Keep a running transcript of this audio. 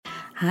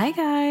Hi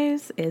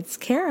guys, it's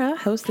Kara,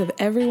 host of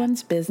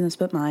Everyone's Business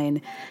But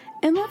Mine.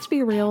 And let's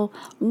be real,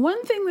 one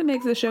thing that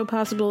makes the show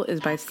possible is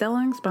by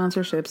selling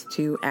sponsorships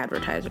to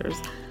advertisers.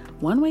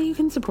 One way you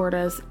can support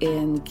us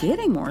in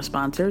getting more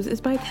sponsors is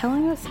by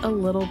telling us a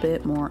little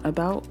bit more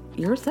about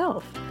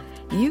yourself.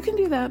 You can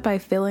do that by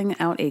filling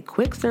out a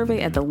quick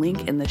survey at the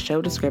link in the show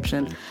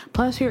description.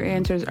 Plus, your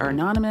answers are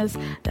anonymous.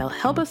 They'll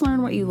help us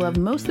learn what you love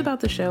most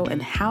about the show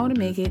and how to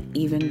make it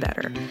even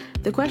better.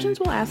 The questions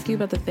will ask you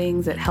about the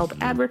things that help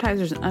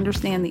advertisers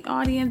understand the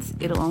audience.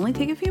 It'll only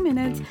take a few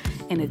minutes,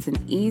 and it's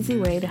an easy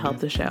way to help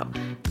the show.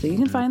 So you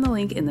can find the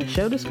link in the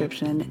show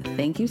description.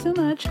 Thank you so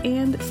much,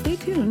 and stay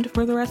tuned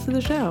for the rest of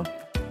the show.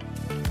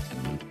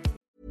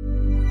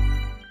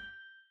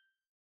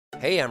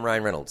 Hey, I'm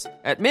Ryan Reynolds.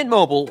 At Mint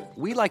Mobile,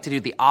 we like to do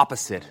the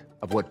opposite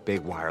of what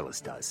Big Wireless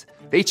does.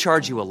 They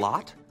charge you a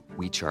lot,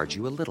 we charge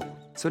you a little.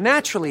 So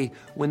naturally,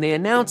 when they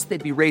announced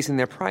they'd be raising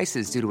their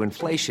prices due to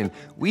inflation,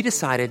 we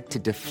decided to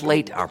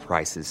deflate our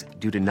prices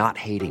due to not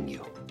hating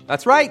you.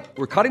 That's right.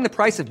 We're cutting the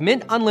price of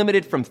Mint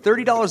Unlimited from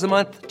 $30 a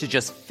month to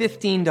just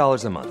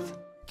 $15 a month.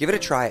 Give it a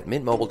try at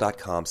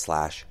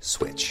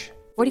mintmobile.com/switch.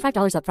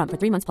 $45 up front for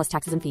 3 months plus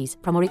taxes and fees.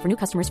 Promo rate for new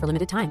customers for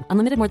limited time.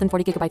 Unlimited more than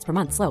 40 gigabytes per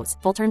month slows.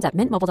 Full terms at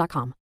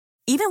mintmobile.com.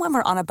 Even when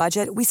we're on a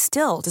budget, we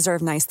still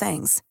deserve nice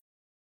things.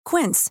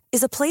 Quince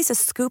is a place to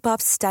scoop up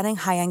stunning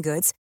high-end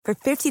goods for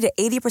 50 to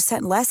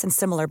 80% less than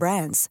similar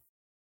brands.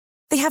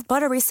 They have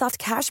buttery soft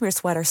cashmere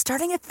sweaters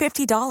starting at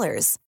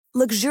 $50,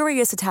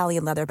 luxurious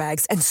Italian leather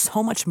bags, and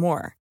so much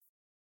more.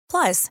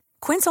 Plus,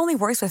 Quince only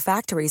works with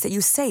factories that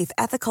use safe,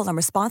 ethical, and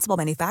responsible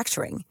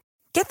manufacturing.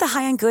 Get the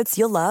high-end goods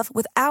you'll love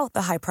without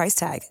the high price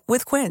tag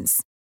with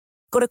Quince.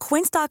 Go to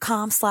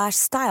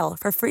quince.com/style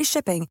for free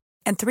shipping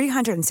and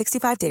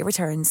 365-day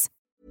returns.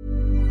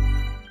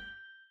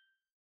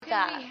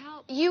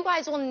 You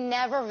guys will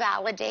never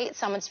validate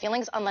someone's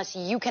feelings unless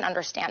you can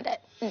understand it.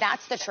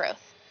 That's the truth.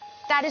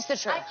 That is the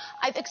truth.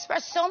 I've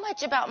expressed so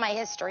much about my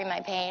history,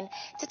 my pain,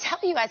 to tell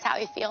you guys how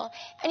I feel,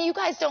 and you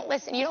guys don't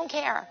listen. You don't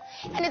care,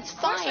 and it's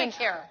fine. Of course I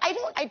care.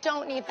 I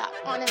don't need that.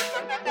 Honestly,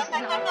 this is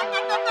not.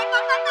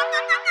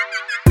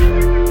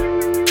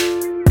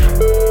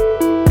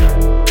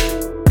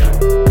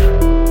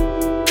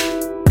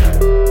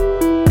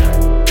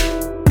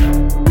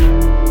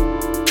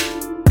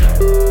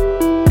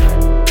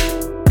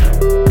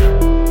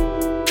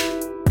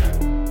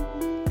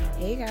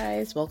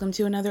 Welcome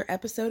to another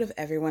episode of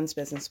Everyone's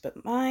Business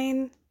But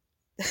Mine.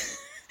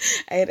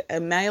 I had a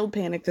mild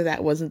panic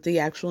that wasn't the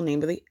actual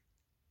name of the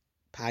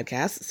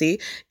podcast. See,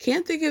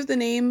 can't think of the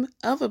name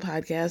of a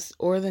podcast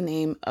or the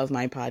name of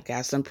my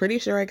podcast. I'm pretty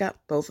sure I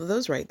got both of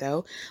those right,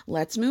 though.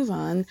 Let's move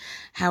on.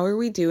 How are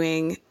we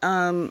doing?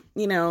 My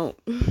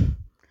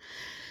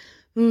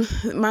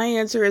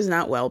answer is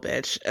not well,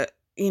 bitch. I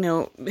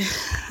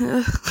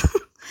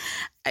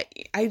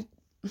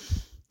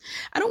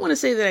don't want to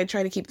say that I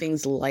try to keep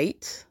things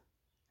light,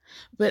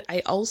 but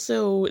I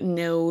also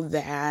know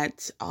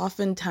that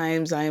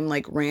oftentimes I'm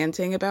like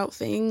ranting about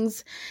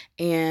things,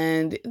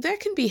 and that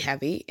can be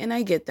heavy, and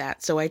I get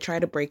that. So I try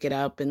to break it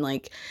up and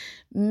like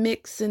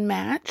mix and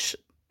match.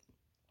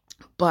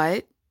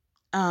 But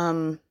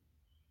given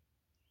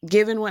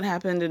what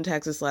happened in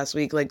Texas last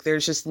week, like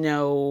there's just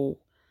no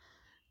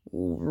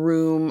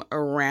room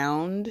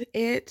around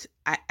it.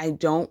 I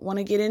don't want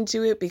to get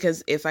into it,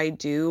 because if I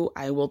do,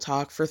 I will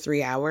talk for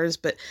 3 hours.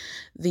 But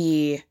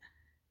the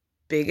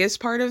biggest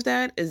part of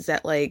that is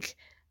that like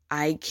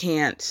I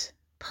can't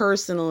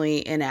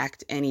personally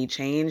enact any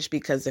change,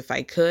 because if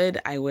I could,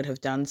 I would have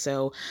done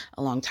so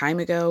a long time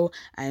ago.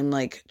 I'm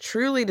like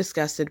truly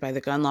disgusted by the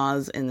gun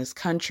laws in this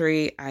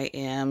country. I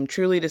am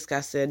truly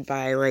disgusted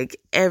by like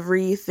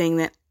everything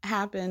that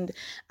happened.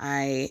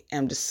 I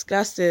am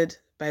disgusted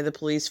by the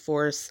police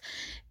force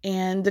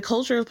and the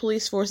culture of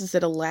police forces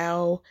that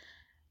allow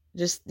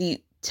just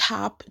the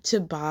top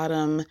to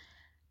bottom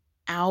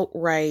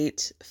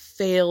outright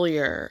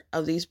failure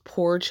of these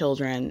poor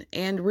children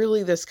and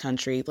really this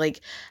country.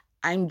 Like,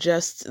 I'm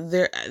just,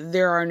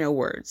 there are no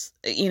words,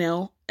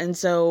 and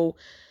so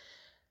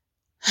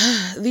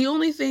the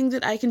only thing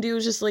that I can do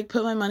is just like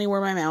put my money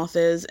where my mouth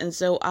is. And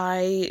so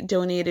I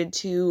donated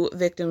to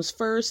Victims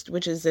First,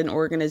 which is an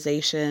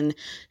organization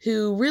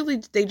who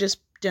really, they just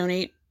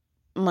donate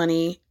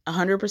money.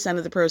 100%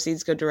 of the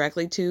proceeds go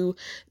directly to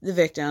the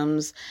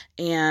victims.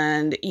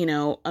 And,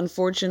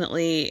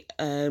 unfortunately,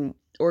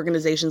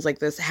 organizations like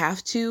this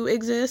have to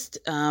exist.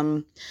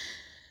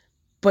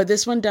 But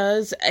this one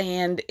does,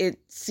 and it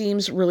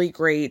seems really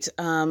great.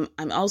 I'm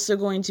also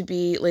going to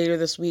be later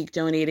this week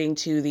donating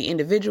to the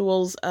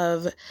individuals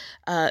of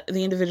the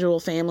individual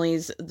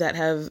families that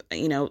have,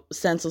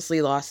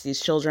 senselessly lost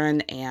these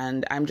children.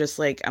 And I'm just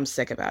like, I'm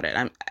sick about it.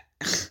 I'm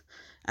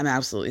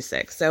absolutely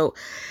sick. So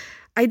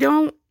I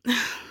don't,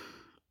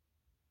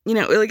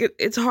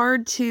 it's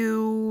hard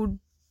to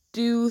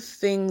do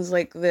things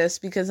like this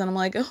because I'm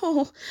like,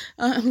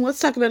 let's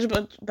talk about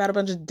a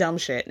bunch of dumb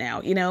shit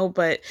now,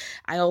 but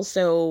I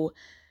also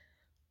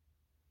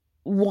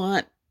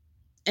want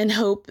and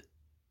hope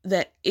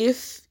that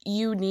if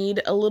you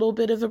need a little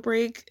bit of a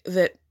break,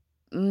 that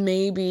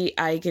maybe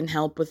I can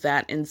help with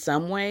that in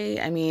some way.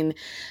 I mean,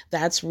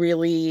 that's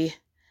really,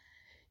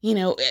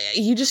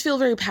 you just feel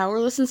very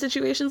powerless in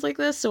situations like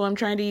this. So I'm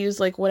trying to use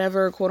like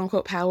whatever quote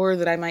unquote power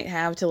that I might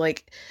have to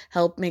like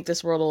help make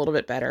this world a little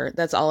bit better.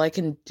 That's all I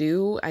can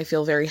do. I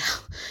feel very,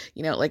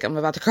 like I'm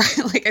about to cry.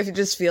 Like I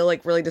just feel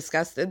like really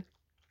disgusted.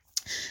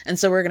 And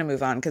so we're going to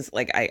move on because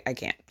like I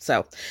can't.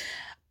 So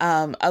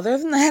other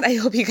than that, I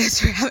hope you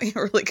guys are having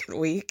a really good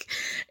week.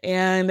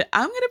 And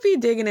I'm going to be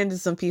digging into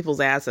some people's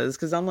asses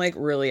because I'm like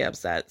really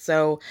upset.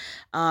 So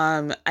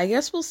I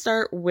guess we'll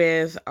start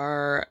with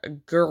our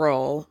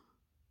girl,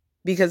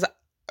 because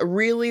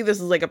really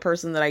this is like a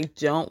person that I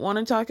don't want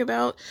to talk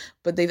about,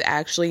 but they've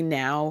actually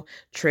now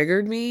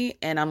triggered me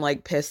and I'm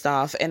like pissed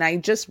off. And I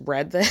just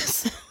read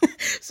this.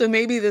 So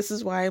maybe this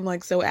is why I'm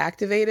like so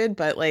activated,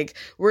 but like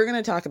we're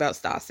going to talk about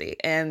Stassi.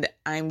 And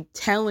I'm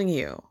telling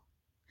you,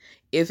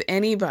 if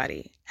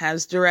anybody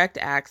has direct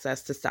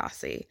access to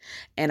Stassi,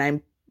 and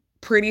I'm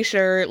pretty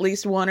sure at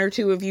least one or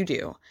two of you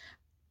do,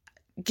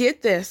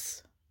 get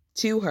this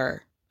to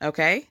her,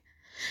 okay?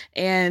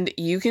 And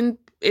you can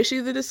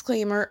issue the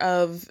disclaimer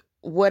of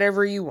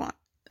whatever you want.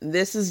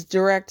 This is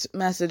direct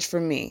message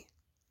from me,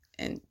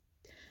 and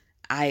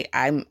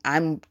I'm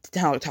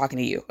talking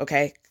to you,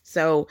 okay?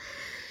 So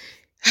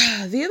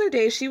the other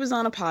day she was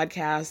on a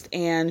podcast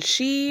and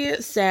she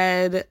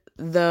said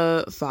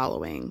the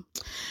following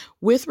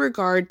with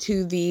regard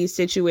to the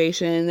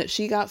situation that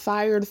she got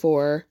fired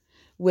for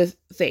with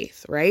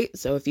Faith, right?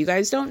 So if you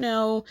guys don't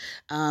know,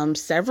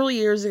 several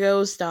years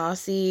ago,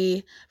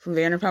 Stassi from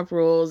Vanderpump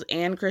Rules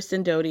and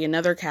Kristen Doute,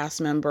 another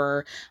cast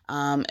member,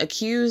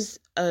 accused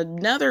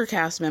another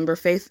cast member,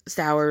 Faith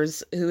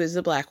Stowers, who is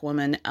a Black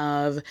woman,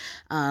 of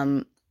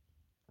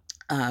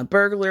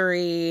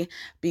burglary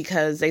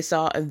because they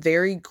saw a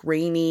very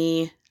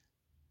grainy,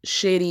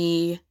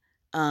 shitty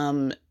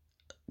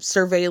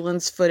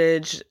surveillance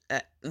footage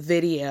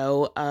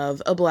video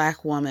of a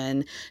Black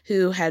woman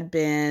who had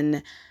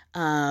been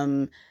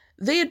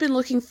they had been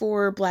looking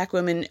for Black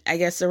women, I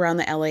guess, around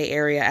the LA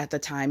area at the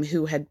time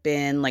who had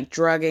been like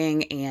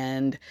drugging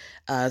and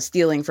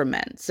stealing from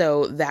men.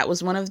 So that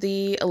was one of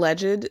the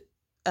alleged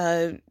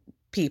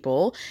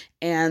people,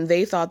 and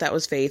they thought that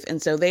was Faith.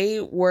 And so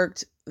they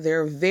worked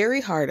their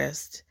very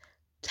hardest,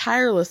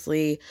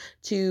 tirelessly,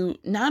 to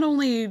not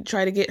only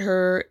try to get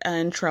her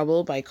in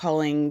trouble by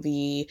calling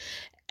the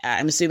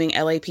I'm assuming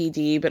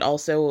LAPD, but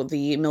also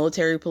the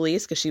military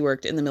police, because she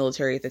worked in the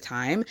military at the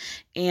time.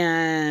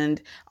 And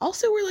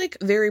also were like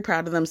very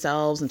proud of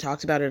themselves and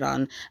talked about it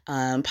on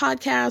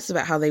podcasts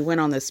about how they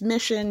went on this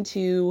mission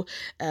to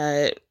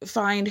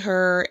find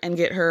her and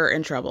get her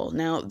in trouble.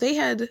 Now, they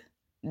had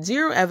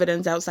zero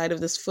evidence outside of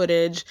this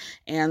footage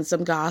and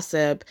some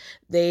gossip.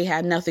 They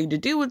had nothing to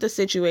do with the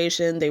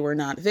situation. They were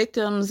not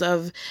victims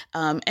of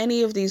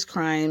any of these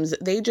crimes.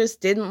 They just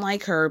didn't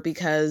like her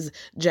because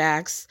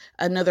Jax,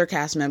 another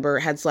cast member,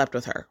 had slept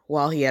with her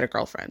while he had a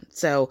girlfriend.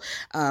 So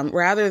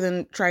rather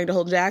than trying to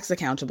hold Jax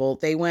accountable,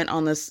 they went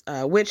on this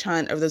witch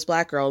hunt of this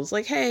Black girl. It's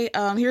like, hey,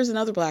 here's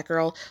another Black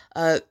girl,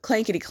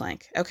 clankety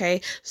clank.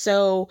 Okay,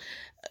 so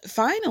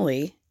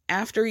finally,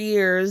 after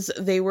years,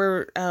 they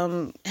were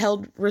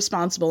held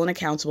responsible and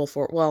accountable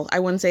for, well, I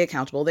wouldn't say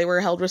accountable. They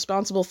were held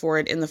responsible for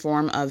it in the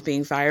form of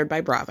being fired by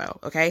Bravo,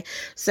 okay?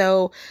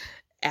 So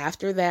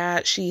after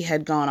that, she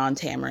had gone on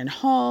Tamron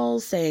Hall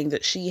saying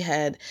that she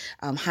had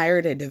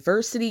hired a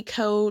diversity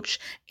coach,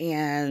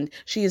 and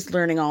she is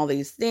learning all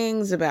these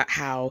things about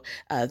how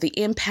the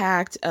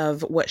impact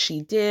of what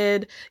she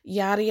did,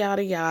 yada,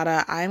 yada,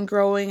 yada. I'm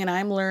growing and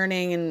I'm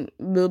learning and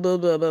blah, blah,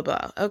 blah, blah,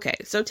 blah. Okay,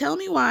 so tell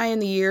me why in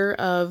the year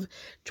of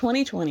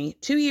 2020,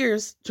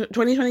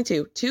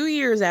 2022, 2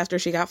 years after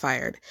she got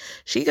fired,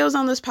 she goes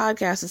on this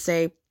podcast to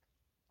say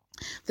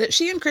that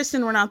she and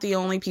Kristen were not the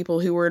only people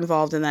who were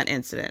involved in that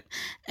incident.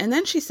 And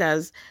then she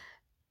says,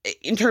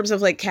 in terms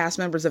of like cast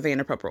members of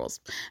Vanderpump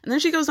Rules. And then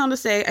she goes on to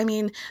say, I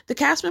mean, the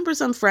cast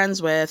members I'm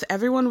friends with,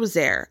 everyone was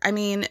there. I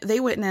mean, they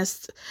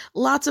witnessed,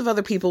 lots of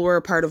other people were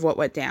a part of what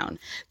went down.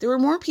 There were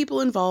more people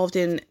involved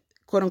in,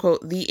 quote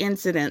unquote, the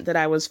incident that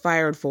I was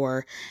fired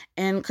for.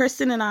 And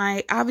Kristen and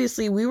I,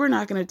 obviously, we were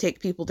not going to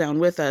take people down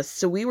with us.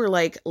 So we were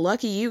like,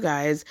 lucky you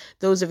guys,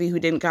 those of you who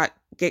didn't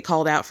get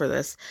called out for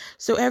this.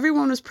 So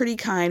everyone was pretty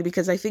kind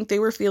because I think they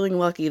were feeling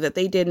lucky that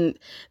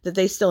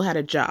they still had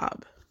a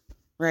job,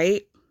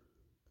 right?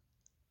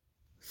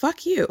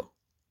 Fuck you.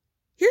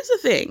 Here's the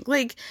thing,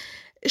 like,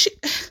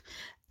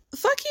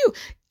 fuck you.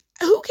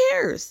 Who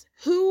cares?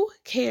 Who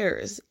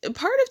cares?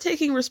 Part of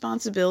taking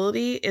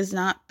responsibility is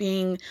not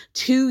being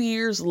 2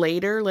 years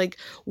later like,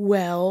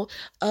 well,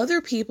 other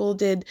people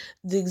did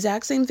the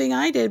exact same thing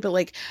I did, but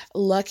like,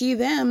 lucky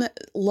them.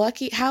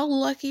 How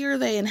lucky are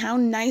they and how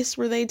nice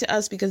were they to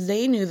us because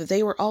they knew that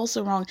they were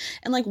also wrong?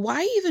 And like,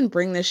 why even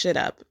bring this shit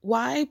up?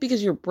 Why?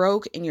 Because you're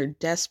broke and you're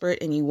desperate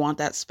and you want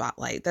that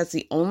spotlight. That's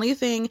the only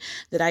thing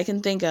that I can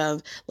think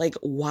of, like,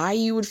 why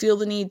you would feel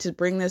the need to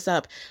bring this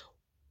up.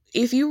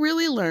 if you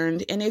really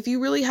learned, and if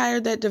you really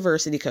hired that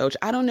diversity coach,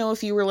 I don't know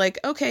if you were like,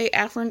 okay,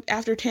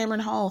 after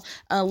Tamron Hall,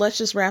 let's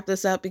just wrap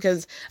this up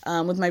because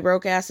with my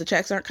broke ass, the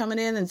checks aren't coming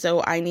in. And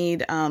so I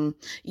need,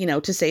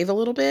 to save a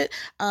little bit.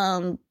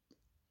 And,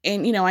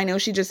 I know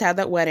she just had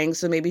that wedding,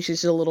 so maybe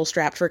she's just a little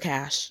strapped for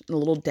cash and a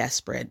little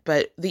desperate.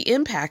 But the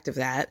impact of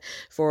that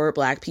for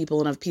Black people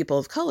and of people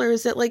of color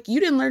is that, like, you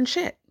didn't learn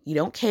shit. You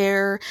don't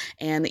care,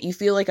 and you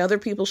feel like other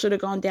people should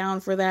have gone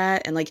down for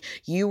that, and like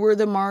you were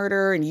the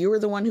martyr, and you were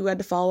the one who had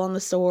to fall on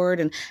the sword,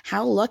 and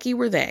how lucky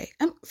were they?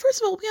 And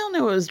first of all, we all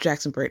know it was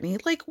Jackson Brittany.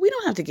 Like, we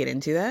don't have to get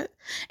into that.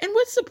 And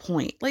what's the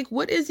point? Like,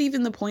 what is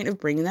even the point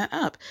of bringing that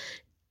up?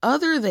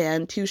 Other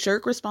than to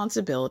shirk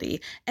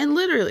responsibility and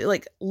literally,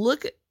 like,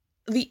 look,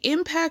 the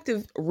impact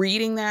of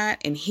reading that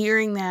and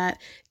hearing that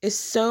is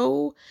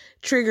so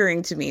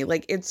triggering to me.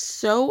 Like, it's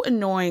so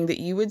annoying that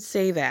you would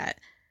say that.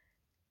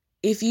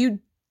 If you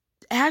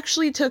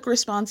actually took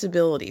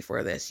responsibility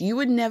for this, you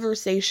would never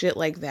say shit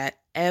like that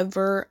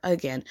ever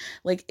again.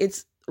 Like,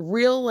 it's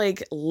real,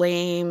 like,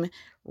 lame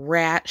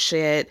rat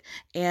shit.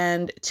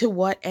 And to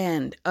what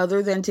end,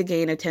 other than to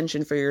gain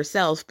attention for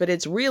yourself? But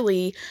it's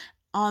really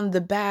on the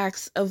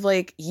backs of,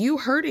 like, you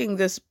hurting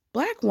this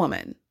Black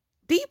woman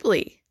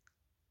deeply,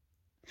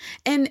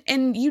 and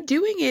you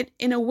doing it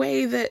in a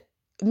way that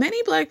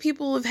many Black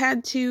people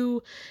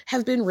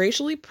have been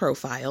racially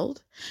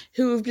profiled,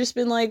 who have just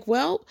been like,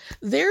 well,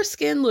 their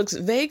skin looks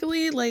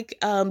vaguely like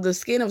the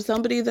skin of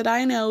somebody that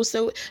I know.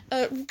 So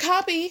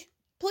copy,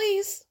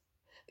 please.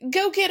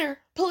 Go get her,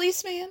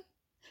 policeman.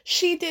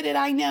 She did it,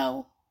 I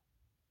know.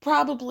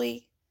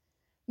 Probably.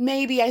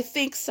 Maybe, I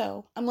think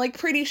so. I'm like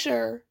pretty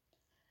sure.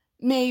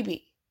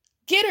 Maybe.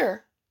 Get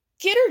her.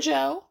 Get her,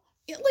 Joe.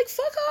 Like,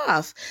 fuck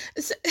off.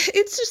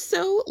 It's just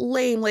so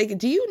lame. Like,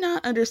 do you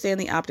not understand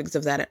the optics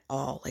of that at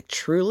all? Like,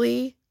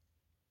 truly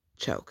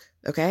choke,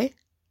 okay?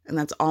 And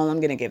that's all I'm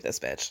gonna give this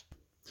bitch.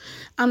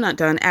 I'm not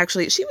done.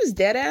 Actually, she was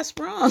dead ass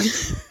wrong.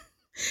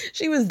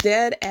 She was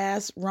dead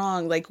ass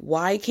wrong. Like,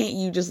 why can't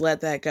you just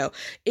let that go?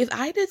 If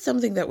I did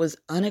something that was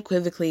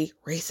unequivocally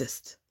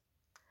racist,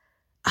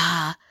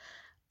 I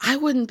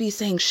wouldn't be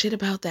saying shit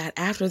about that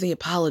after the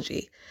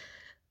apology.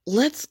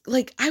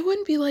 I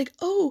wouldn't be like,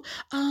 oh,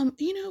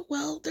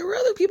 well, there were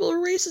other people who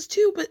were racist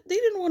too, but they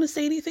didn't want to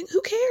say anything.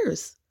 Who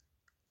cares?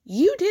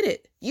 You did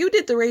it. You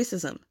did the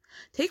racism.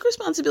 Take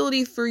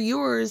responsibility for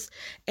yours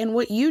and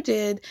what you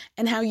did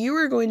and how you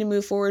were going to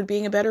move forward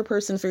being a better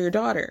person for your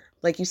daughter.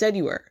 Like you said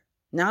you were.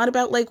 Not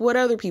about like what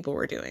other people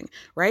were doing,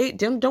 right?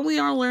 Don't we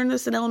all learn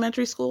this in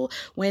elementary school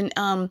when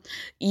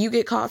you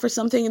get caught for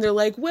something and they're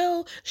like,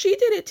 well, she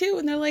did it too.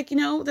 And they're like,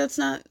 that's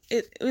not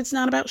it. It's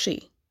not about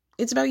she.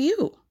 It's about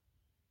you.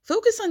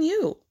 Focus on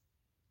you.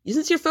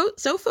 Since you're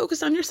so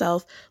focused on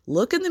yourself,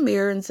 look in the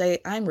mirror and say,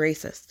 I'm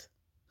racist.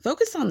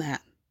 Focus on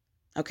that.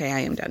 Okay, I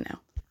am done now.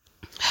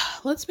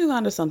 Let's move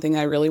on to something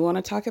I really want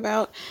to talk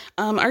about.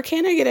 Our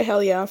Can I Get a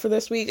Hell Yeah for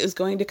this week is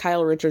going to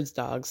Kyle Richards'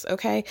 dogs,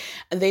 okay?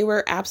 They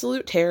were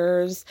absolute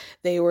terrors.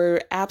 They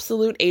were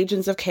absolute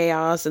agents of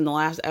chaos in the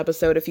last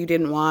episode. If you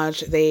didn't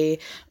watch,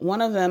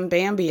 one of them,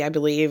 Bambi, I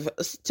believe,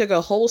 took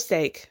a whole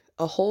steak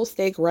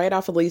right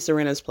off of Lisa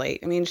Rinna's plate.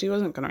 I mean, she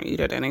wasn't going to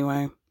eat it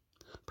anyway.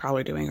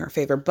 Probably doing her a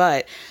favor,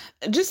 but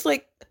just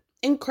like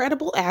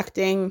incredible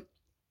acting,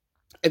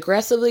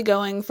 aggressively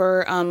going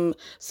for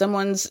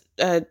someone's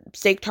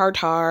steak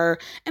tartare,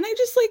 and I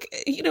just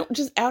like,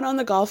 just out on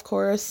the golf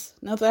course,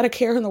 not that I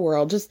care in the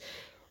world, just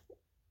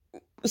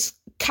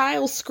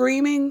Kyle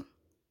screaming,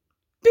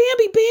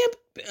 Bambi, Bambi.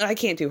 I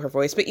can't do her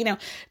voice, but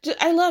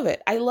I love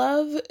it. I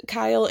love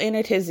Kyle in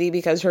a tizzy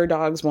because her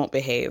dogs won't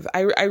behave.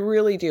 I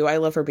really do. I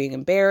love her being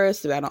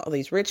embarrassed about all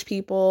these rich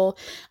people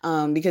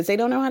because they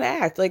don't know how to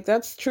act. Like,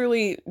 that's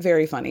truly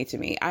very funny to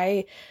me.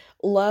 I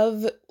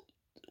love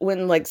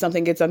when like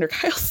something gets under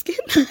Kyle's skin.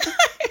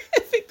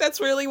 I think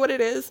that's really what it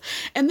is.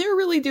 And they're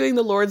really doing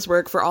the Lord's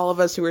work for all of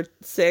us who are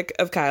sick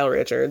of Kyle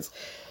Richards.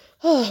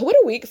 Oh, what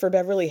a week for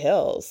Beverly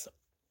Hills.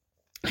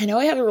 I know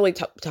I haven't really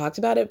talked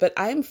about it, but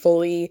I'm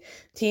fully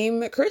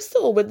team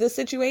Crystal with this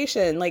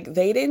situation. Like,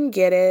 they didn't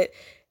get it.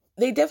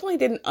 They definitely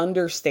didn't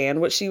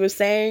understand what she was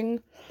saying.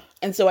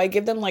 And so I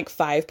give them like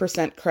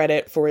 5%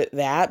 credit for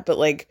that. But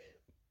like,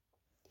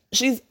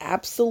 she's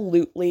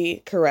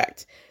absolutely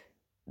correct.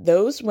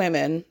 Those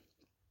women,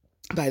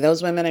 by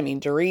those women, I mean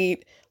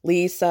Dorit,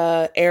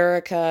 Lisa,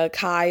 Erica,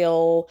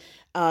 Kyle,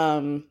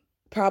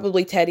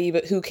 probably Teddy,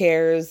 but who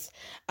cares?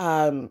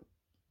 Don't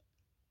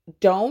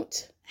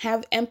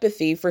have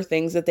empathy for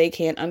things that they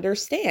can't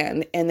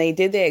understand. And they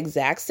did the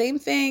exact same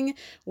thing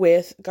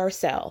with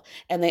Garcelle.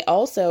 And they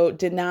also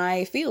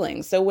deny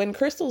feelings. So when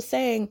Crystal's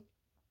saying,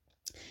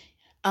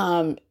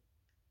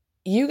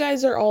 you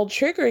guys are all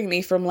triggering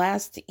me from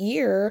last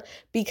year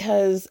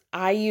because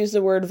I used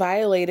the word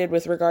violated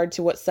with regard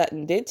to what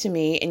Sutton did to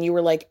me. And you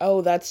were like,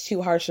 oh, that's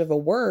too harsh of a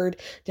word.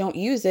 Don't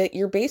use it.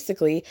 You're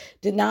basically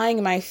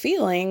denying my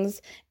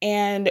feelings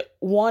and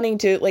wanting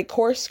to like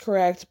course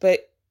correct,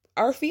 but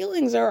our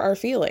feelings are our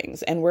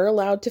feelings and we're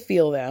allowed to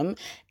feel them.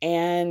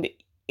 And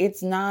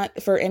It's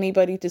not for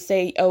anybody to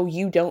say, oh,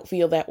 you don't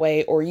feel that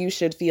way, or you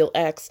should feel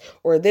X,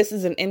 or this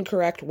is an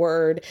incorrect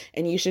word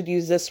and you should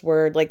use this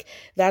word. Like,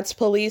 that's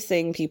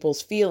policing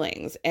people's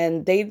feelings.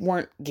 And they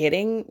weren't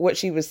getting what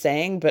she was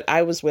saying, but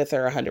I was with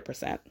her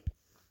 100%.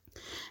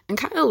 And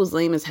Kyle was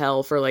lame as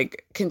hell for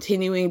like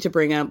continuing to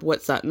bring up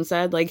what Sutton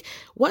said. Like,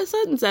 what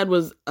Sutton said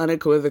was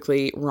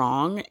unequivocally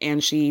wrong,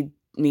 and she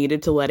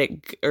needed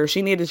to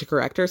she needed to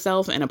correct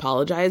herself and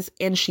apologize,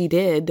 and she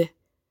did.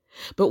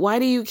 But why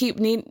do you keep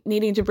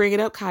needing to bring it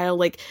up, Kyle?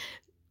 Like,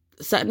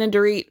 Sutton and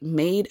Dorit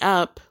made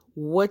up.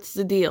 What's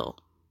the deal?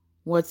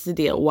 What's the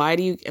deal? Why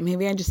do you,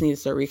 maybe I just need to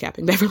start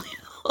recapping Beverly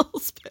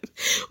Hills, but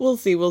we'll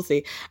see.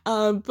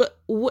 But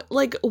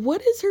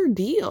what is her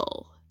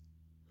deal?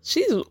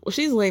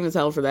 She's lame as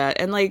hell for that.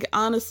 And like,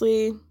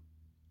 honestly,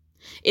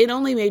 it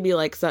only made me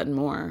like Sutton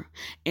more.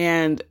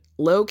 And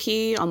low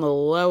key, on the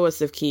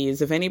lowest of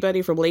keys, if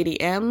anybody from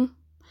Lady M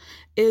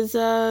is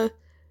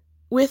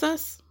with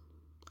us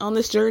on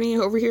this journey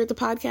over here at the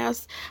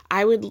podcast,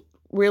 I would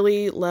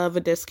really love a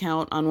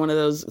discount on one of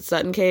those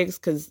Sutton cakes,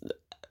 because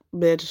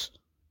bitch,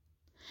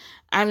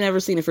 I've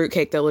never seen a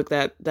fruitcake that looked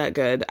that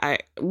good.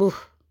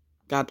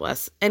 God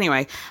bless.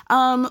 Anyway,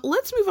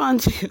 let's move on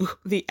to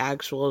the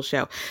actual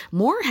show.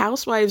 More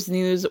Housewives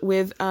news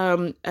with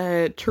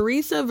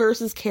Teresa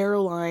versus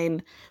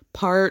Caroline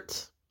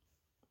part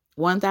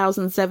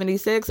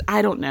 1076.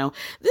 I don't know.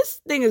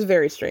 This thing is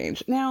very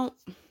strange. Now,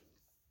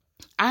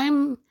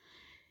 I'm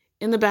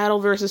in the battle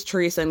versus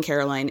Teresa and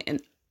Caroline, an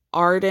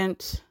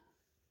ardent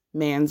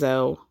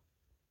Manzo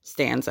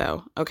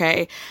stanzo.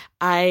 Okay,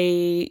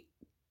 I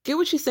get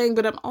what she's saying,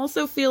 but I'm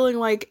also feeling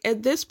like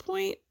at this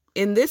point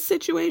in this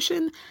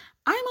situation,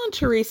 I'm on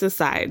Teresa's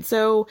side.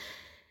 So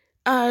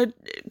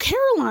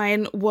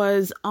Caroline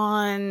was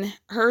on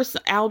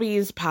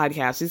Albie's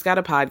podcast. He's got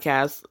a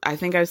podcast. I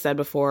think I've said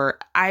before,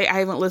 I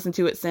haven't listened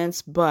to it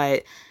since,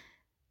 but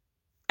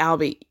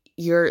Albie,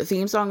 your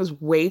theme song is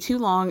way too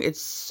long.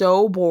 It's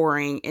so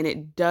boring, and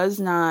it does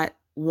not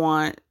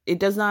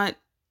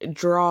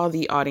draw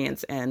the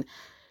audience in.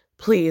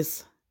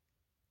 Please,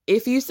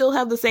 if you still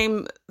have the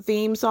same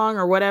theme song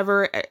or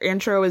whatever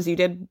intro as you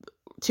did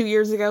 2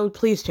 years ago,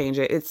 please change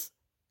it. It's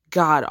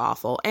god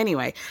awful.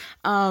 Anyway,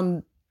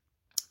 Caroline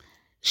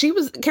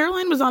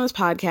was on his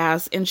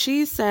podcast, and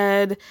she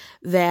said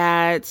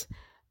that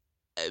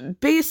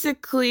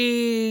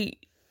basically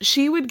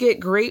she would get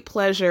great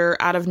pleasure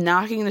out of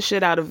knocking the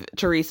shit out of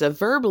Teresa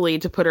verbally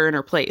to put her in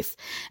her place.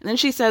 And then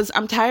she says,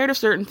 I'm tired of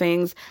certain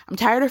things. I'm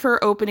tired of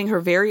her opening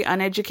her very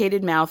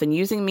uneducated mouth and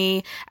using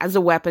me as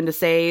a weapon to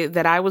say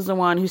that I was the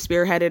one who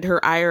spearheaded her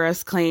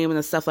IRS claim and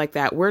the stuff like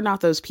that. We're not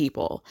those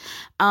people.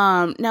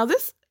 Now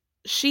this,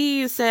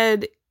 she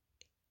said,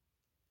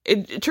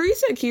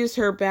 Teresa accused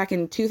her back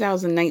in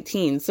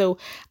 2019. So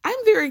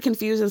I'm very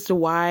confused as to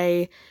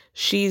why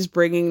she's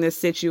bringing this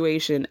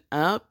situation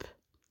up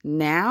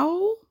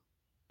now.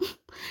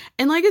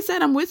 And like I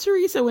said, I'm with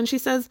Teresa when she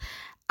says,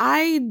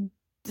 I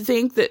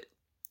think that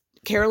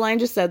Caroline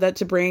just said that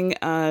to bring,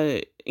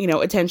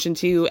 attention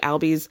to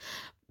Albie's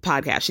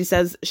podcast. She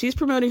says she's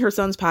promoting her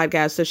son's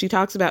podcast, so she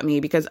talks about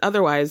me because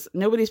otherwise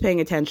nobody's paying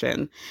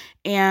attention.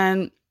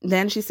 And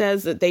then she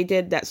says that they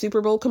did that Super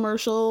Bowl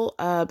commercial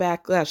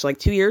like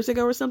 2 years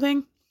ago or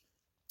something.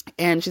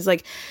 And she's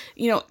like,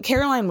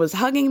 Caroline was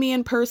hugging me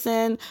in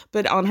person,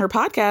 but on her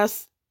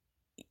podcast,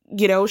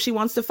 she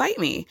wants to fight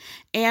me.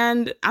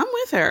 And I'm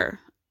with her.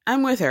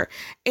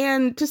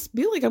 And just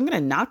be like, I'm going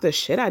to knock the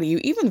shit out of you,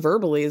 even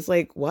verbally, is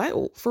like,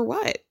 what? For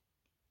what?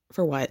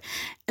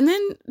 And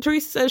then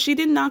Teresa says she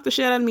didn't knock the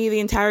shit out of me the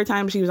entire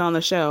time she was on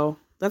the show.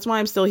 That's why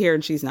I'm still here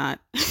and she's not.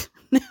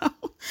 No,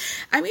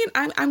 I mean,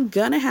 I'm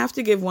gonna have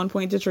to give 1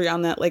 point to Tree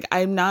on that. Like,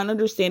 I'm not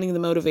understanding the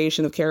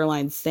motivation of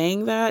Caroline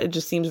saying that. It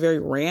just seems very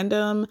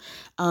random.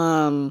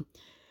 Why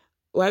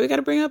we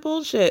gotta bring up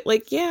bullshit?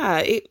 Like,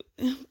 yeah, here's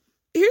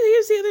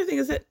the other thing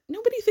is that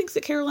nobody thinks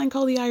that Caroline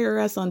called the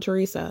IRS on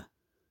Teresa.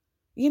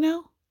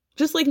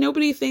 Just like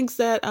nobody thinks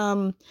that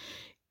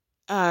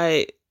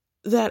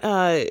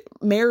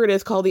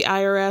Meredith called the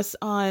IRS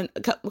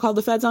called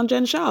the feds on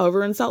Jen Shaw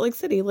over in Salt Lake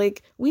City.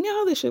 Like, we know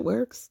how this shit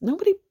works.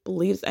 Nobody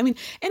believes. I mean,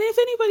 and if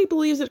anybody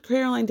believes that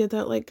Caroline did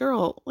that, like,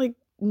 girl, like,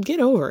 get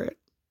over it.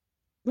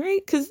 Right?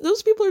 Because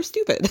those people are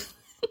stupid.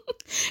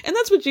 And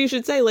that's what you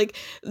should say. Like,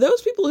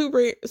 those people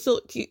who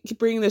still keep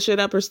bringing this shit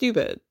up are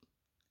stupid.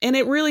 And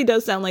it really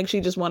does sound like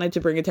she just wanted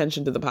to bring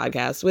attention to the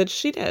podcast, which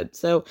she did.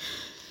 So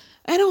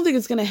I don't think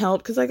it's going to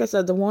help because, like I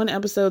said, the one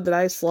episode that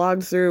I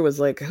slogged through was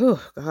like,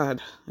 oh,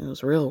 God, it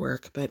was real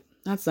work. But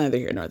that's neither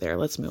here nor there.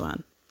 Let's move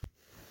on.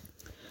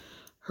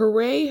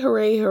 Hooray,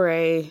 hooray,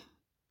 hooray.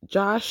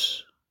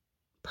 Josh,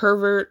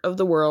 pervert of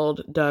the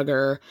world,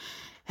 Duggar,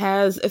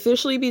 has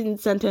officially been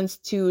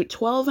sentenced to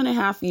 12 and a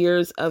half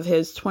years of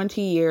his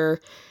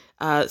 20-year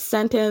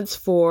sentence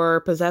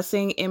for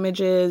possessing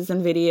images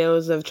and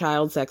videos of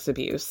child sex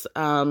abuse.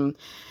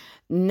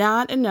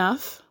 Not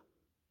enough.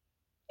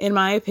 In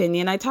my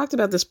opinion. I talked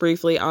about this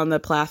briefly on the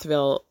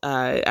Plathville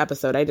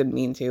episode. I didn't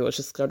mean to. It was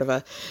just sort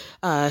of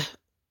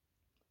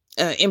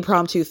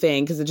impromptu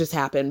thing because it just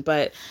happened.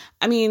 But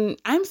I mean,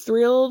 I'm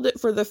thrilled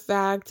for the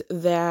fact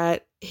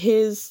that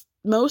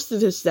most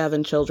of his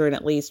 7 children,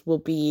 at least, will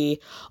be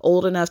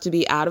old enough to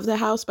be out of the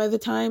house by the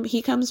time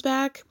he comes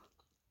back,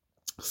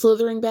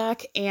 slithering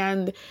back.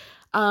 And,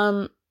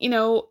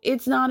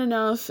 it's not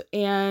enough.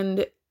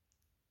 And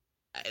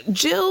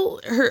Jill,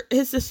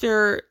 his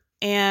sister,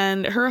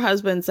 and her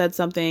husband said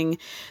something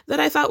that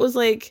I thought was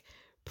like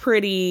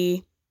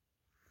pretty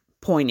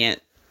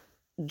poignant.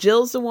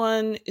 Jill's the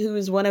one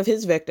who's one of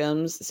his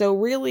victims. So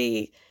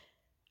really,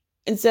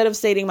 instead of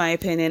stating my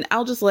opinion,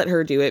 I'll just let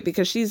her do it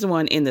because she's the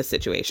one in this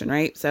situation,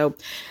 right? So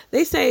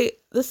they say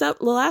the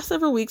last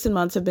several weeks and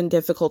months have been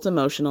difficult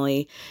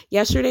emotionally.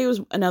 Yesterday was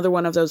another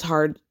one of those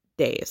hard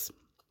days.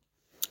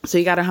 So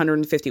you got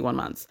 151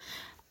 months.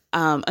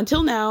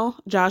 Until now,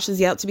 Josh is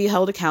yet to be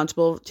held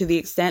accountable to the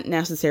extent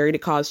necessary to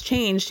cause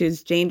change to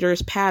his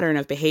dangerous pattern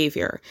of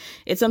behavior.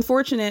 It's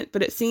unfortunate,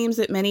 but it seems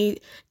that it may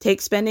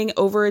take spending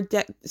over a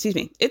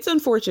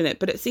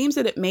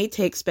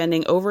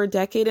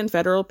decade in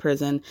federal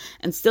prison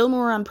and still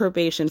more on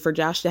probation for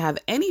Josh to have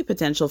any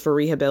potential for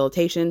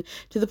rehabilitation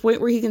to the point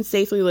where he can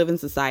safely live in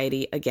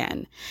society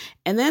again.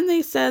 And then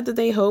they said that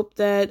they hope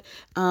that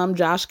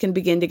Josh can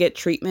begin to get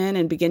treatment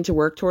and begin to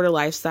work toward a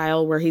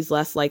lifestyle where he's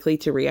less likely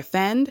to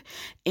reoffend.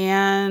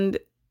 And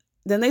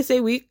then they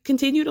say we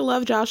continue to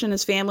love Josh and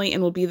his family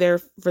and will be there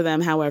for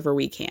them however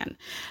we can.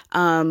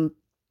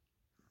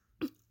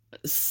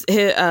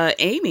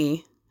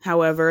 Amy,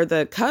 however,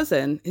 the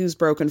cousin who's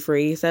broken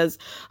free, says,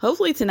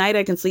 hopefully tonight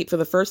I can sleep for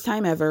the first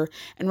time ever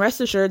and rest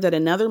assured that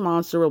another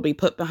monster will be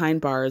put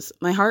behind bars.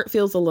 My heart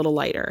feels a little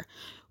lighter.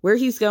 Where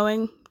he's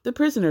going, the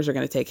prisoners are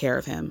going to take care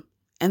of him.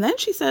 And then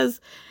she says,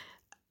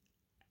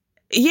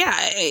 yeah,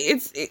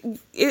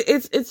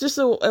 it's just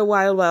a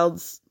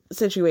wild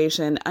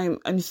situation.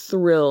 I'm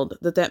thrilled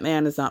that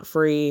man is not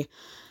free.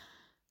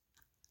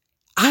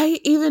 I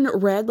even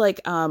read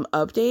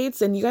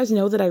updates, and you guys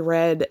know that I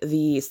read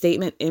the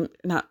statement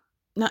not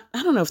I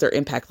don't know if they're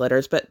impact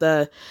letters, but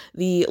the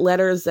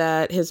letters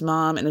that his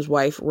mom and his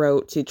wife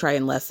wrote to try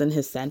and lessen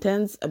his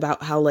sentence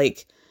about how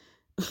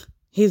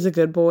he's a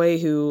good boy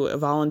who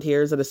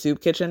volunteers at a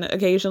soup kitchen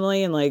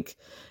occasionally and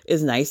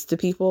is nice to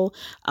people.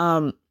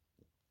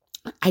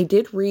 I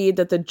did read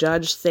that the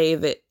judge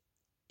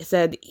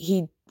said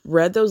he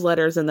read those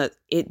letters and that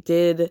it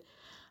did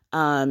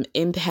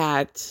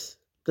impact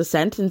the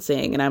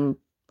sentencing. And I'm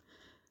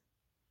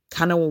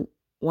kind of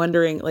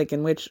wondering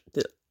in which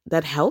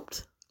that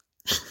helped.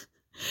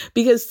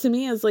 Because to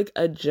me as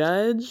a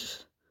judge,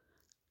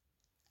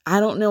 I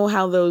don't know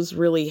how those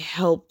really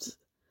helped.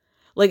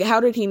 How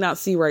did he not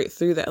see right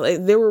through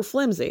that? They were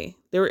flimsy.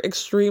 They were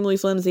extremely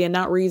flimsy and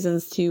not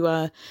reasons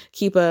to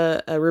keep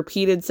a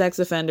repeated sex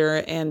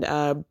offender and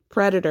a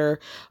predator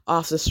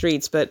off the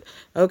streets. But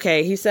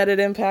okay, he said it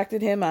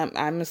impacted him.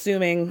 I'm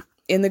assuming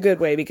in the good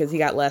way because he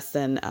got less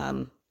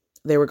than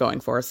they were going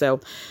for. So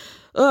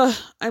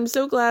I'm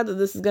so glad that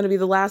this is going to be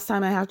the last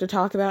time I have to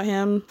talk about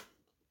him.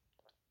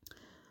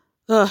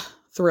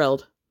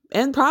 Thrilled.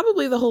 And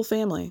probably the whole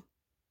family.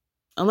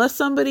 Unless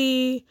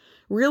somebody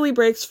really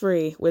breaks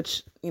free,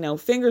 which,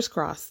 fingers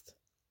crossed.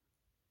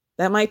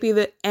 That might be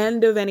the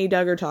end of any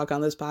Duggar talk on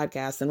this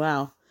podcast. And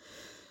wow,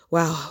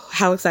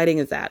 how exciting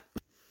is that?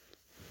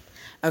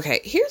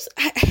 Okay, this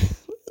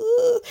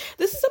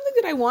is something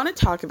that I want to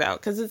talk about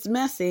because it's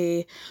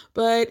messy,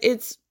 but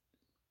it's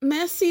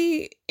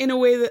messy in a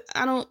way that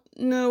I don't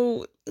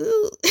know.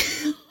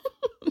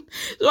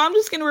 So I'm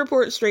just going to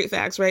report straight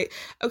facts, right?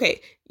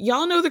 Okay,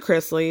 y'all know the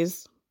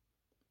Chrisleys.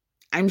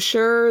 I'm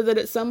sure that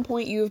at some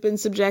point you've been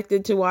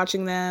subjected to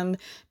watching them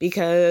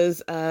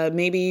because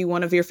maybe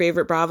one of your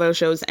favorite Bravo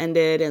shows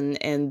ended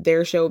and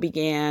their show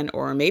began,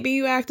 or maybe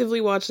you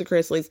actively watch the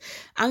Chrisleys.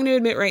 I'm going to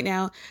admit right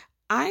now,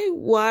 I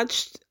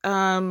watched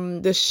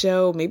the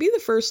show maybe the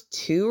first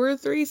 2 or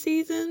 3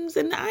 seasons,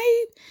 and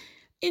I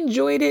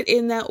enjoyed it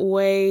in that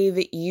way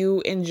that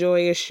you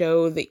enjoy a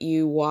show that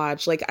you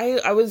watch. I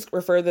always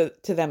refer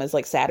to them as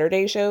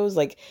Saturday shows.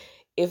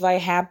 If I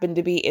happen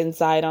to be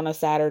inside on a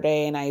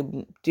Saturday and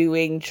I'm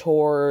doing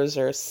chores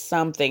or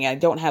something, I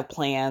don't have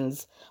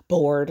plans,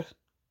 bored,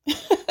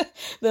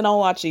 then I'll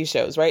watch these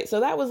shows, right?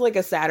 So that was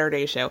a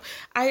Saturday show.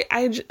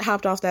 I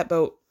hopped off that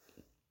boat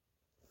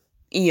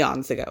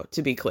eons ago,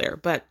 to be clear.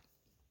 But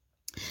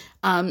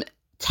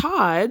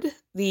Todd,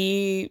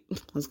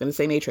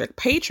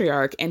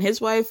 patriarch, and his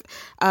wife,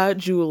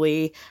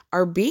 Julie,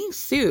 are being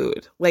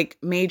sued,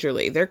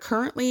 majorly. They're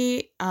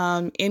currently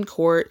in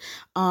court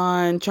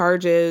on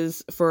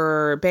charges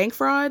for bank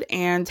fraud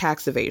and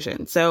tax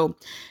evasion. So,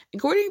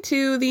 according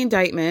to the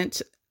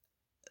indictment,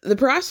 the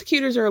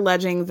prosecutors are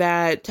alleging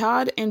that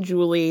Todd and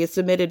Julie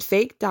submitted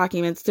fake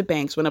documents to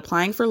banks when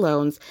applying for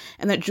loans,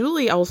 and that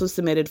Julie also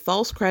submitted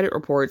false credit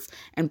reports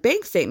and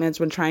bank statements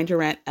when trying to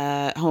rent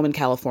a home in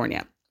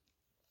California.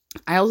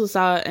 I also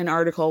saw an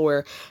article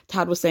where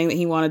Todd was saying that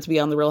he wanted to be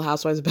on the Real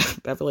Housewives of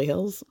Beverly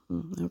Hills.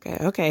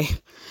 Okay.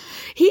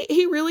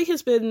 He really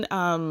has been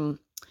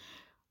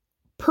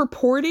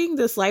purporting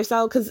this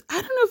lifestyle, because I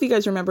don't know if you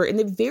guys remember, in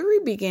the very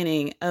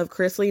beginning of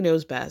Chrisley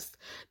Knows Best,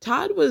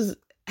 Todd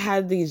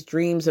had these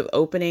dreams of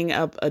opening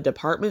up a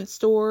department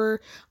store,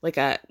 like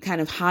a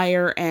kind of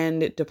higher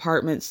end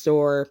department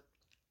store,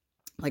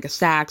 like a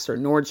Saks or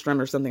Nordstrom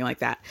or something like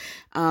that.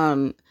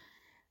 And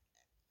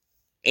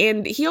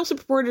he also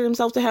purported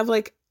himself to have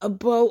like a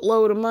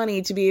boatload of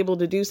money to be able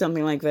to do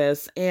something like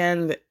this.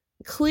 And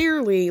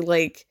clearly,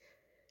 like,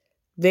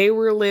 they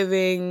were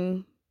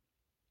living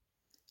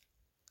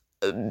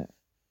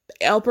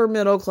upper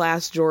middle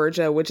class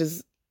Georgia, which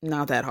is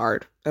not that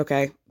hard.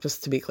 Okay.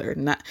 Just to be clear,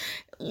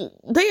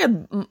 they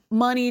had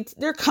money.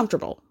 They're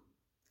comfortable.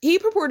 He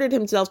purported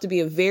himself to be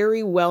a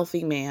very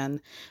wealthy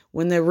man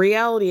when the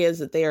reality is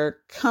that they are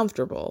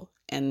comfortable,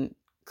 and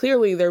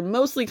clearly they're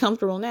mostly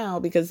comfortable now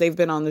because they've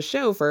been on the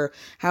show for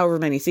however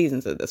many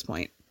seasons at this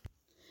point.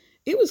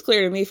 It was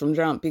clear to me from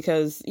jump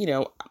because, you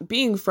know,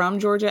 being from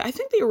Georgia, I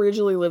think they were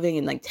originally living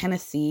in like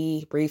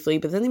Tennessee briefly,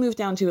 but then they moved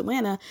down to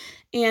Atlanta.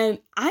 And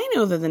I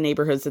know that the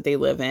neighborhoods that they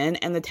live in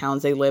and the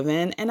towns they live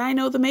in, and I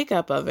know the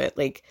makeup of it,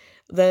 like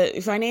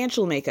the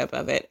financial makeup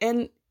of it.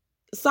 And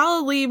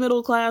solidly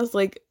middle class,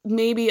 like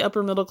maybe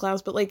upper middle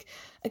class. But like,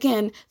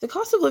 again, the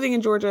cost of living in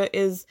Georgia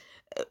is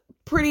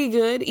pretty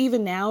good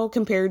even now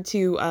compared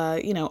to,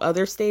 you know,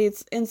 other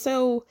states. And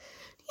so,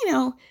 you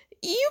know,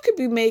 you could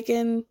be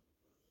making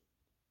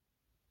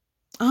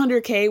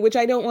 $100K, which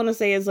I don't want to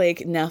say is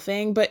like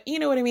nothing, but you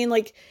know what I mean?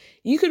 Like,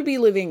 you could be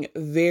living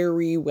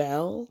very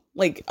well.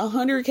 Like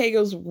 $100K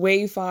goes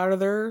way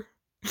farther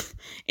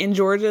in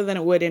Georgia than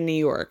it would in New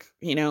York,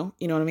 you know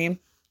what I mean?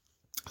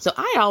 So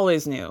I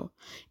always knew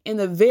in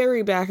the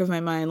very back of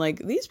my mind, like,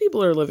 these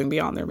people are living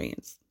beyond their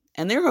means,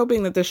 and they're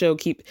hoping that the show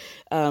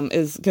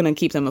is going to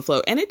keep them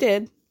afloat. And it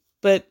did,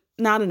 but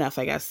not enough,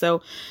 I guess.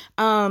 So,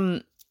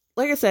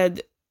 like I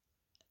said,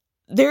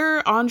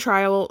 they're on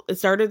trial. It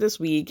started this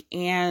week,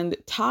 and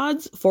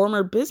Todd's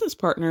former business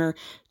partner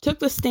took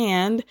the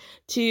stand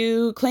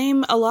to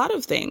claim a lot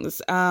of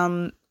things.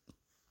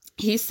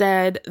 He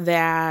said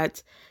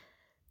that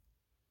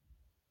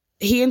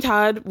he and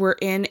Todd were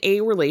in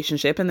a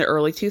relationship in the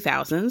early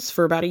 2000s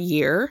for about a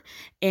year,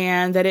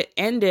 and that it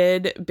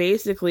ended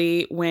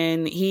basically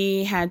when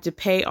he had to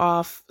pay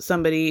off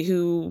somebody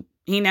who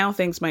he now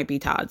thinks might be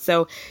Todd.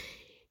 So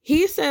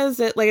he says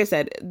that, like I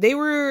said, they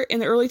were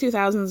in the early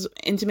 2000s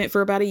intimate for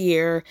about a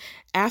year.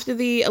 After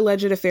the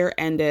alleged affair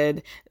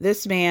ended,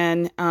 this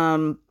man,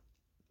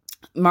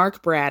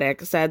 Mark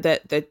Braddock, said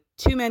that the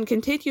two men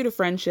continued a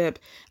friendship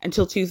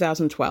until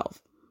 2012.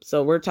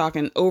 So we're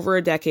talking over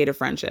a decade of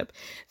friendship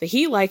that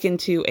he likened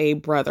to a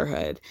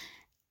brotherhood.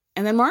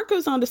 And then Mark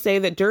goes on to say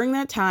that during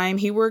that time,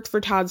 he worked for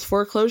Todd's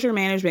foreclosure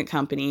management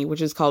company,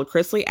 which is called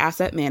Chrisley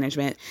Asset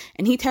Management.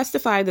 And he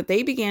testified that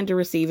they began to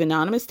receive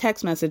anonymous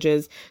text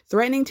messages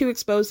threatening to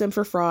expose them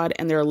for fraud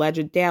and their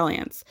alleged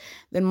dalliance.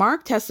 Then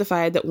Mark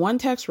testified that one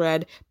text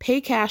read,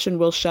 "Pay cash and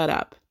we'll shut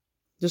up."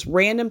 Just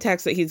random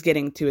text that he's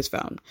getting to his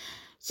phone.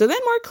 So then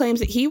Mark claims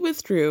that he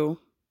withdrew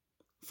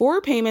 4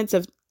 payments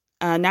of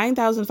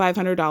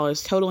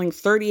 $9,500, totaling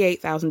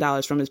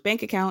 $38,000 from his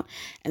bank account.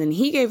 And then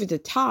he gave it to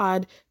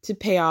Todd to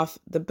pay off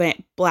the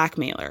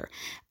blackmailer.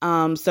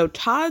 So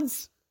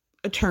Todd's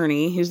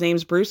attorney, whose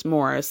name's Bruce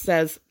Morris,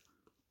 says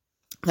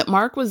that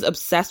Mark was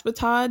obsessed with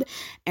Todd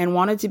and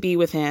wanted to be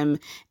with him.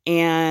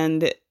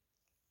 And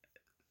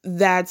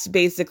that's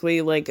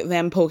basically like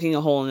them poking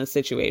a hole in the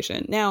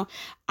situation. Now,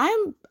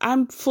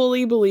 I'm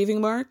fully believing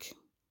Mark.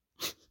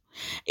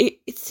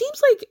 It seems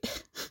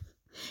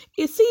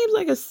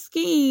like a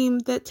scheme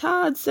that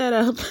Todd set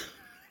up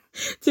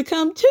to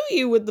come to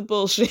you with the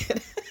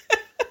bullshit.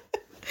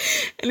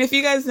 And if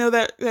you guys know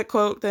that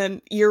quote,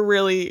 then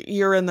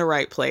you're in the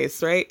right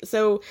place, right?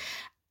 So,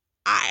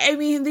 I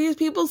mean, these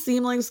people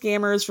seem like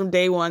scammers from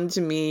day one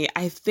to me.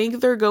 I think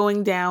they're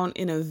going down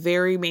in a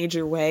very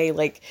major way.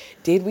 Like,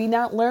 did we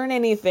not learn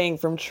anything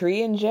from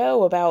Tree and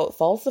Joe about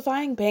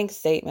falsifying bank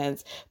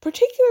statements,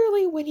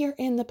 particularly when you're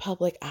in the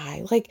public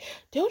eye? Like,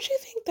 don't you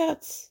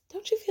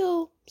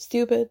feel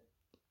stupid?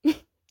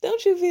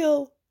 Don't you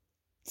feel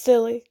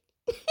silly?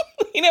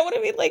 You know what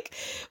I mean? Like,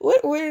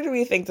 where do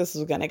we think this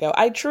is going to go?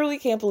 I truly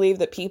can't believe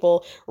that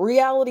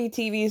reality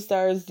TV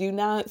stars, do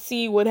not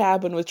see what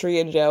happened with Tree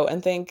and Joe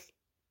and think,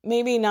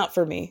 maybe not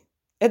for me.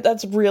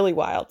 That's really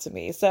wild to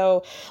me.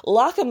 So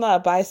lock them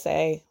up, I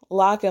say.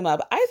 Lock them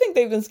up. I think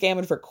they've been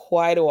scamming for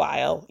quite a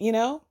while, you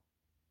know?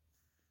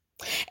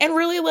 And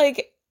really,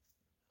 like,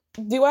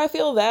 do I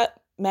feel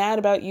that mad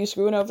about you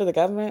screwing over the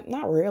government?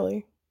 Not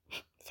really.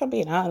 If I'm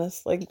being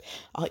honest. Like,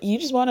 you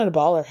just wanted a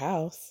baller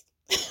house.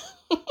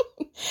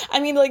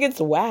 I mean, like,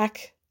 it's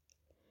whack.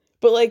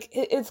 But, like,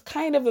 it's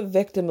kind of a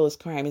victimless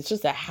crime. It's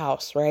just a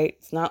house, right?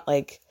 It's not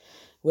like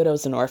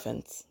widows and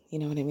orphans. You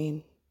know what I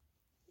mean?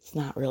 It's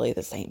not really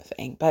the same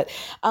thing. But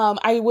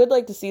I would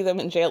like to see them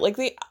in jail. Like,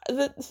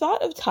 the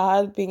thought of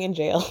Todd being in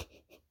jail.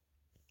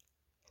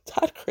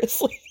 Todd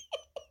Chrisley.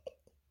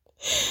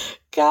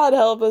 God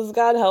help us.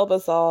 God help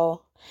us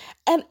all.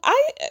 And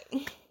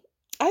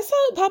I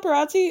saw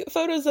paparazzi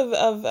photos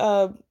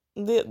of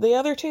the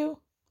other two.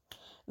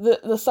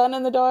 the son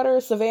and the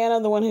daughter,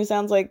 Savannah, the one who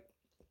sounds like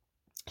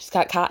she's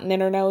got cotton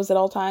in her nose at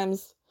all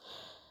times.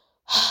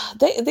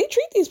 They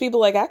treat these people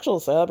like actual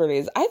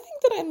celebrities. I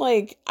think that I'm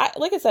like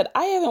I said,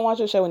 I haven't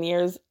watched a show in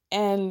years,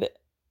 and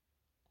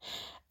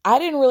I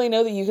didn't really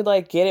know that you could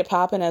like get it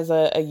popping as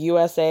a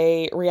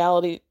USA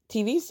reality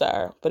TV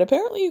star, but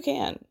apparently you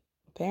can.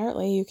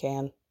 Apparently you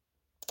can.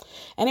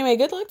 Anyway,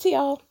 good luck to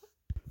y'all.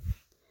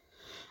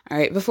 All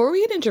right, before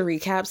we get into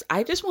recaps,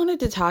 I just wanted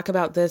to talk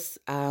about this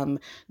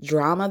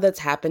drama that's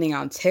happening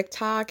on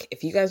TikTok.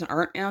 If you guys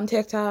aren't on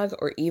TikTok,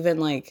 or even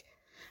like,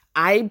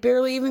 I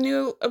barely even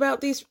knew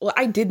about these. Well,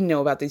 I didn't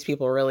know about these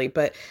people really,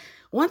 but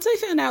once I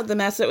found out the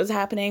mess that was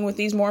happening with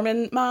these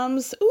Mormon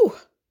moms, ooh,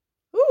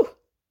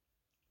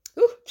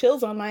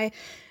 chills on my,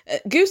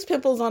 goose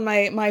pimples on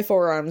my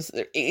forearms,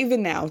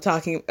 even now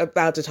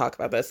about to talk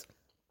about this.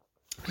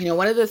 You know,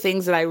 one of the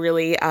things that I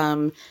really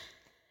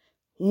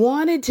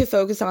wanted to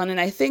focus on, and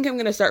I think I'm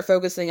going to start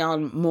focusing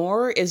on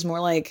more, is more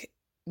like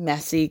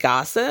messy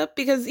gossip,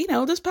 because, you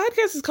know, this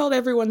podcast is called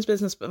Everyone's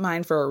Business But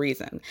Mine for a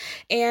reason.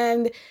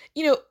 And,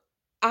 you know,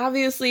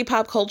 obviously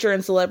pop culture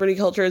and celebrity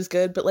culture is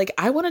good, but like,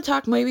 I want to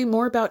talk maybe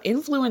more about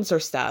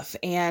influencer stuff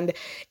and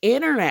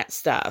internet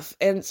stuff.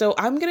 And so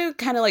I'm going to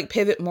kind of like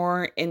pivot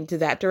more into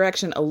that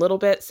direction a little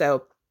bit.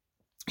 So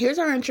here's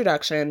our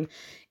introduction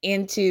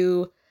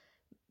into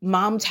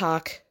mom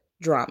talk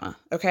drama.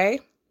 Okay.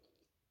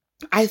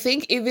 I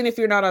think even if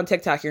you're not on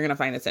TikTok, you're going to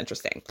find this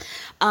interesting.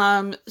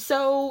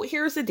 So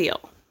here's the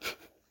deal.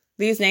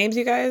 These names,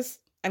 you guys,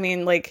 I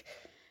mean, like,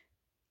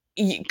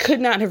 you could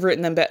not have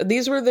written them better.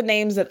 These were the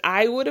names that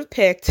I would have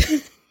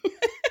picked.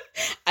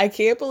 I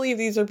can't believe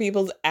these are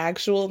people's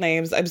actual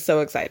names. I'm so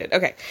excited.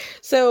 Okay.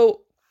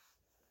 So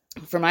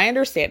from my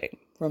understanding,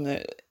 from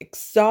the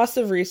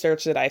exhaustive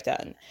research that I've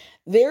done,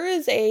 there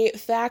is a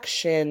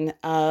faction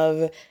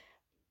of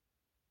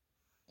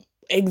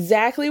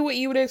exactly what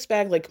you would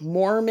expect, like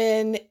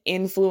Mormon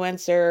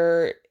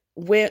influencer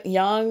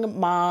young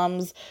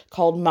moms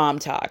called Mom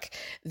Talk.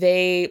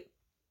 They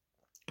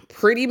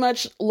pretty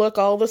much look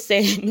all the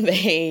same.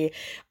 They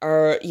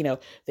are, you know,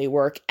 they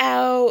work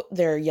out,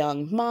 they're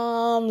young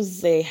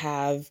moms, they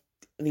have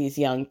these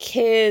young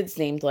kids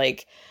named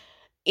like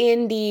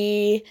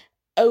Indy,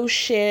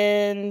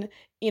 Ocean,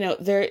 you know,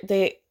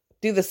 they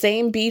do the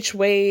same beach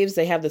waves,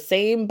 they have the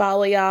same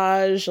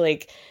balayage,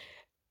 like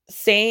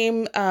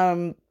same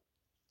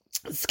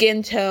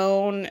skin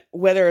tone,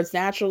 whether it's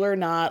natural or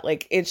not.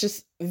 Like, it's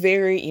just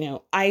very, you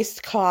know,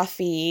 iced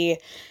coffee,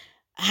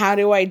 how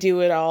do I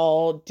do it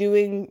all,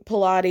 doing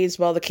Pilates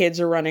while the kids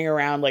are running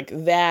around, like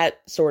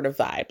that sort of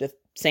vibe. The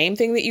same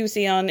thing that you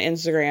see on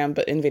Instagram,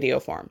 but in video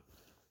form.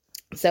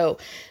 So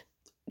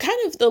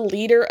kind of the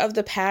leader of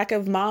the pack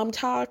of Mom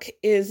Talk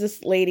is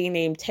this lady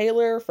named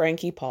Taylor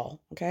Frankie Paul.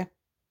 Okay.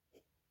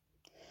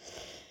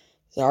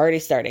 It's already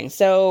starting.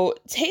 So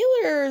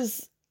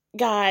Taylor's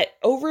got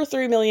over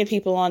 3 million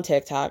people on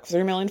TikTok,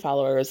 3 million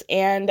followers,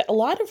 and a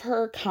lot of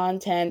her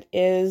content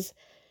is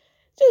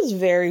just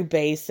very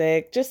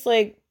basic, just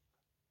like,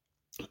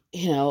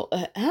 you know,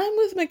 I'm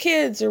with my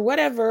kids or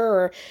whatever,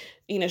 or,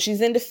 you know,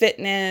 she's into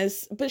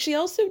fitness, but she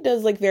also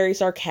does like very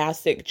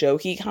sarcastic,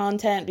 jokey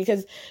content,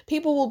 because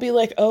people will be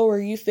like, oh, are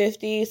you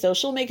 50? So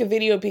she'll make a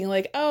video being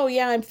like, oh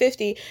yeah, I'm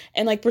 50,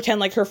 and like pretend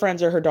like her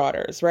friends are her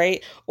daughters,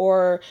 right?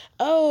 Or,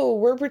 oh,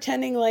 we're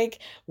pretending like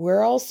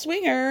we're all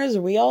swingers,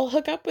 we all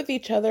hook up with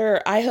each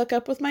other, I hook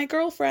up with my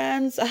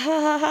girlfriends, ha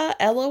ha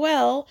ha,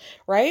 LOL,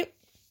 right?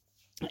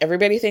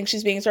 Everybody thinks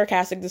she's being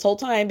sarcastic this whole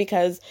time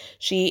because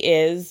she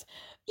is,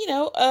 you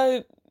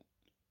know,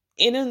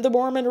 in the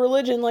Mormon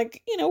religion.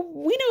 Like, you know,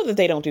 we know that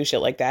they don't do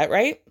shit like that,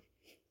 right?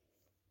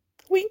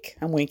 Wink.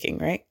 I'm winking,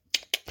 right?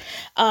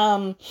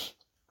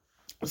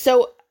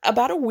 So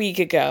about a week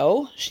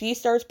ago, she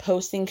starts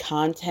posting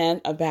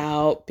content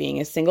about being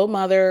a single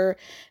mother,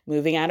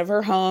 moving out of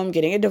her home,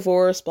 getting a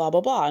divorce, blah,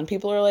 blah, blah. And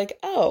people are like,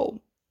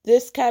 oh,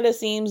 this kind of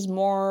seems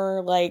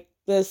more like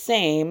the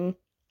same,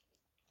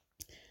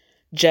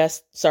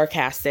 just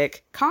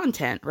sarcastic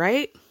content,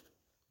 right?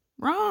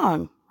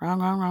 Wrong.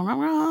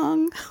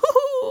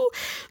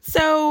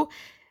 So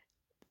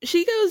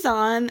she goes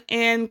on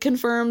and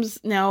confirms,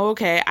 no,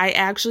 okay, I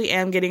actually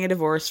am getting a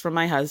divorce from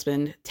my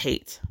husband,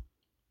 Tate.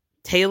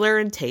 Taylor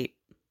and Tate.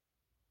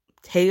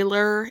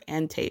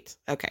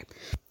 Okay.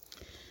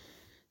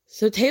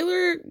 So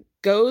Taylor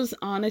goes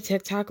on a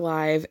TikTok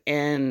live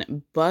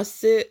and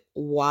busts it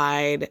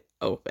wide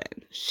open.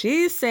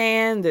 She's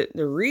saying that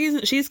the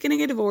reason she's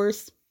getting a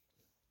divorce,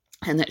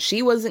 and that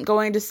she wasn't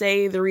going to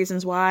say the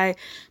reasons why,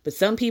 but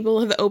some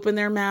people have opened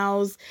their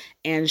mouths,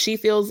 and she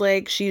feels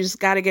like she's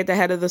got to get the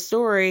head of the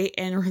story,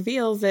 and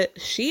reveals that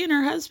she and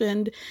her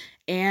husband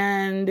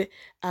and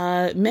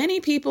many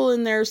people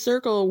in their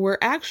circle were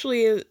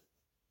actually a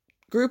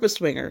group of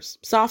swingers,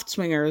 soft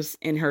swingers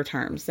in her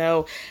terms.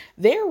 So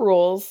their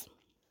rules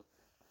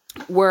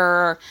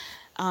were,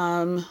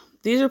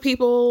 these are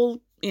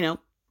people, you know,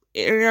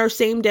 in our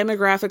same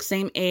demographic,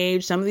 same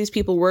age. Some of these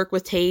people work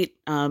with Tate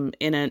in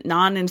a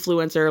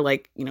non-influencer,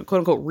 like, you know, quote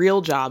unquote,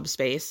 real job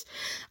space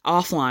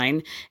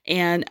offline.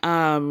 And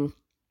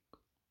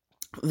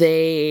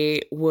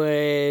They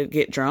would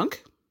get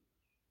drunk.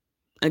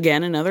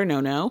 Again, another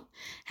no-no.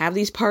 Have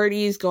these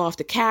parties, go off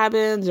to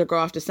cabins or go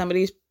off to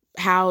somebody's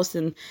house,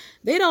 and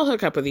they'd all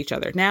hook up with each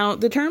other. Now,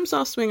 the term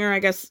soft swinger, I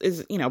guess,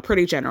 is,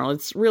 pretty general.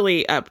 It's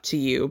really up to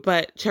you.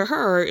 But to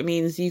her, it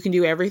means you can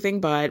do everything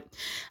but.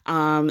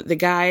 The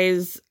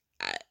guys,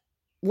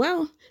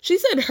 well, she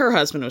said her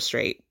husband was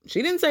straight.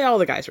 She didn't say all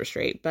the guys were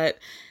straight, but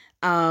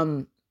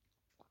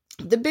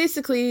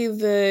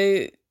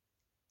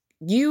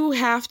you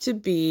have to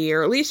be,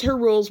 or at least her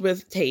rules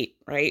with Tate,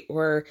 right,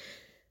 were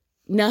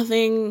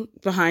nothing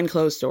behind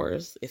closed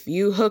doors. If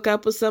you hook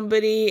up with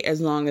somebody,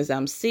 as long as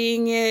I'm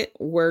seeing it,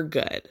 we're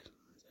good.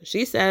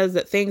 She says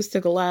that things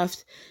took a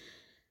left.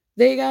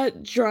 They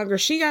got drunk, or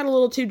she got a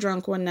little too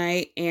drunk one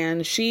night,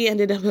 and she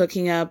ended up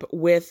hooking up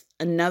with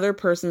another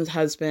person's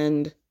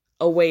husband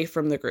away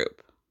from the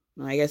group.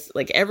 I guess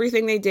like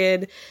everything they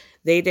did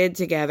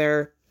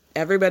together.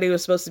 Everybody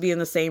was supposed to be in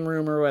the same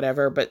room or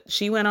whatever, but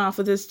she went off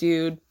with this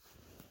dude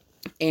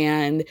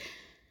and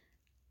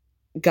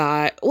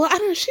I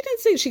don't know, she didn't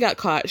say she got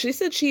caught. She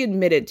said she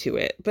admitted to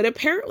it, but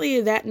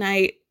apparently that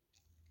night,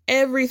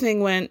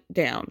 everything went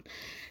down.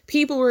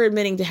 People were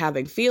admitting to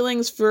having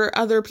feelings for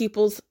other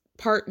people's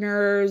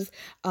partners.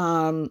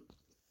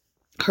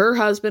 Her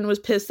husband was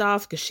pissed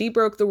off because she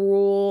broke the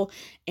rule,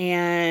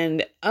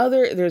 and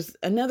there's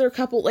another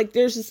couple, like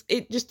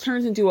it just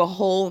turns into a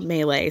whole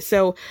melee.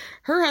 So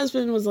her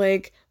husband was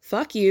like,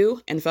 fuck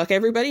you and fuck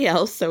everybody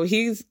else. So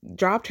he's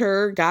dropped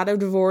her, got a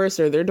divorce,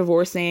 or they're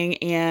divorcing.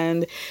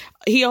 And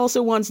he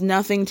also wants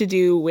nothing to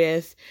do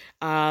with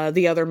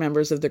the other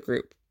members of the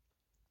group.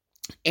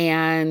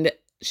 And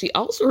she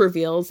also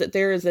reveals that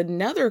there is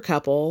another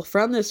couple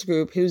from this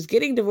group who's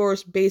getting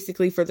divorced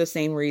basically for the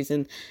same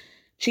reason: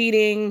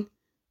 cheating,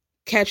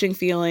 catching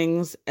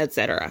feelings,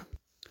 etc.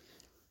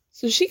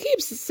 So she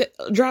keeps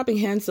dropping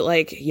hints that,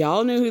 like,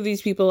 y'all know who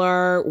these people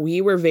are.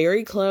 We were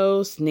very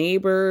close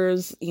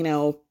neighbors.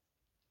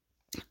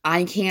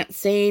 I can't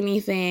say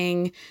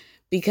anything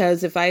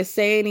because if I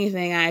say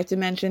anything, I have to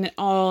mention it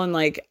all. And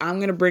like, I'm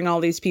going to bring all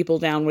these people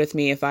down with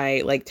me if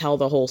I like tell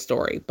the whole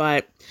story.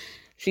 But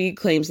she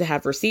claims to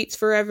have receipts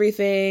for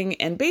everything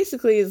and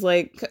basically is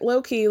like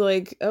low key,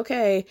 like,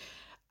 okay,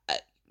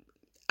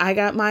 I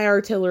got my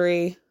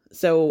artillery.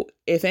 So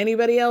if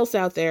anybody else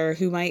out there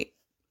who might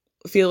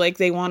feel like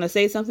they want to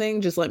say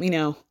something, just let me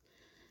know.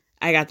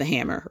 I got the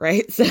hammer,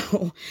 right?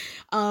 So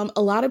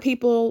a lot of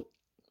people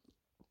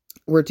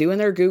were doing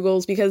their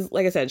Googles because,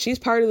 like I said, she's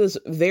part of this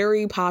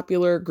very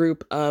popular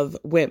group of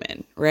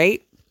women,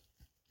 right?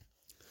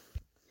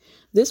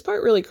 This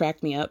part really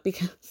cracked me up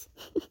because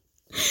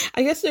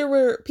I guess there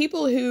were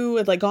people who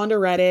had like gone to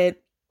Reddit,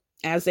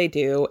 as they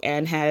do,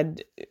 and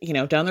had,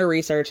 done their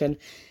research and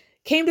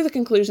came to the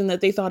conclusion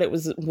that they thought it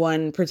was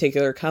one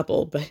particular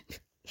couple. But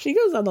she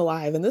goes on the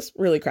live, and this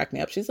really cracked me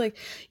up. She's like,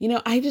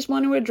 I just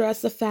want to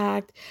address the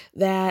fact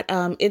that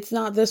it's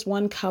not this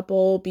one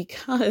couple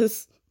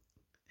because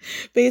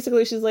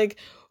basically she's like,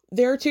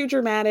 they're too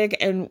dramatic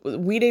and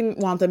we didn't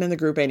want them in the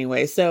group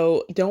anyway.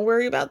 So don't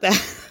worry about that.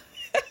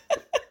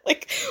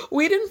 Like,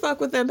 we didn't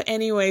fuck with them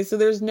anyway. So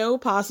there's no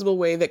possible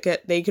way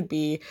that they could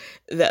be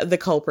the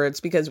culprits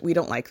because we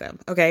don't like them.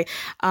 Okay.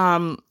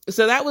 So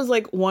that was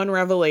like one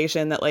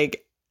revelation that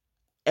like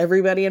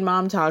everybody in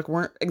Mom Talk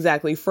weren't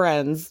exactly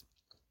friends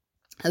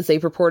as they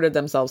purported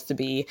themselves to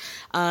be.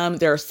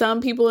 There are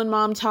some people in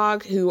Mom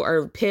Talk who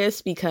are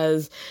pissed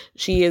because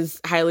she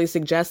is highly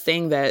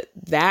suggesting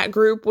that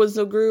group was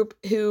the group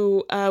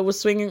who was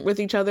swinging with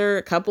each other.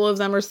 A couple of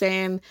them are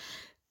saying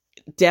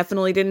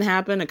definitely didn't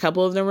happen. A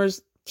couple of them are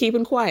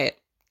keeping quiet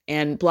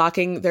and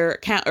blocking their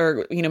account,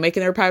 or,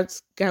 making their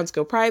accounts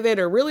go private,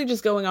 or really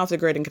just going off the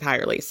grid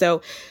entirely.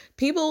 So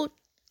people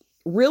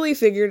really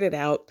figured it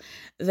out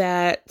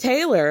that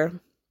Taylor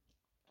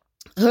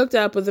hooked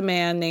up with a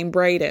man named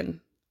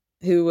Braden,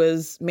 who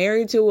was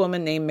married to a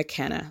woman named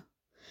McKenna.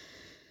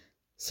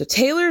 So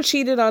Taylor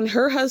cheated on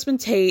her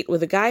husband Tate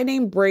with a guy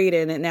named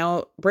Braden, and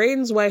now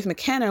Braden's wife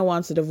McKenna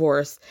wants a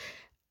divorce.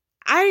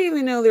 I didn't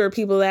even know there were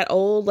people that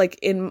old, like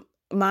in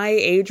my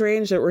age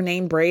range, that were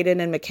named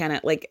Braden and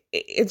McKenna. Like,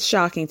 it's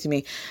shocking to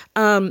me.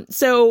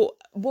 So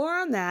more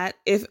on that.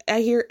 If I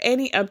hear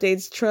any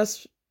updates,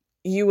 trust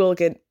you will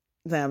get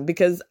them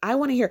because I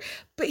want to hear.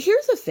 But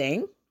here's the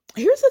thing.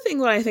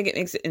 What I think it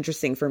makes it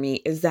interesting for me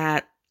is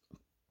that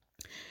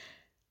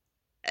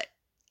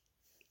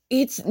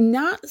it's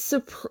not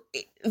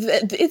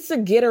it's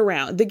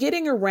the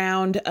getting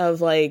around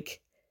of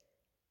like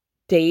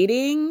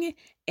dating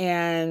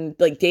and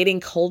like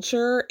dating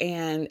culture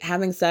and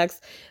having sex.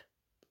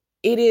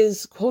 It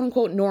is quote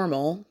unquote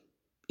normal,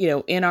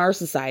 in our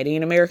society,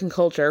 in American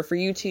culture, for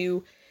you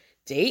to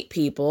date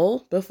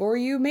people before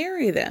you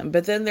marry them.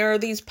 But then there are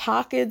these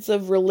pockets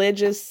of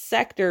religious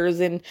sectors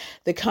in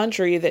the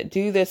country that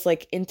do this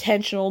like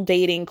intentional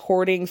dating,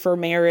 courting for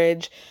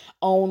marriage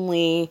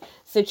only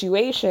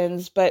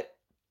situations. But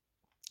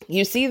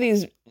you see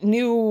these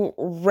new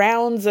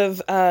rounds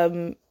of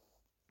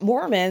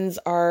Mormons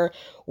are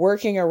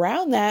working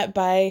around that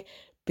by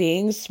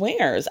being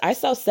swingers. I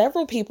saw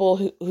several people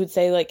who'd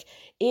say like,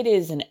 it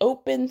is an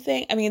open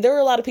thing. I mean, there were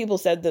a lot of people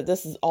said that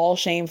this is all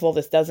shameful.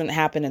 This doesn't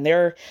happen in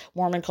their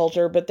Mormon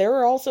culture, but there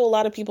were also a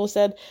lot of people who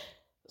said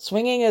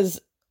swinging is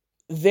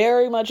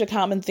very much a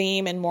common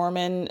theme in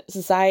Mormon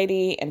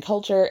society and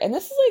culture. And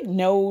this is like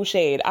no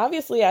shade.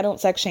 Obviously, I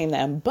don't sex shame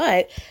them,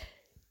 but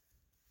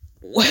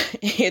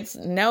it's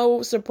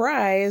no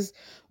surprise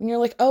when you're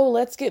like, oh,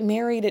 let's get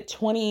married at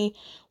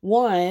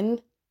 21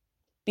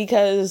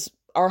 because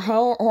our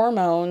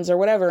hormones or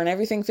whatever and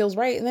everything feels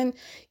right. And then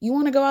you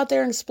want to go out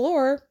there and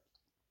explore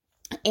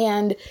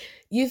and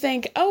you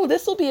think, oh,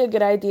 this will be a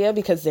good idea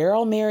because they're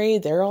all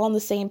married, they're all on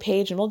the same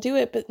page and we'll do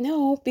it. But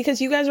no,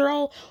 because you guys are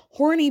all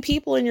horny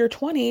people in your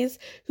 20s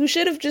who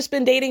should have just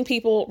been dating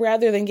people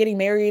rather than getting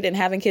married and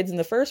having kids in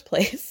the first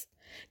place,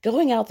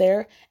 going out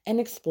there and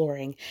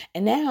exploring.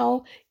 And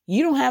now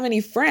you don't have any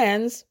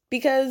friends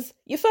because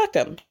you fucked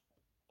them.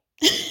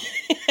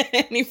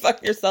 And you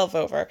fuck yourself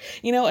over,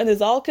 and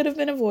this all could have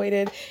been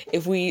avoided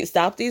if we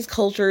stopped these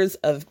cultures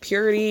of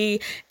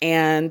purity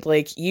and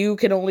like, you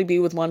can only be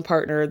with one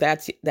partner.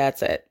 That's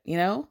it.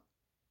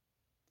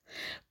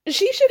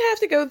 She should have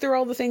to go through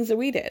all the things that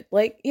we did.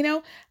 Like,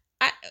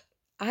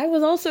 I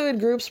was also in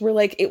groups where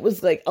like, it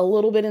was like a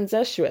little bit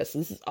incestuous.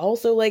 This is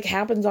also like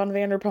happens on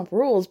Vanderpump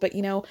Rules, but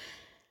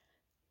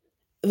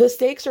the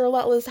stakes are a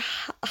lot less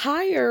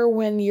higher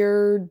when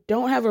you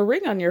don't have a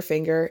ring on your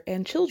finger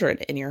and children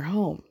in your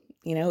home,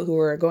 who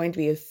are going to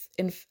be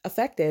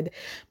affected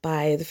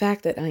by the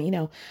fact that,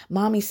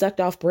 mommy sucked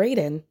off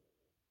Brayden.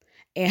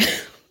 And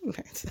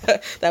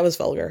that was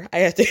vulgar. I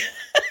have to,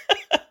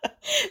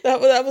 that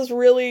was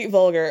really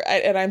vulgar.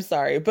 And I'm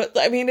sorry, but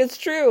I mean, it's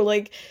true.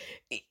 Like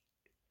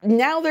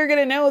now they're going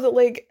to know that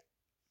like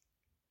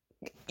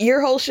your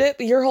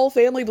whole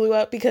family blew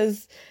up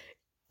because,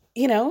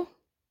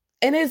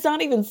 and it's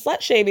not even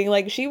slut shaming.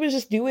 Like she was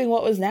just doing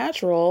what was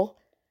natural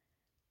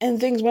and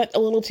things went a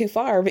little too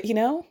far. But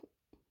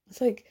it's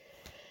like,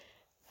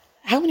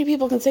 how many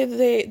people can say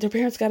that their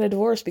parents got a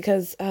divorce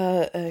because,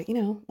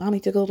 mommy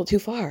took a little too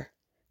far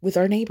with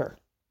our neighbor?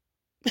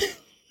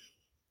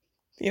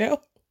 There are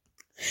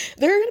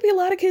going to be a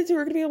lot of kids who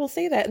are going to be able to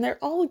say that. And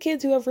they're all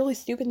kids who have really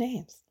stupid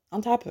names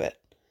on top of it.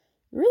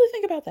 Really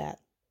think about that.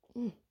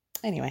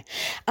 Anyway,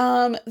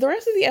 the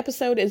rest of the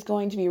episode is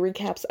going to be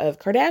recaps of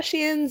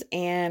Kardashians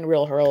and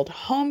Real World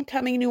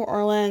Homecoming New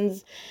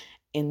Orleans.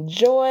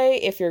 Enjoy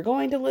if you're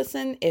going to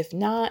listen. If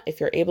not, if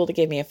you're able to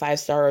give me a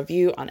 5-star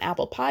review on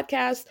Apple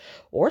Podcasts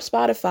or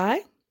Spotify,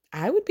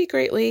 I would be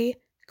greatly,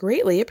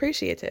 greatly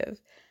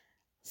appreciative.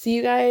 See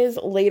you guys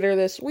later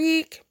this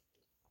week.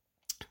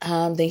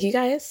 Thank you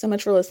guys so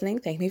much for listening.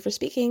 Thank me for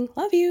speaking.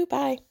 Love you.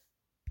 Bye.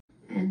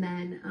 And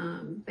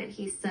then, but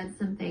he said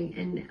something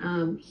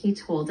and he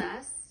told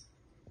us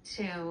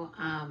to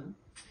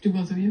to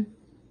both of you?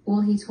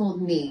 Well, he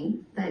told me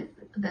that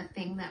the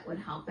thing that would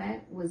help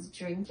it was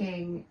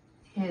drinking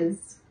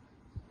his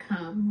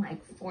cum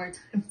like 4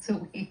 times a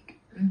week.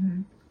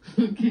 Mm-hmm.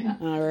 Okay.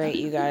 All right,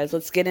 you guys,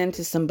 let's get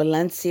into some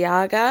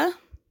Balenciaga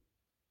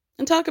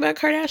and talk about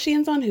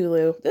Kardashians on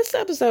Hulu. This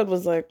episode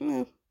was like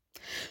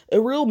a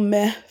real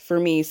meh for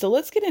me. So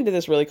let's get into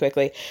this really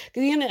quickly.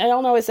 Because I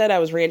don't know, I said I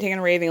was ranting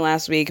and raving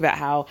last week about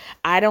how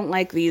I don't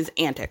like these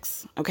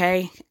antics.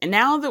 Okay. And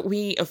now that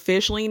we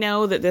officially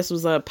know that this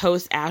was a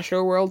post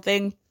Astroworld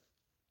thing,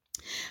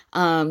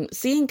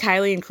 seeing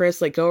Kylie and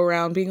Kris like go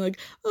around being like,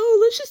 oh,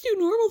 let's just do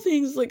normal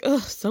things. Like, oh,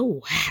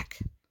 so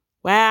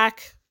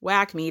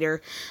whack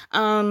meter.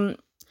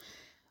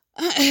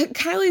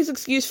 Kylie's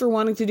excuse for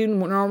wanting to do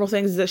normal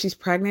things is that she's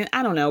pregnant.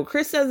 I don't know.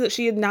 Kris says that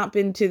she had not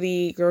been to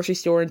the grocery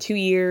store in 2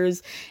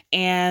 years.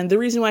 And the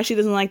reason why she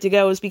doesn't like to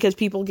go is because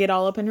people get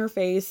all up in her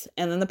face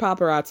and then the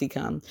paparazzi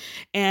come.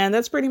 And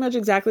that's pretty much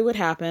exactly what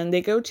happened.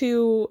 They go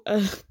to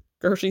a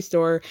grocery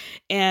store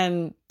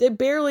and they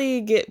barely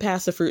get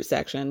past the fruit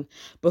section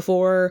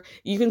before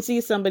you can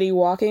see somebody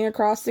walking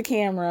across the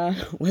camera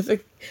with a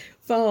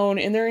phone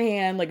in their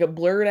hand, like a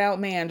blurred out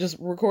man, just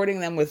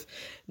recording them with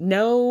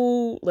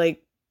no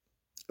like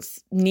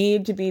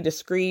need to be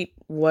discreet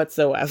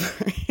whatsoever.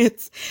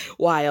 It's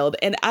wild.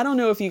 And I don't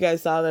know if you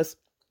guys saw this.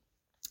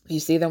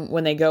 You see them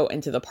when they go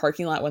into the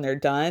parking lot when they're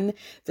done.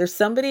 There's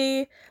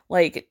somebody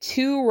like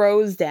 2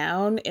 rows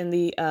down in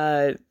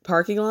the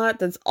parking lot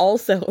that's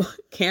also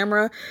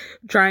camera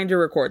trying to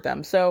record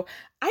them. So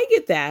I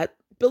get that,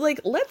 but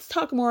like, let's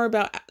talk more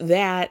about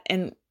that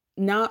and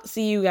not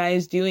see you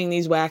guys doing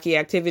these wacky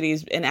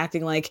activities and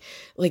acting like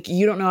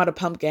you don't know how to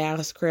pump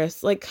gas,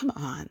 Kris. Like, come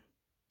on.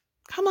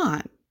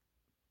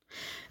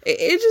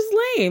 It's just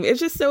lame. It's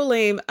just so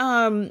lame.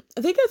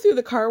 They go through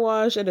the car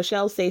wash at a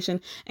Shell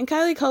station, and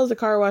Kylie calls the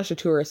car wash a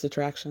tourist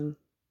attraction.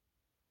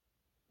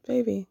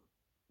 Baby,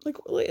 like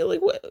what?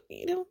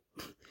 That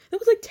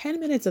was like 10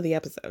 minutes of the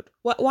episode.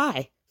 What?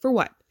 Why? For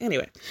what?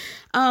 Anyway,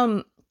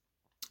 Kourtney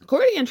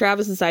and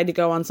Travis decide to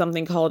go on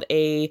something called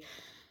a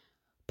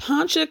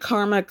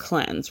Panchakarma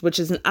cleanse, which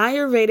is an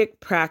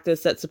Ayurvedic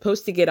practice that's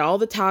supposed to get all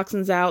the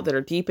toxins out that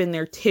are deep in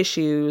their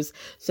tissues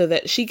so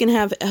that she can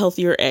have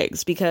healthier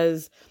eggs,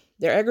 because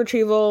their egg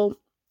retrieval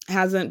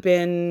hasn't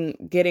been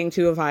getting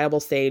to a viable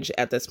stage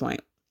at this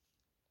point.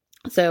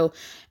 So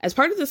as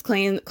part of this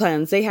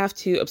cleanse, they have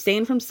to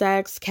abstain from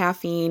sex,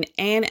 caffeine,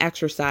 and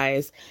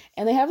exercise.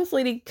 And they have this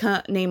lady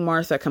named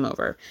Martha come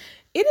over.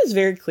 It is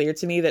very clear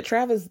to me that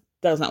Travis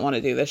does not want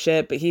to do this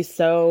shit, but he's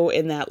so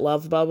in that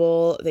love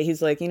bubble that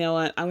he's like, you know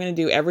what? I'm going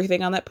to do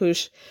everything on that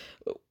Poosh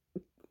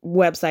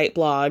website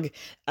blog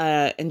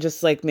and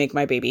just like make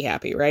my baby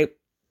happy, right?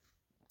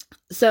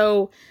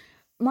 So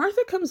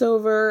Martha comes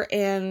over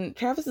and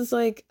Travis is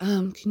like,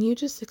 can you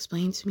just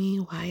explain to me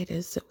why it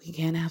is that we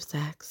can't have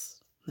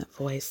sex? That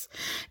voice.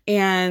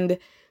 And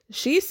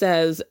she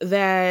says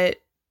that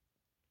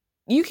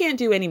you can't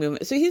do any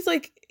movement. So he's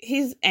like,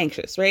 he's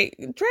anxious, right?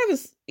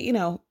 Travis, you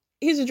know,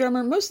 he's a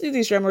drummer. Most of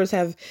these drummers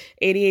have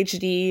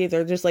ADHD.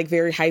 They're just like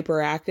very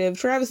hyperactive.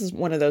 Travis is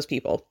one of those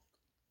people.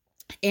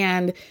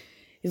 And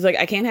he's like,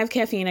 I can't have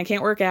caffeine. I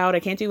can't work out. I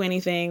can't do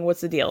anything.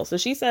 What's the deal? So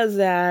she says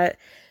that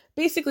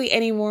basically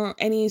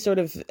any sort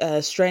of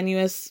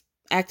strenuous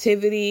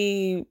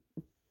activity,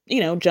 you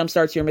know,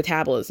 jumpstarts your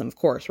metabolism, of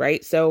course,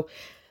 right? So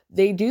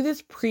they do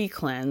this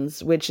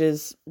pre-cleanse, which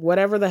is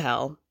whatever the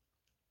hell,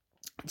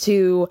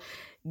 to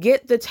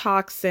get the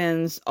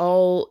toxins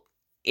all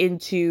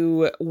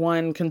into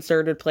one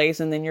concerted place.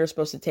 And then you're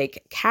supposed to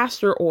take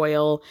castor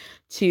oil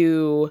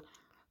to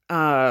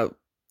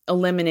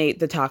eliminate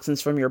the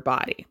toxins from your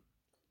body.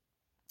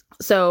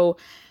 So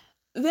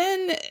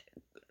then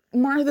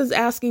Martha's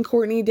asking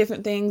Courtney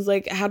different things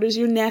like, how does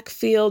your neck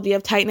feel? Do you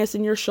have tightness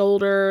in your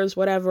shoulders?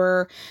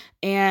 Whatever.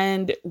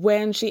 And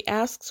when she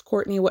asks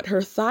Courtney what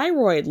her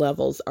thyroid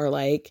levels are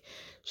like,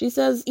 she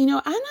says, you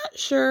know, I'm not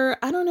sure.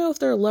 I don't know if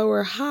they're low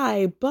or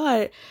high,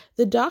 but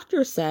the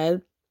doctor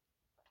said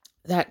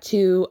that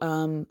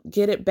to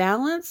get it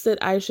balanced, that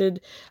I should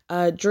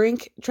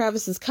drink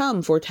Travis's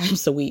cum 4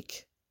 times a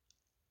week.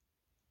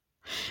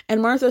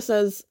 And Martha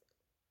says,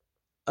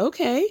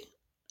 okay.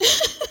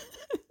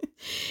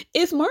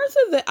 If Martha,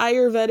 the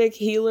Ayurvedic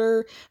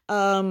healer,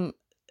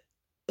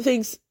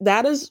 thinks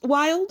that is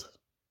wild,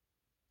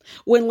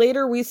 when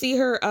later we see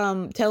her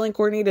telling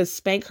Courtney to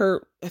spank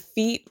her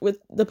feet with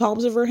the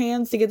palms of her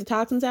hands to get the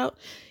toxins out,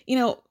 you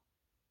know,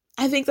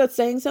 I think that's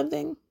saying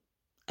something.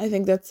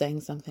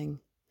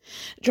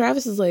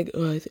 Travis is like,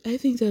 oh, I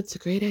think that's a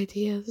great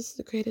idea. This is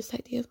the greatest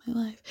idea of my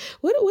life.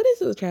 What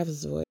is it with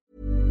Travis's voice?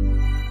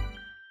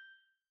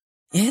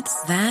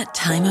 It's that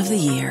time of the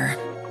year.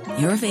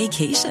 Your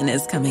vacation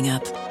is coming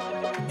up.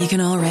 You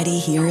can already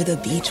hear the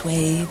beach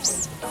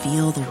waves,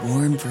 feel the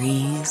warm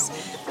breeze,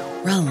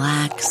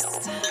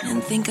 relax,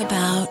 and think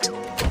about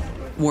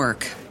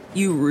work.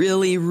 You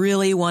really,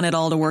 really want it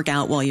all to work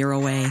out while you're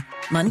away.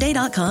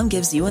 Monday.com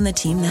gives you and the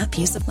team that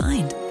peace of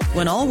mind.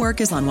 When all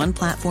work is on one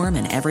platform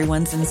and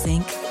everyone's in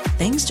sync,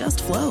 things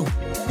just flow.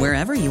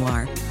 Wherever you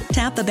are,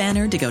 tap the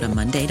banner to go to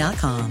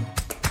Monday.com.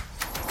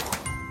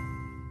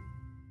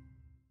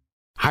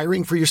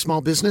 Hiring for your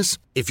small business?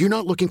 If you're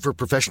not looking for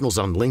professionals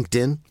on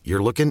LinkedIn,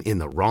 you're looking in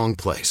the wrong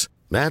place.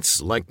 That's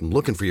like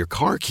looking for your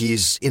car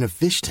keys in a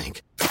fish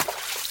tank.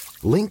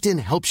 LinkedIn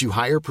helps you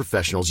hire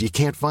professionals you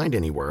can't find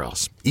anywhere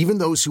else, even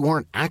those who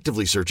aren't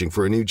actively searching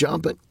for a new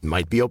job but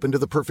might be open to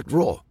the perfect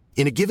role.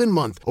 In a given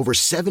month, over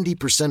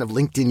 70% of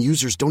LinkedIn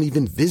users don't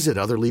even visit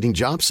other leading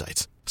job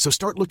sites. So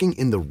start looking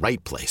in the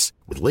right place.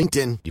 With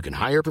LinkedIn, you can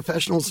hire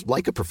professionals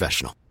like a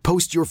professional.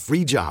 Post your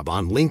free job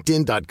on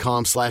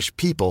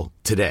linkedin.com/people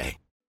today.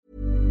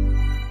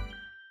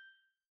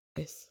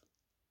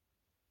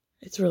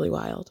 It's really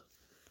wild.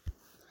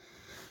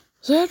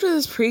 So after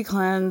this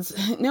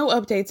pre-cleanse, no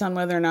updates on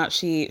whether or not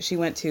she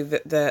went to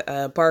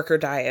the Barker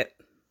diet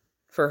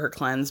for her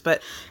cleanse,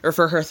 or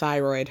for her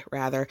thyroid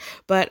rather.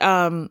 But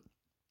then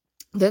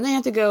they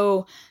have to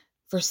go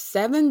for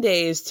 7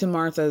 days to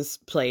Martha's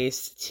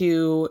place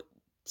to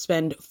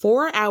spend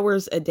 4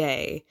 hours a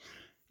day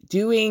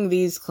doing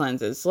these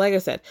cleanses. So like I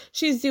said,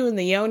 she's doing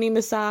the yoni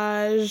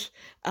massage,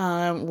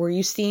 where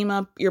you steam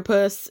up your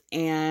puss,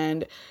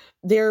 and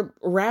they're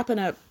wrapping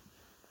up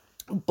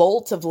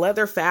bolts of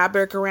leather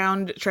fabric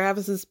around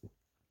Travis's,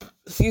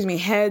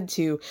 head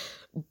to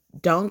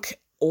dunk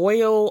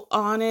oil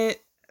on it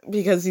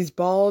because he's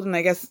bald, and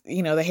I guess,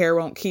 you know, the hair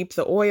won't keep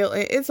the oil.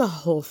 It's a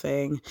whole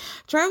thing.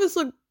 Travis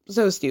looked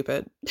so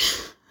stupid.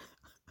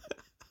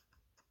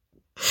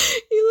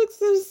 He looks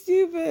so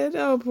stupid.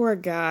 Oh, poor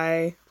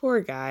guy.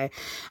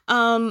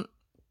 Then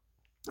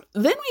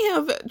we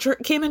have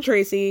Kim and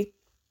Tracy.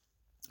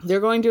 They're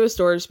going to a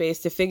storage space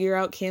to figure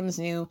out Kim's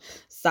new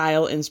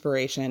style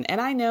inspiration. And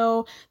I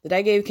know that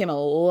I gave Kim a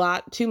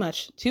lot too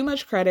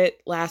much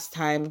credit last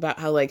time about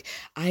how, like,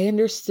 I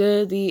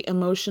understood the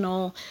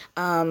emotional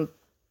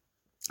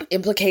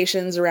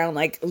implications around,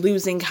 like,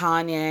 losing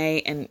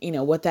Kanye and, you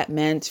know, what that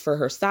meant for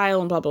her style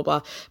and blah, blah,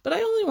 blah. But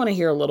I only want to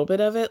hear a little bit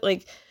of it.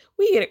 Like,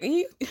 we get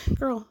it.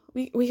 Girl,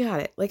 we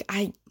got it. Like,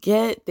 I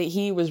get that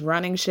he was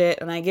running shit,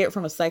 and I get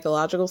from a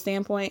psychological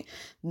standpoint,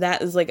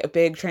 that is, like, a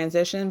big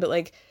transition. But,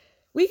 like,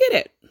 we get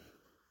it.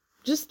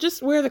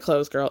 Just wear the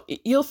clothes, girl.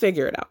 You'll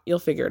figure it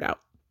out.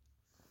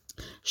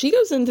 She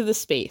goes into the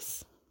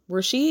space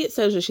where she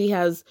says that she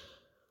has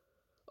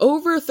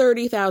over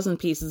 30,000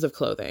 pieces of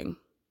clothing.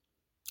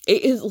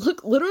 It is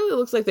literally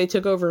looks like they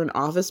took over an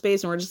office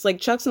space and were just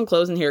like, chuck some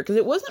clothes in here. Because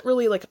it wasn't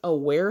really like a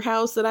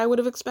warehouse that I would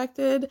have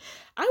expected.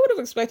 I would have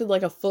expected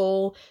like a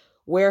full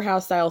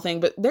warehouse style thing.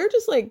 But they're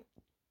just like,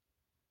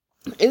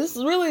 this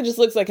really just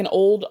looks like an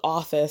old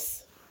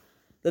office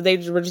that they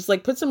were just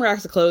like, put some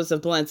racks of clothes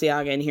of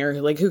Balenciaga in here.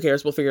 Like, who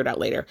cares? We'll figure it out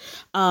later.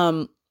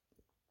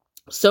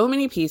 So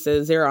many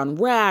pieces. They're on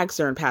racks.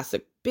 They're in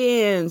plastic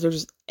bins. They're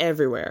just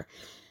everywhere.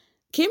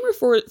 Kim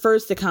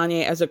refers to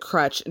Kanye as a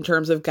crutch in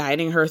terms of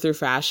guiding her through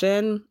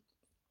fashion,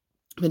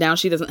 but now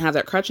she doesn't have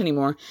that crutch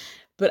anymore.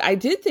 But I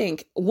did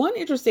think one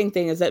interesting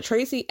thing is that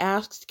Tracy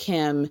asked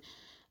Kim,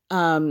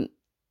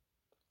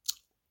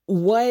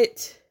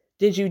 what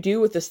did you do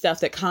with the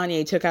stuff that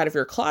Kanye took out of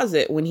your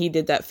closet when he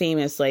did that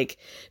famous, like,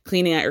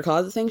 cleaning out your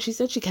closet thing? She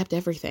said she kept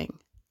everything.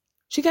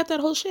 She kept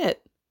that whole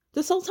shit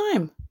this whole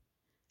time.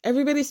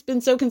 Everybody's been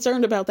so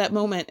concerned about that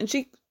moment, and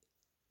she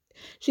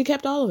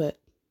kept all of it.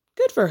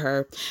 Good for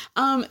her.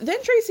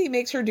 Then Tracy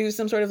makes her do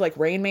some sort of like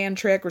Rain Man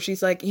trick where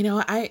she's like,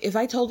 if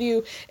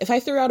I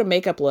threw out a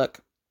makeup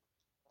look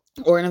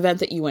or an event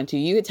that you went to,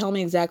 you could tell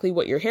me exactly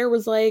what your hair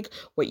was like,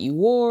 what you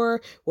wore,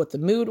 what the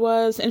mood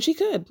was. And she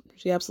could.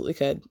 She absolutely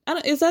could.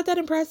 Is that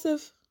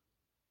impressive?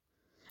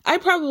 I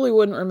probably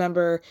wouldn't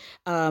remember,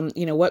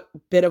 what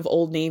bit of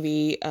Old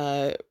Navy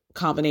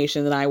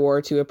combination that I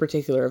wore to a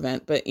particular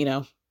event. But,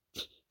 I'm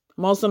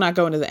also not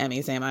going to the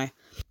Emmys, am I?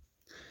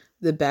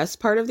 The best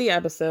part of the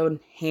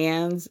episode,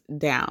 hands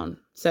down.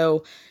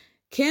 So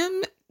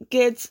Kim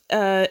gets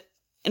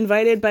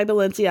invited by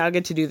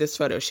Balenciaga to do this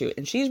photo shoot.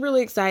 And she's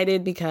really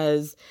excited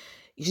because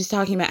she's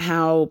talking about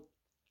how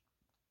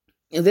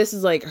this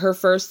is like her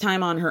first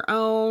time on her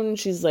own.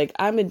 She's like,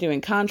 I've been doing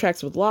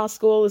contracts with law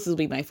school. This will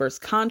be my first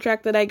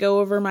contract that I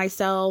go over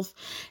myself.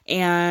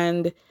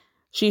 And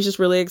she's just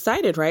really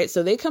excited, right?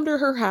 So they come to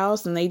her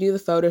house and they do the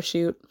photo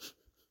shoot.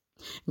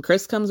 And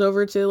Chris comes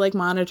over to like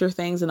monitor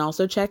things and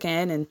also check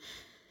in. And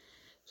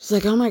she's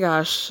like, oh my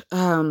gosh,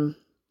 that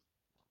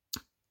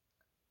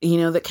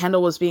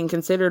Kendall was being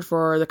considered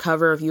for the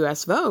cover of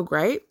US Vogue,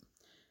 right?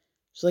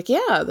 She's like,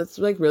 yeah, that's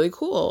like really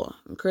cool.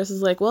 And Chris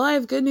is like, well, I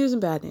have good news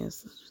and bad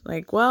news. She's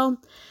like, well,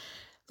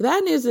 the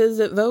bad news is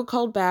that Vogue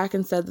called back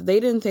and said that they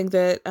didn't think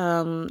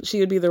that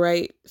she would be the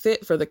right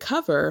fit for the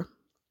cover.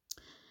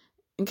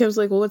 And Kim's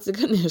like, well, what's the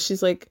good news?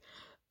 She's like,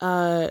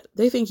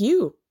 they think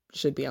you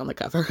should be on the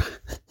cover.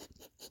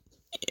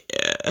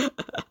 Yeah.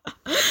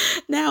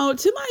 Now,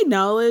 to my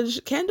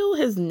knowledge, Kendall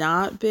has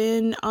not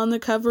been on the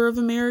cover of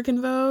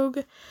American Vogue.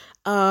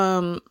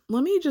 Let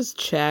me just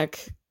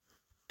check.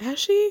 Has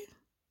she?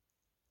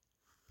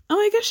 Oh,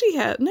 I guess she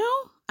has. No,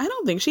 I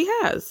don't think she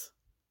has.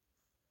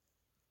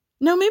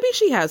 No, maybe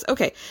she has.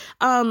 Okay.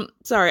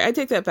 Sorry, I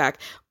take that back.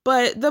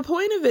 But the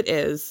point of it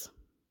is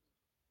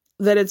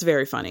that it's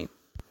very funny.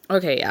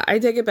 Okay, yeah, I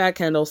take it back,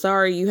 Kendall.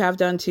 Sorry, you have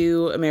done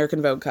 2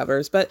 American Vogue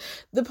covers. But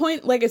the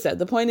point, like I said,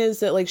 the point is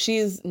that like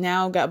she's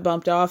now got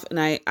bumped off, and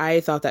I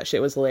thought that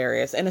shit was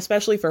hilarious, and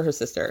especially for her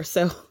sister.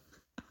 So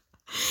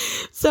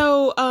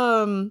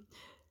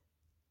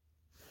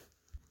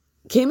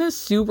Kim is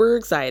super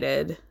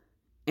excited.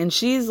 And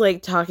she's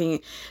like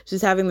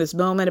she's having this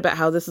moment about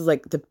how this is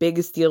like the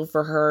biggest deal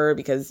for her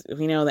because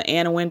we know that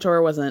Anna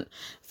Wintour wasn't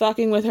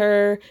fucking with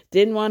her,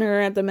 didn't want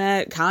her at the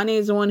Met.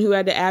 Kanye's the one who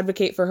had to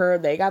advocate for her.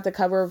 They got the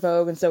cover of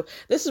Vogue. And so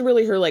this is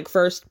really her like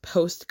first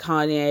post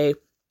Kanye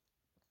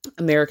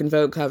American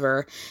Vogue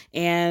cover.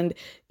 And,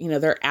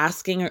 they're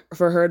asking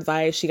for her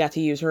advice. She got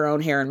to use her own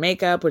hair and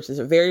makeup, which is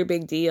a very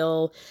big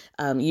deal.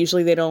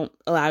 Usually they don't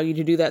allow you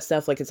to do that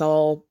stuff. Like it's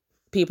all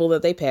people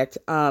that they picked.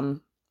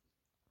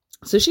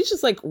 So she's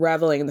just like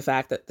reveling in the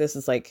fact that this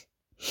is like,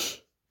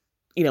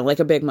 like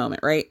a big moment,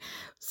 right?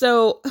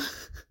 So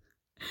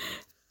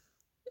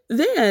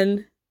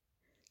then,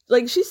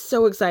 like, she's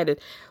so excited.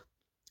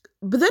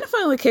 But then it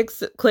finally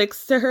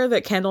clicks to her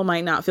that Kendall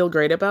might not feel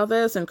great about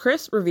this. And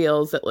Chris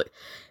reveals that like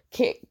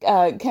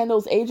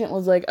Kendall's agent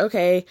was like,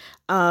 okay,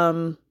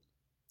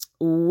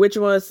 which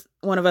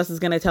one of us is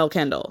going to tell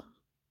Kendall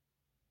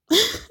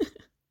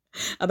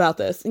about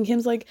this? And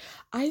Kim's like,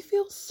 I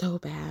feel so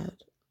bad.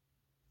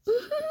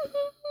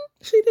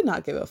 She did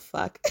not give a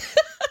fuck.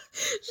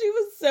 She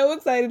was so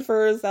excited for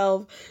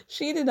herself.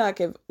 She did not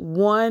give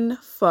one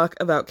fuck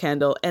about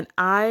Kendall. And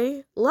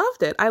I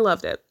loved it.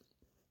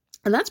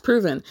 And that's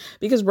proven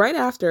because right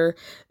after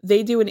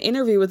they do an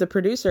interview with the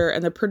producer,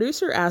 and the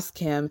producer asks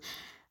Kim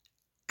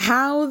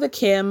how the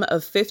Kim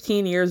of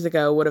 15 years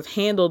ago would have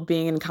handled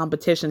being in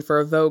competition for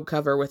a Vogue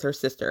cover with her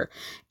sister.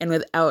 And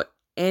without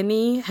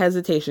any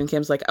hesitation,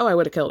 Kim's like, oh, I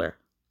would have killed her.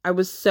 I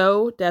was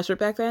so desperate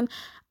back then.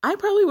 I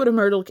probably would have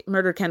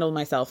murdered Kendall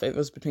myself if it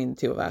was between the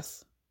two of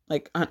us.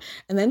 Like, and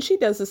then she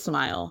does a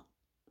smile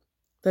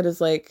that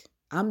is like,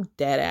 I'm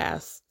dead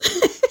ass.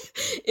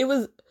 It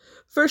was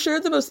for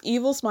sure the most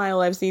evil smile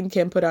I've seen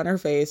Kim put on her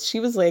face. She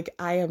was like,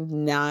 I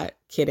am not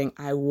kidding.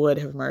 I would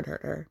have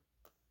murdered her.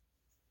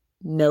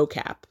 No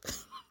cap. And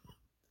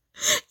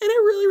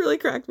it really, really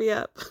cracked me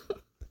up.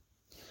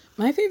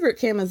 My favorite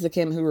Kim is the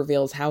Kim who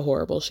reveals how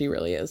horrible she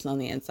really is on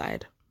the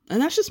inside.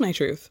 And that's just my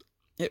truth.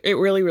 It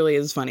really, really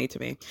is funny to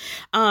me.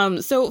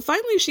 So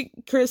finally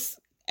Chris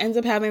ends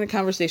up having a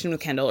conversation with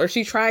Kendall, or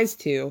she tries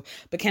to,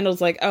 but Kendall's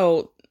like,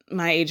 oh,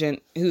 my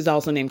agent, who's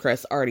also named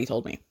Chris, already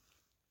told me.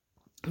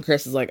 And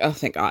Chris is like, oh,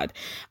 thank God.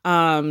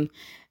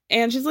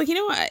 And she's like, you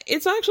know what?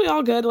 It's actually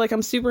all good. Like,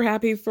 I'm super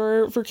happy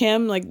for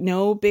Kim. Like,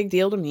 no big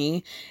deal to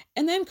me.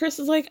 And then Chris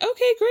is like,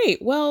 okay,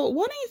 great. Well,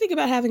 why don't you think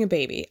about having a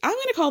baby? I'm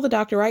going to call the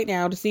doctor right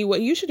now to see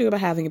what you should do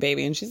about having a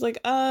baby. And she's like,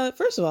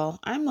 first of all,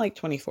 I'm like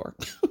 24.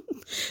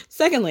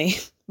 Secondly,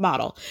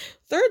 model.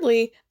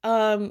 Thirdly,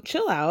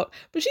 chill out.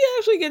 But she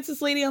actually gets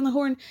this lady on the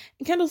horn,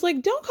 and Kendall's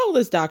like, don't call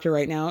this doctor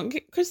right now. And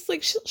Chris is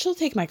like, she'll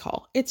take my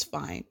call. It's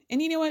fine.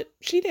 And you know what?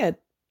 She did.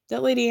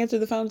 That lady answered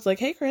the phone. It's like,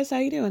 hey, Chris, how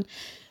you doing?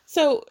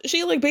 So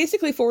she like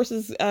basically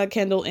forces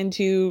Kendall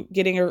into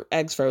getting her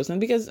eggs frozen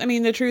because, I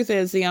mean, the truth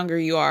is the younger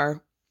you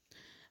are,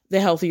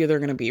 the healthier they're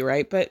going to be,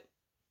 right? But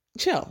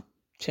chill.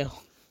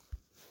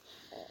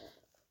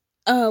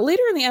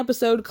 Later in the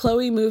episode,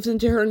 Chloe moves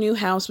into her new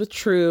house with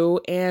True,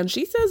 and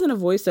she says in a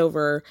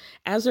voiceover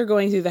as they're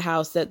going through the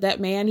house that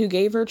man who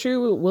gave her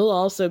True will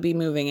also be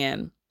moving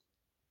in.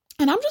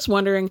 And I'm just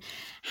wondering,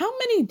 how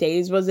many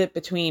days was it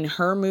between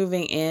her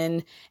moving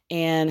in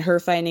and her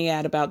finding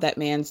out about that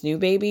man's new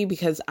baby?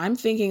 Because I'm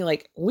thinking,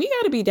 like, we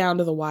got to be down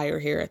to the wire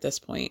here at this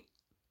point.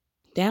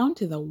 Down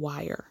to the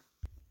wire.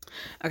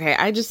 Okay,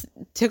 I just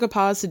took a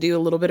pause to do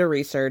a little bit of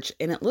research,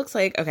 and it looks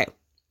like, okay,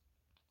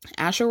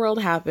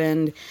 Astroworld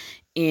happened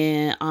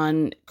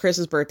on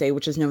Chris's birthday,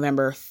 which is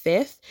November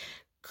 5th.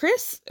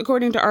 Chris,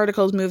 according to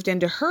articles, moved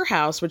into her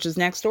house, which is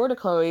next door to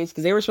Chloe's,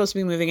 because they were supposed to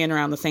be moving in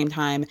around the same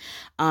time,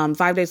 5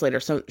 days later.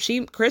 So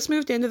Chris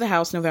moved into the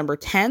house November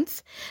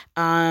 10th.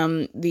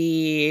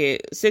 The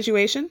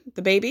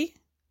baby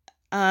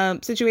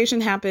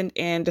situation happened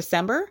in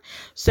December.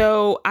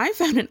 So I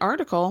found an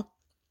article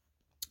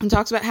and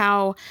talks about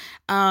how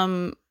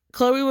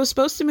Chloe was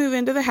supposed to move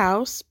into the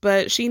house,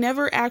 but she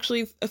never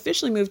actually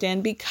officially moved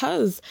in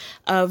because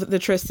of the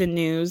Tristan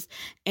news.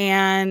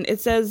 And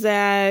it says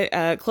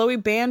that Chloe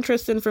banned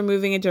Tristan from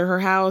moving into her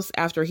house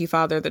after he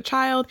fathered the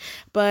child,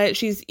 but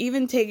she's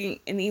even taking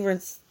an even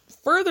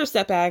further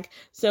step back.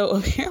 So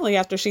apparently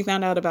after she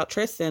found out about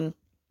Tristan,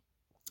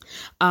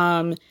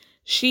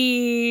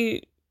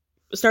 she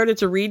started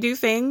to redo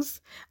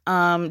things,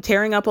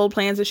 tearing up old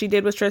plans that she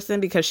did with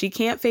Tristan because she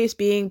can't face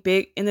being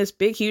big in this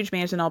big, huge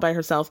mansion all by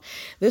herself.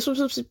 This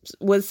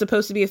was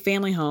supposed to be a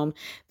family home.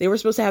 They were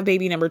supposed to have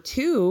baby number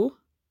 2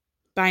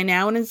 by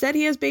now, and instead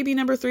he has baby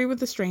number 3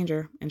 with a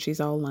stranger, and she's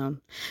all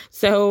alone.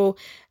 So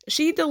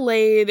she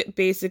delayed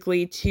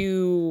basically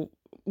to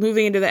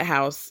moving into that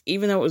house,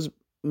 even though it was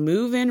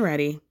move-in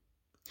ready,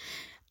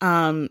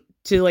 to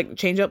like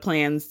change up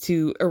plans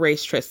to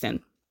erase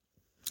Tristan.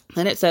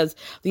 Then it says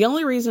the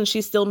only reason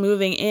she's still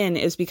moving in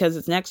is because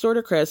it's next door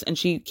to Chris and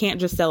she can't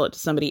just sell it to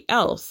somebody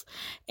else.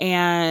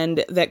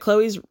 And that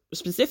Chloe's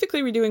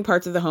specifically redoing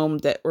parts of the home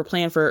that were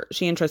planned for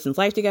she and Tristan's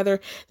life together.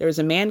 There was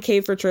a man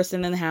cave for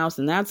Tristan in the house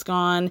and that's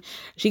gone.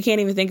 She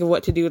can't even think of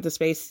what to do with the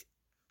space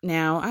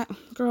now.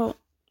 Girl,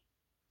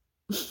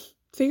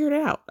 figure it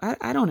out.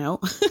 I don't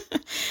know.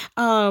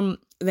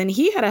 Then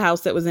he had a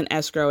house that was in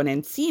escrow in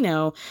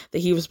Encino that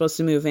he was supposed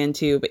to move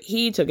into, but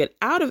he took it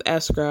out of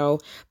escrow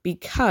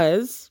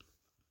because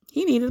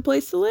he needed a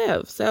place to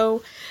live.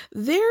 So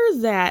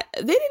there's that.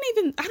 I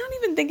don't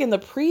even think in the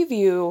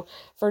preview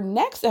for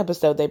next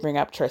episode, they bring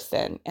up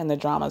Tristan and the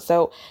drama.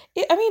 So,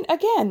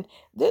 again,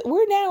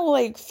 we're now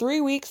like 3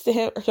 weeks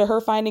to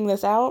her finding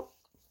this out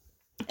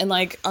and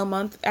like a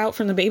month out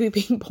from the baby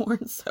being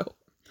born. So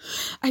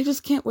I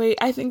just can't wait.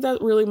 I think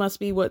that really must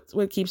be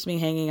what keeps me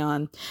hanging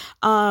on.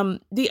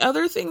 The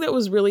other thing that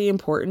was really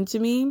important to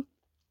me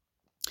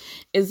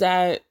is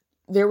that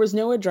there was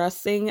no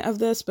addressing of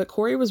this, but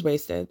Corey was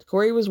wasted.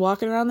 Corey was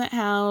walking around that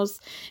house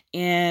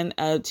in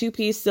a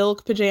 2-piece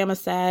silk pajama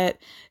set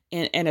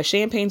and a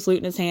champagne flute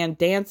in his hand,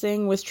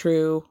 dancing with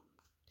True,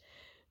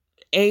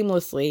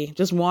 aimlessly,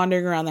 just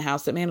wandering around the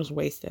house. That man was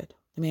wasted.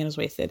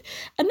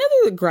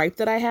 Another gripe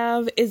that I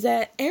have is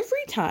that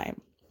every time,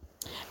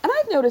 and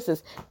I've noticed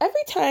this,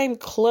 every time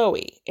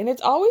Chloe, and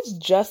it's always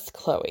just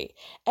Chloe,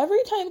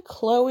 every time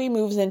Chloe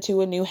moves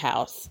into a new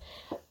house,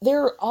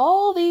 there are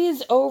all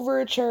these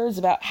overtures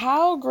about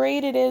how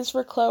great it is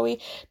for Chloe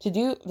to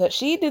do that.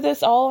 She did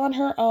this all on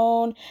her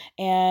own,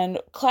 and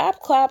clap,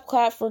 clap,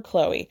 clap for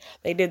Chloe.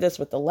 They did this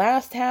with the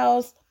last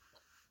house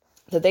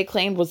that they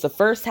claimed was the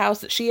first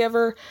house that she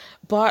ever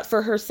bought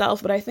for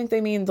herself. But I think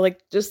they mean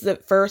like just the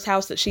first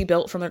house that she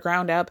built from the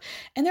ground up.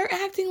 And they're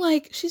acting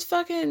like she's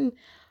fucking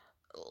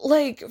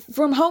like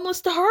from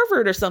homeless to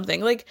Harvard or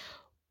something. Like,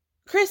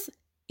 Chris,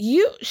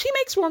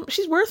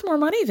 she's worth more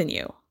money than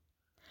you.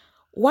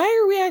 Why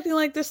are we acting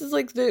like this is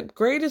like the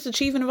greatest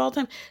achievement of all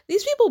time?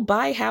 These people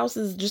buy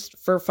houses just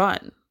for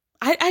fun.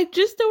 I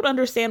just don't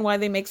understand why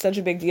they make such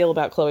a big deal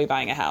about Chloe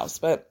buying a house,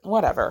 but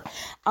whatever.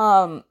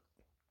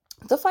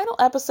 The final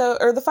episode,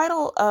 or the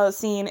final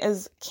scene,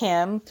 is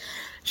Kim.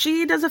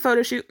 She does a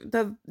photo shoot,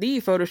 the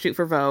photo shoot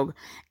for Vogue,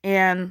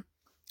 and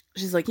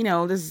she's like,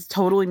 this is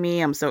totally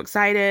me. I'm so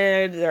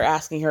excited. They're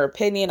asking her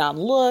opinion on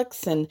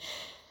looks. And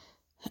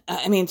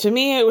I mean, to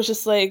me, it was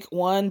just like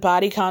one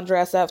body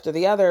contrast after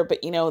the other. But,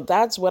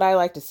 that's what I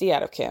like to see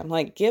out of Kim.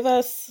 Like, give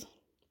us,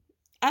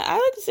 I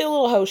like to see a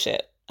little hoe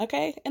shit.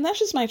 Okay. And that's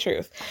just my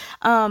truth.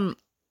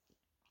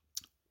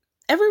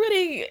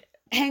 Everybody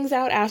hangs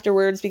out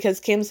afterwards because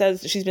Kim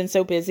says she's been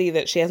so busy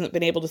that she hasn't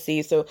been able to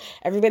see. So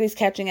everybody's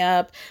catching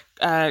up.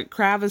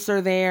 Kravis are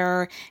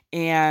there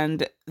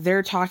and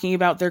they're talking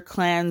about their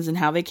cleanse and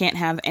how they can't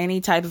have any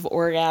type of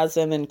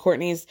orgasm. And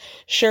Courtney's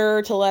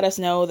sure to let us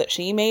know that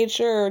she made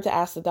sure to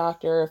ask the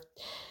doctor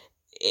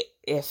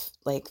if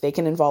like they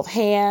can involve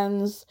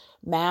hands,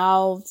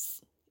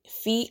 mouths,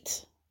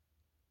 feet.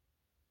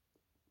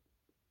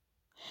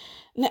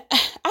 Now,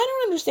 I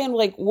don't understand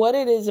like what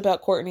it is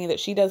about Courtney that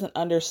she doesn't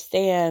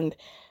understand.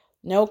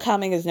 No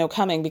coming is no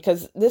coming,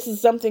 because this is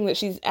something that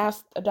she's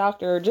asked a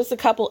doctor just a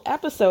couple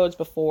episodes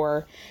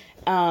before.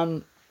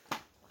 Oh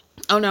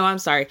no, I'm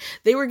sorry.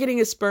 They were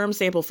getting a sperm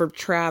sample for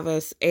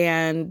Travis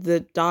and the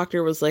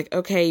doctor was like,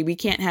 okay, we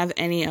can't have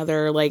any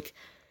other like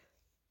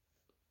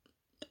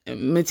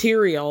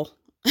material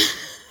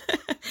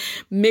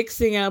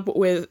mixing up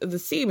with the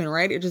semen,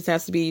 right? It just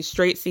has to be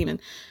straight semen.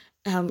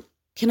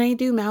 Can I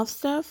do mouth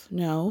stuff?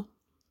 No.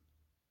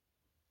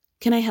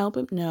 Can I help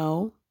him?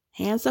 No.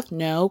 Hand stuff?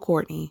 No,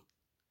 Courtney.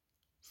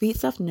 Feet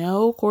stuff?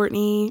 No,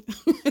 Courtney.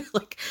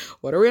 Like,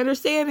 what are we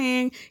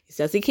understanding? He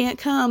says he can't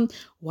come.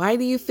 Why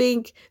do you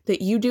think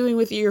that you doing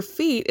with your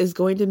feet is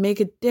going to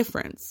make a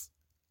difference?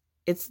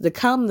 It's the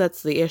cum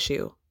that's the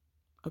issue.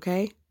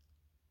 Okay?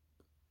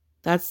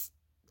 I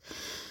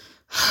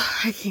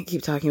can't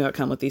keep talking about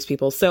cum with these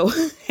people. So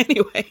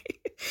anyway,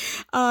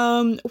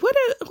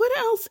 what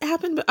else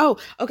happened? Oh,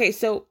 okay.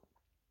 So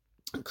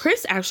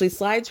Chris actually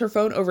slides her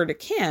phone over to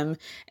Kim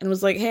and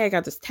was like, hey, I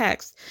got this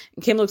text.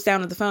 And Kim looks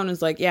down at the phone and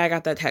is like, yeah, I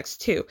got that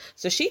text too.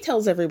 So she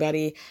tells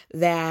everybody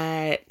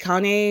that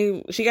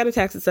she got a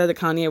text that said that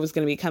Kanye was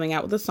going to be coming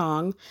out with a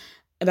song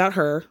about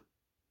her.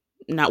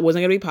 Wasn't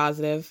going to be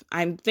positive.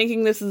 I'm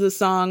thinking this is a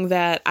song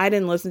that I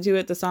didn't listen to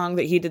it. The song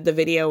that he did the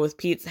video with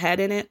Pete's head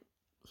in it.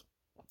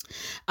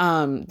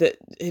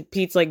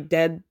 Pete's like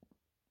dead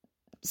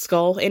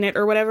skull in it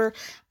or whatever.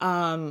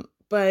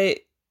 But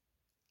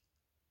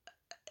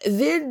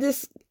then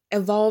this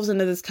evolves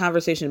into this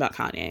conversation about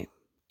Kanye,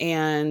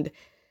 and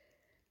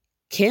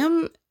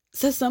Kim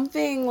says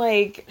something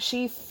like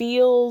she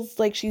feels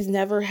like she's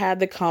never had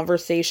the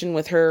conversation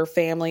with her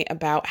family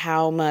about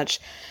how much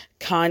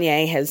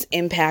Kanye has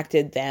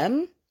impacted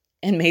them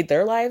and made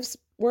their lives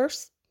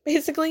worse,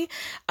 basically.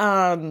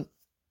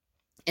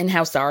 And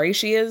how sorry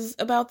she is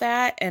about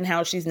that, and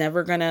how she's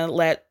never gonna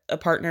let a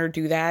partner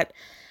do that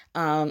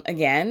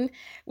again,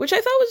 which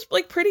I thought was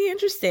like pretty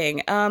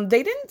interesting.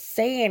 They didn't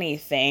say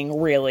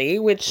anything really,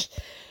 which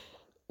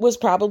was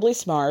probably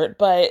smart,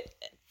 but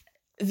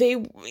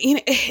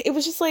it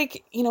was just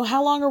like,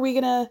 how long are we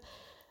gonna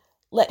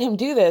let him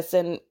do this?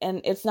 And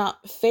it's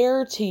not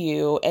fair to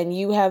you, and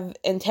you have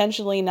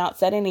intentionally not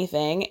said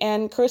anything.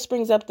 And Chris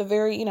brings up the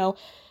very,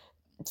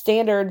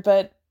 standard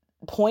but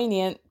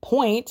poignant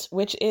point,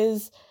 which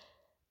is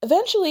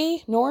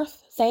eventually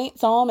North, St.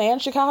 Psalm, and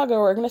Chicago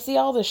are going to see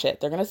all this shit.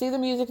 They're going to see the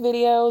music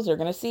videos. They're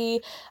going to see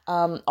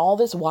all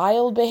this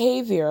wild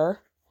behavior,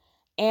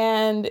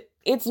 and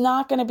it's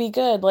not going to be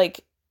good.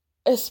 Like,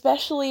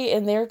 especially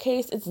in their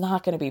case, it's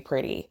not going to be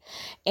pretty.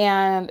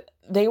 And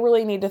they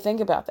really need to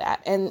think about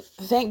that. And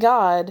thank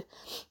God,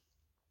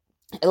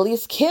 at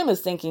least Kim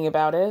is thinking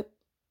about it.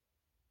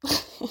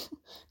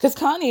 Because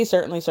Kanye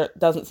certainly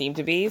doesn't seem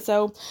to be.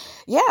 So,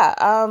 yeah.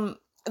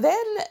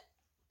 Then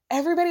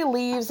everybody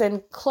leaves,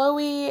 and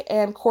Chloe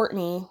and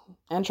Courtney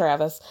and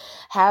Travis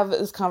have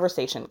this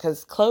conversation.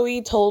 Because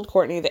Chloe told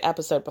Courtney the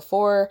episode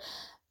before,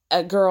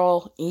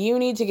 girl, you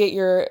need to get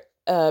your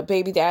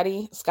baby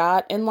daddy,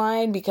 Scott, in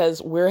line,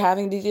 because we're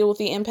having to deal with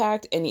the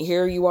impact. And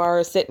here you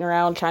are sitting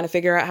around trying to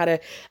figure out how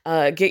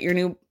to get your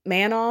new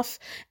man off.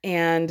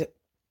 And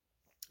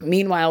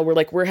meanwhile,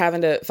 we're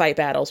having to fight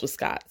battles with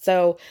Scott.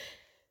 So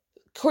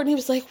Courtney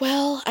was like,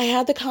 well, I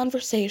had the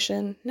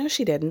conversation. No,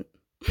 she didn't.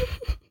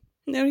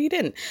 No, you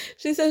didn't.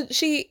 She said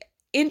she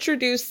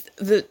introduced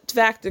the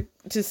fact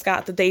to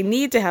Scott that they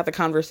need to have the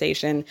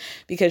conversation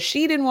because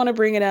she didn't want to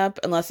bring it up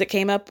unless it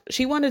came up.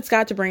 She wanted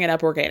Scott to bring it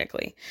up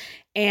organically.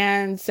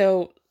 And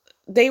so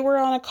they were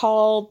on a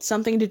call,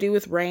 something to do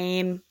with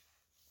rain.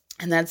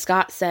 And then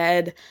Scott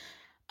said,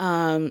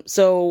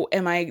 so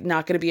am I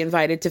not going to be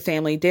invited to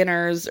family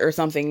dinners or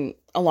something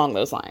along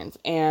those lines?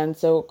 And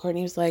so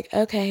Courtney was like,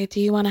 okay, do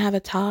you want to have a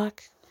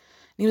talk?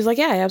 And he was like,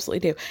 yeah, I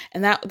absolutely do.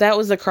 And that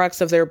was the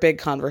crux of their big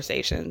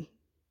conversation,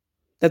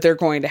 that they're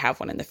going to have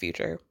one in the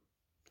future.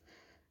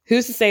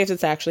 Who's to say if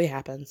this actually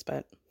happens?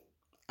 But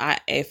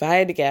if I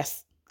had to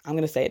guess, I'm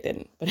going to say it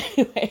didn't. But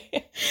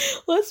anyway,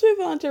 let's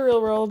move on to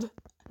Real World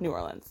New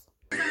Orleans.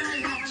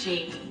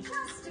 Jamie,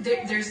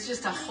 there's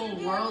just a whole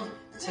world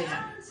to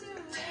him.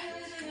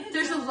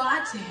 There's a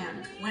lot to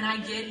him. When I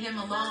get him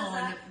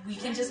alone, we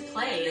can just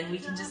play and we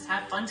can just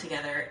have fun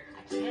together.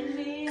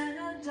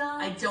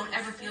 I don't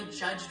ever feel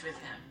judged with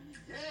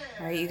him.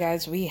 All right, you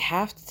guys, we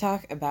have to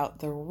talk about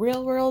the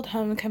Real World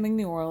Homecoming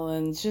New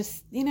Orleans.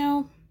 Just,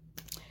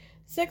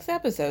 6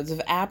 episodes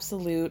of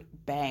absolute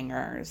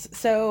bangers.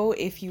 So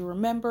if you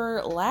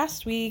remember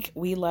last week,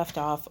 we left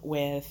off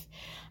with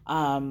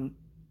Matt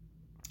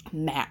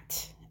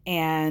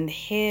and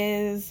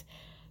his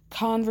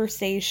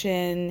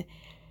conversation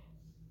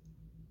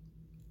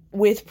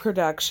with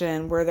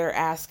production where they're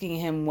asking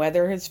him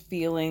whether his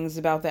feelings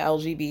about the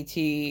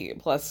LGBT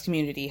plus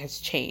community has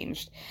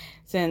changed,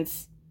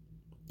 since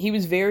he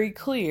was very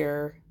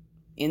clear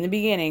in the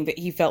beginning that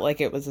he felt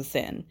like it was a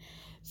sin.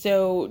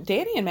 So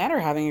Danny and Matt are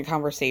having a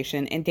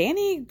conversation, and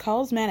Danny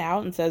calls Matt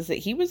out and says that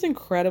he was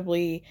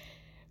incredibly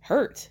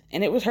hurt,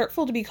 and it was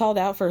hurtful to be called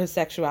out for his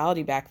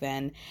sexuality back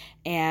then.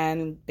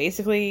 And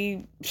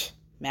basically,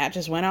 Matt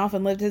just went off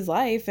and lived his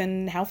life,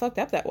 and how fucked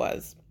up that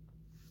was.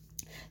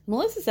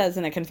 Melissa says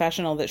in a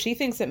confessional that she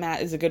thinks that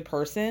Matt is a good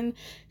person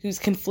who's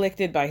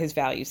conflicted by his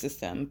value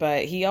system,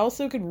 but he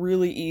also could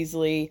really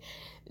easily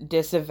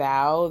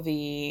disavow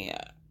the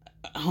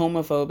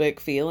homophobic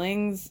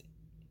feelings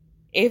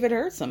if it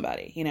hurts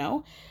somebody,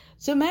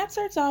 So Matt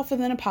starts off with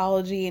an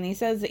apology, and he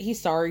says that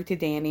he's sorry to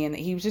Danny and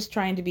that he was just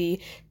trying to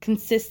be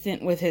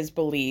consistent with his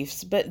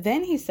beliefs. But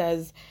then he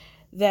says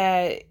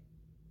that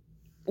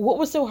what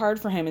was so hard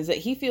for him is that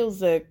he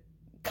feels a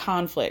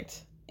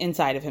conflict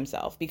inside of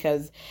himself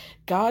because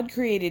God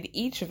created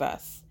each of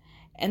us.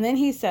 And then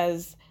he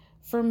says,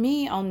 for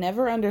me, I'll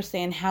never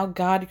understand how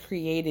God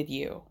created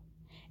you.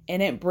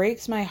 And it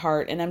breaks my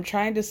heart, and I'm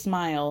trying to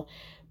smile,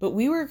 but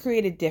we were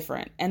created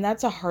different, and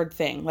that's a hard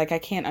thing. Like, I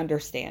can't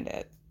understand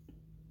it.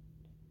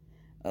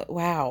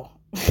 Wow.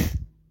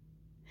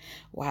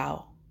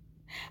 Wow.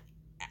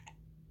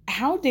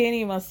 How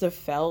Danny must have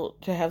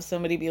felt to have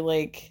somebody be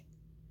like,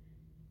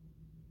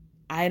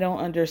 I don't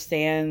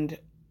understand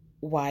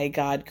why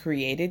God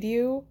created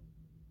you.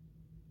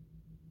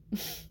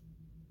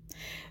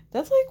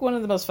 That's like one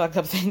of the most fucked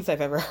up things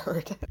I've ever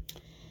heard.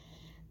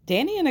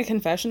 Danny in a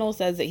confessional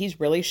says that he's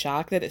really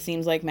shocked that it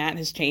seems like Matt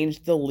has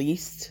changed the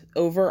least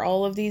over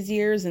all of these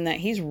years, and that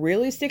he's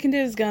really sticking to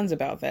his guns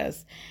about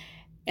this.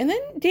 And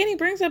then Danny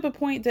brings up a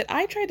point that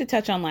I tried to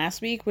touch on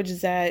last week, which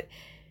is that,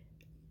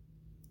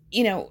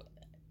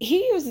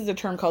 he uses a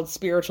term called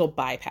spiritual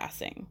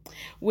bypassing,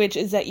 which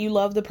is that you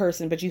love the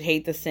person, but you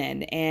hate the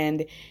sin.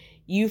 And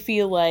you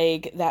feel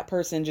like that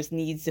person just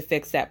needs to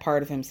fix that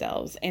part of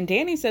himself. And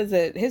Danny says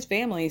that his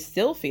family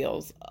still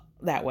feels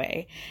that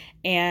way.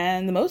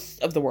 And the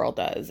most of the world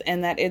does.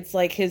 And that it's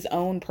like his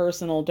own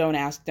personal don't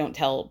ask, don't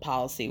tell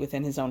policy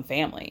within his own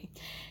family.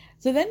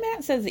 So then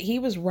Matt says that he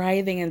was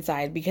writhing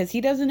inside because he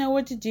doesn't know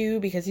what to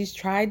do, because he's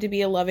tried to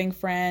be a loving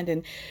friend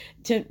and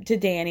to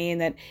Danny,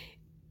 and that,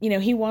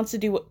 he wants to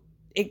do what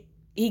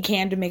he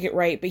can to make it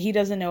right, but he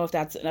doesn't know if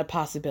that's a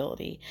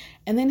possibility.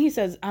 And then he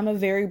says, I'm a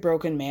very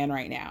broken man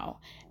right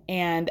now,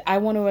 and I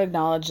want to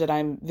acknowledge that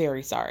I'm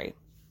very sorry.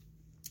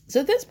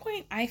 So at this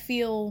point, I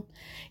feel,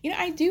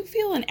 I do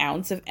feel an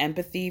ounce of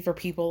empathy for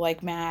people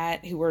like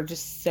Matt who are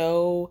just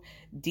so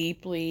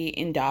deeply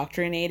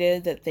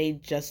indoctrinated that they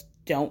just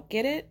don't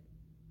get it.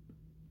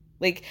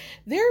 Like,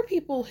 there are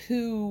people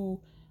who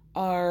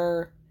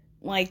are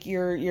like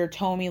your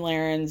Tomi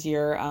Lahrens,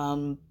 your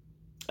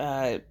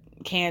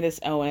Candace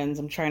Owens.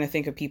 I'm trying to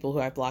think of people who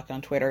I've blocked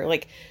on Twitter,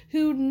 like,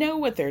 who know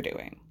what they're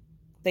doing.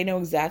 They know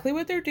exactly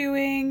what they're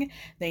doing.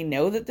 They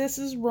know that this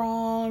is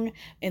wrong,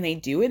 and they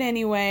do it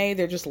anyway.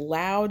 They're just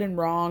loud and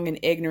wrong and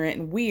ignorant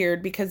and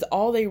weird because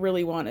all they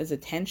really want is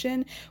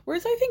attention.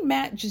 Whereas I think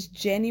Matt just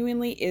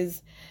genuinely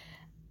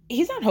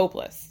he's not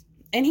hopeless.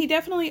 And he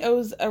definitely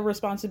owes a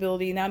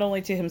responsibility not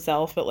only to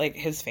himself, but like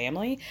his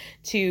family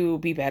to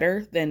be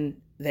better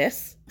than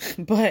this.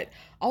 But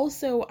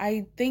also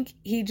I think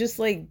he just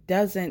like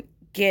doesn't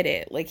get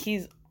it. Like,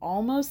 he's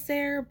almost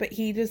there, but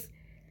he just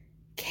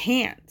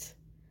can't.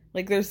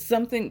 Like, there's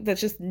something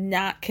that's just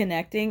not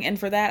connecting. And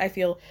for that, I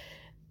feel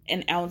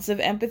an ounce of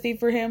empathy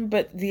for him.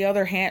 But the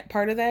other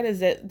part of that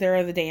is that there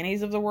are the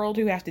Dannys of the world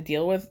who have to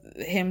deal with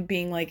him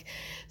being like,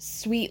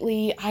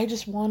 sweetly, I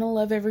just want to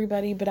love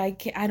everybody, but I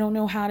don't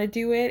know how to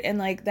do it. And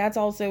like, that's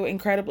also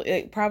incredibly,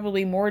 like,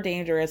 probably more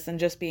dangerous than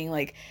just being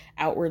like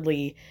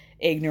outwardly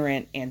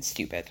ignorant and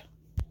stupid.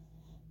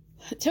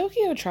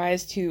 Tokyo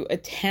tries to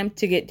attempt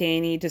to get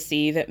Danny to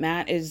see that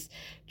Matt is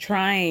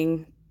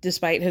trying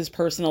despite his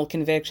personal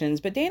convictions,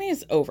 but Danny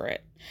is over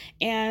it.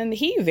 And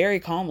he very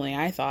calmly,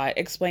 I thought,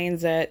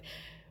 explains that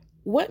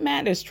what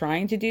Matt is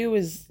trying to do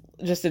is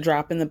just a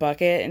drop in the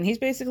bucket, and he's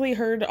basically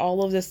heard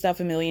all of this stuff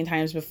a million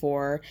times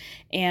before,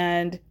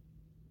 and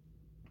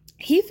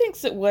he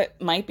thinks that what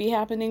might be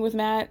happening with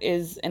Matt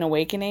is an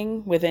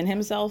awakening within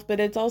himself, but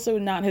it's also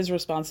not his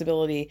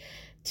responsibility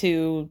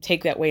to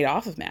take that weight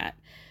off of Matt.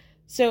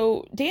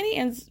 So Danny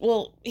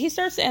he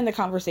starts to end the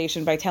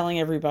conversation by telling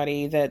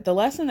everybody that the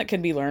lesson that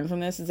can be learned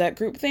from this is that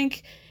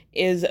groupthink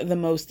is the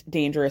most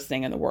dangerous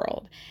thing in the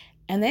world.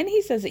 And then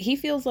he says that he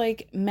feels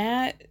like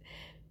Matt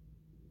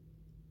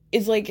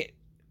is like,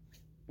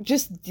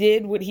 just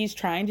did what he's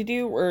trying to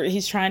do, or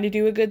he's trying to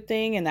do a good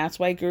thing, and that's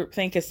why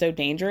groupthink is so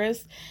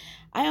dangerous.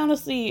 I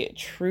honestly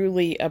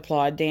truly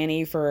applaud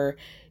Danny for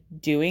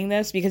doing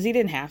this because he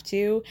didn't have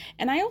to.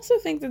 And I also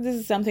think that this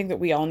is something that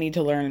we all need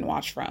to learn and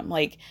watch from.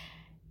 Like,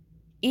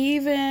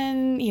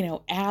 even,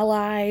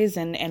 allies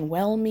and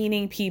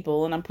well-meaning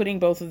people, and I'm putting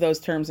both of those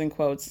terms in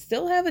quotes,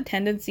 still have a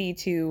tendency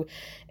to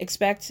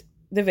expect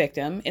the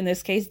victim, in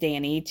this case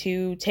Danny,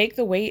 to take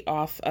the weight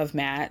off of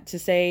Matt, to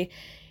say,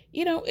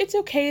 it's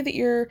okay that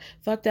you're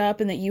fucked up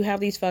and that you have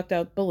these fucked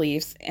up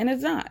beliefs, and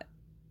it's not.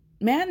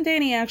 Matt and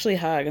Danny actually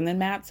hug, and then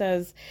Matt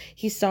says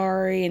he's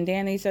sorry, and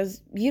Danny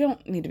says, you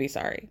don't need to be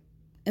sorry.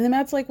 And then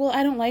Matt's like, well,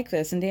 I don't like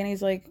this. And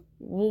Danny's like,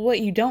 well, what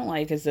you don't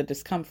like is the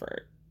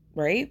discomfort,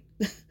 right?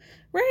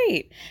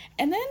 Right.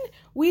 And then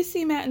we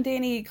see Matt and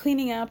Danny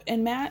cleaning up,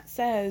 and Matt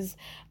says,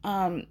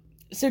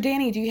 so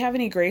Danny, do you have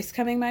any grace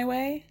coming my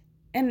way?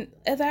 And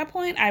at that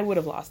point, I would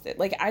have lost it.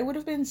 Like, I would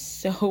have been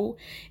so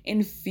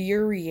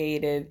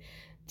infuriated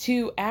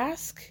to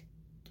ask,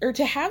 or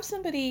to have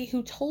somebody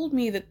who told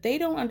me that they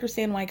don't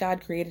understand why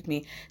God created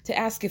me, to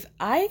ask if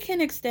I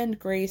can extend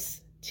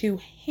grace to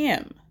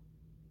him.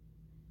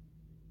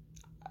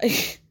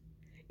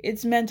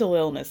 It's mental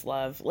illness,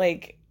 love.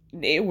 Like,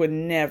 it would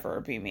never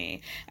be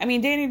me. I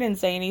mean, Danny didn't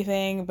say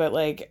anything, but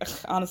like,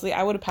 honestly,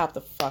 I would have popped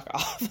the fuck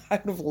off.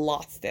 I would have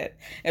lost it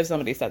if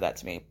somebody said that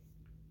to me.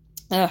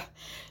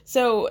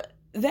 So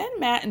then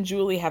Matt and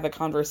Julie have a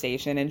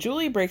conversation, and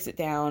Julie breaks it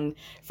down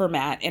for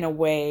Matt in a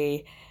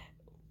way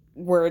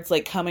where it's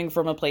like coming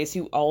from a place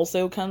who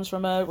also comes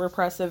from a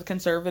repressive,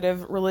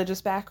 conservative,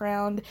 religious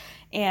background.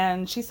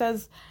 And she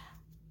says,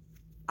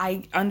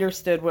 I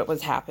understood what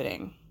was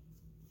happening.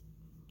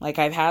 Like,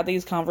 I've had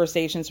these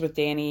conversations with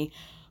Danny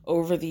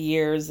over the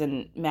years,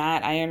 and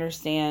Matt, I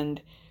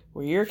understand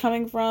where you're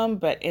coming from,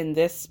 but in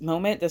this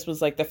moment, this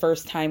was like the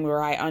first time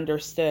where I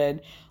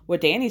understood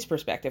what Danny's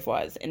perspective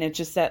was. And it's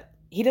just that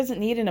he doesn't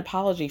need an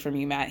apology from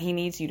you, Matt. He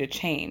needs you to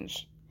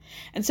change.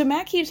 And so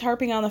Matt keeps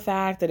harping on the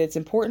fact that it's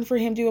important for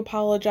him to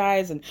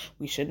apologize, and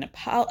we shouldn't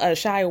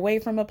shy away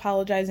from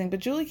apologizing. But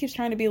Julie keeps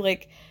trying to be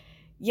like,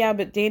 yeah,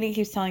 but Danny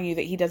keeps telling you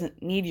that he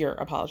doesn't need your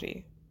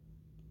apology.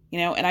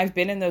 And I've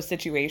been in those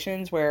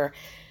situations where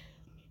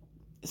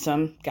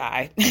some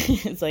guy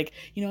is like,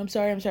 I'm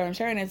sorry.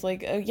 And it's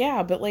like, oh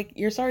yeah, but like,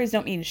 your sorries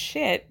don't mean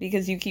shit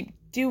because you keep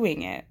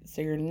doing it.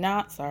 So you're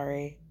not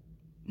sorry.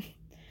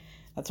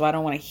 That's why I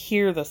don't want to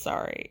hear the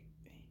sorry.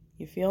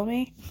 You feel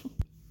me?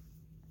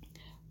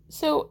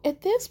 So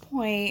at this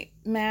point,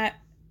 Matt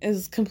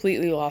is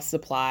completely lost the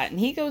plot. And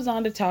he goes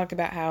on to talk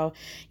about how,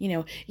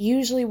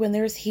 usually when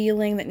there's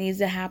healing that needs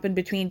to happen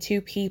between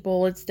two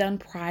people, it's done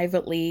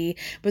privately,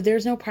 but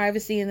there's no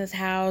privacy in this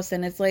house.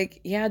 And it's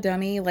like, yeah,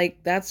 dummy,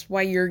 like, that's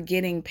why you're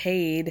getting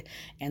paid.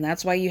 And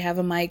that's why you have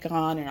a mic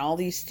on and all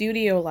these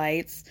studio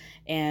lights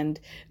and,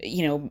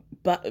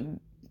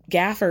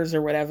 gaffers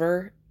or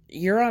whatever.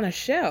 You're on a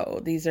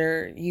show. These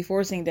are you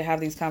forcing to have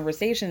these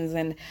conversations.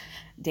 And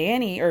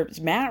Danny, or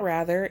Matt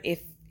rather,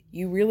 if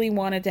you really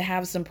wanted to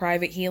have some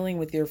private healing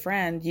with your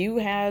friend, you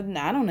had,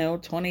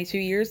 22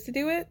 years to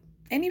do it,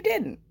 and you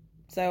didn't.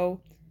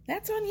 So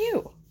that's on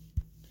you.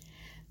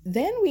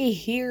 Then we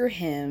hear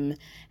him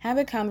have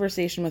a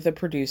conversation with a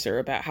producer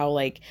about how,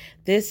 like,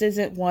 this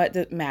isn't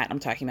what Matt I'm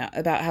talking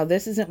about how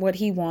this isn't what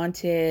he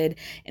wanted,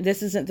 and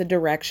this isn't the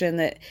direction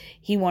that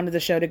he wanted the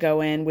show to go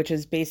in, which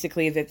is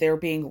basically that they're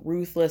being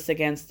ruthless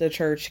against the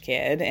church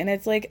kid. And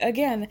it's like,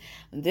 again,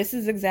 this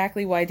is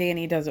exactly why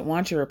Danny doesn't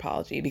want your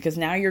apology, because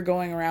now you're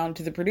going around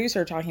to the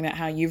producer talking about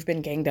how you've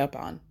been ganged up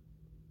on,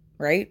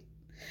 right?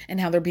 And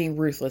how they're being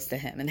ruthless to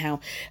him, and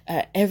how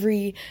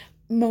every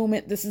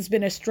moment this has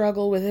been a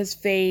struggle with his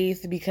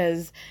faith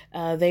because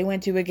they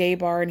went to a gay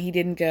bar and he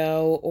didn't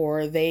go,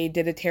 or they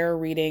did a tarot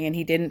reading and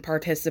he didn't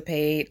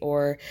participate,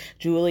 or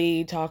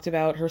Julie talked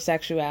about her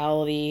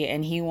sexuality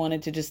and he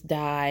wanted to just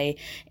die.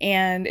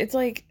 And it's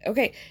like,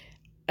 okay,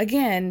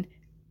 again,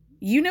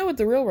 you know what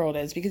the real world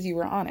is because you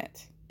were on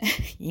it.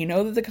 You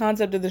know that the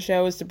concept of the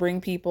show is to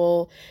bring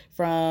people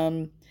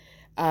from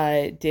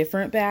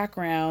different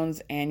backgrounds,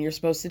 and you're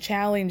supposed to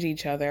challenge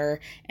each other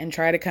and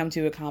try to come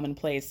to a common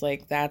place.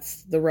 Like,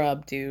 that's the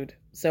rub, dude.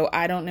 So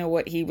I don't know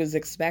what he was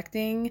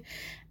expecting,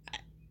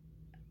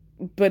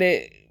 but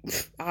it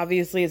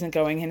obviously isn't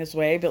going in his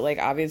way. But like,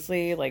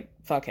 obviously, like,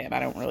 fuck him. I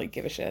don't really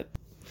give a shit.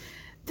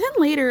 Then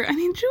later,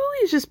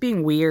 Julie's just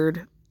being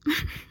weird.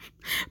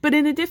 But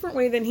in a different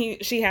way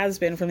than she has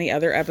been from the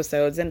other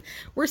episodes. And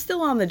we're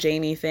still on the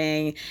Jamie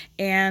thing.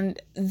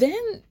 And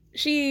then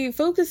she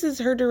focuses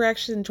her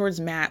direction towards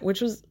Matt, which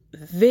was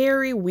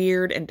very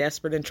weird and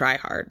desperate and try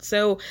hard.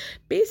 So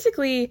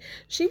basically,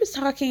 she was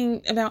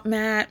talking about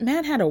Matt.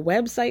 Matt had a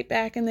website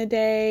back in the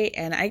day,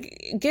 and I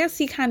guess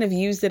he kind of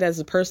used it as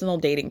a personal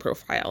dating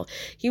profile.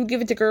 He would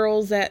give it to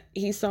girls that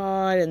he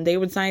saw, and they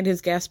would sign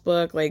his guest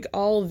book, like,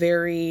 all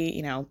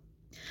very,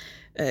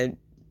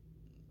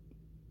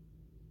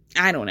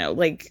 I don't know,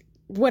 like,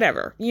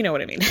 whatever, you know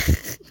what I mean.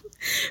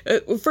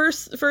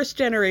 First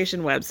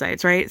generation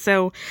websites, right?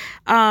 So,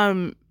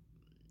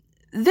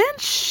 then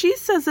she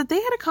says that they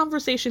had a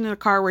conversation in the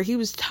car where he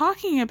was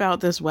talking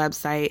about this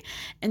website,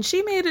 and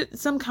she made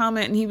some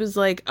comment, and he was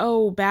like,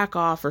 oh, back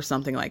off or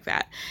something like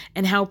that,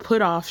 and how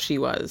put off she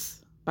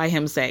was by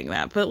him saying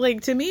that. But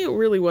like, to me, it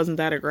really wasn't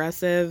that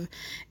aggressive,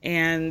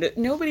 and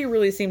nobody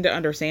really seemed to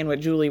understand what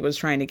Julie was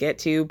trying to get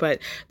to. But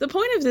the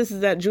point of this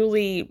is that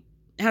Julie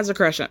has a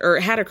crush on, or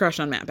had a crush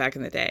on Matt back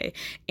in the day,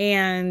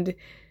 and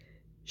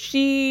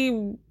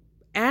she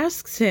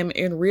asks him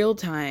in real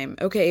time,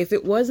 okay, if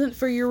it wasn't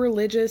for your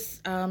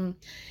religious,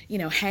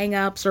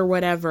 hang-ups or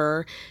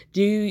whatever,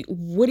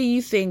 what do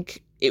you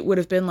think it would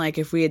have been like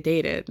if we had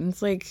dated? And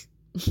it's like,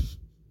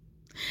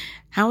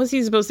 how is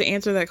he supposed to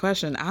answer that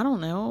question? I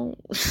don't know.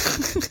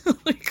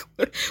 Like,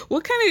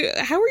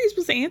 how are you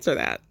supposed to answer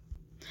that?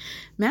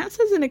 Matt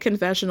says in a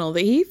confessional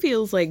that he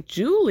feels like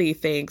Julie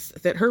thinks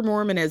that her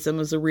Mormonism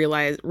was a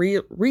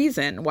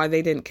reason why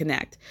they didn't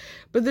connect.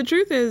 But the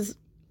truth is,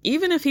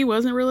 even if he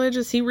wasn't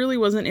religious, he really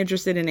wasn't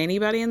interested in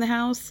anybody in the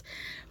house.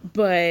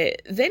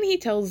 But then he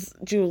tells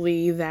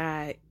Julie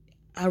that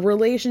a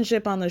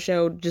relationship on the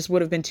show just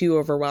would have been too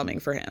overwhelming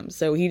for him.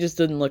 So he just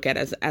didn't look at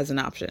it as an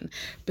option.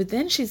 But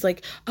then she's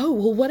like, oh,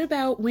 well, what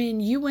about when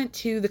you went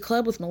to the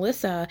club with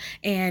Melissa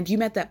and you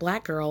met that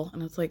black girl?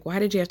 And it's like, why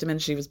did you have to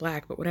mention she was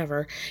black? But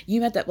whatever.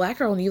 You met that black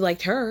girl and you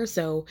liked her.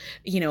 So,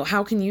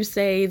 how can you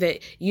say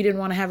that you didn't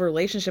want to have a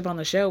relationship on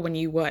the show when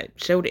you,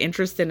 showed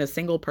interest in a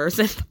single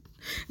person?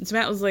 And so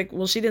Matt was like,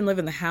 well, she didn't live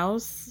in the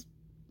house.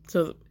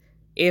 So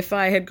if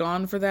I had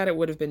gone for that, it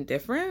would have been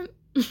different.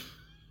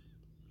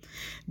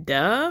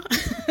 Duh.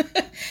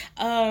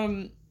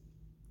 Kelly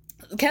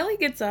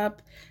gets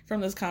up from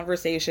this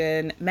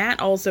conversation. Matt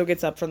also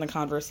gets up from the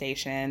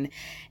conversation.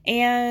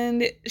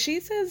 And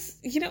she says,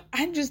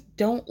 I just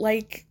don't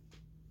like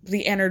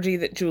the energy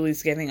that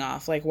Julie's giving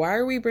off. Like, why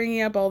are we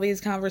bringing up all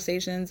these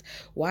conversations?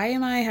 Why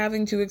am I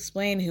having to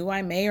explain who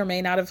I may or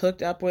may not have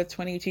hooked up with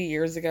 22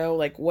 years ago?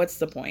 Like, what's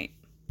the point?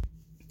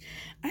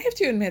 I have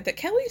to admit that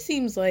Kelly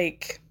seems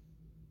like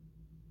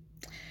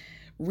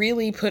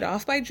really put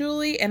off by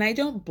Julie, and I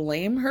don't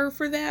blame her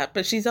for that,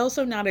 but she's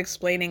also not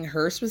explaining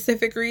her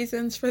specific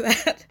reasons for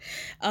that.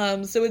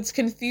 So it's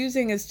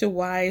confusing as to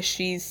why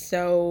she's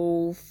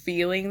so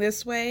feeling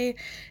this way.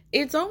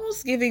 It's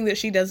almost giving that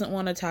she doesn't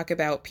want to talk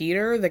about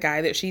Peter, the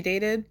guy that she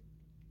dated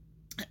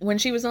when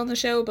she was on the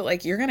show, but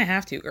like, you're gonna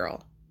have to,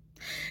 girl.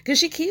 Because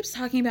she keeps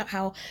talking about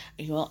how,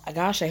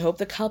 gosh, I hope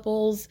the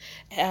couples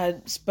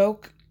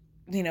spoke,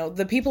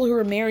 the people who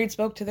were married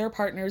spoke to their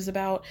partners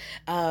about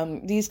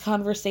these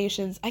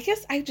conversations. I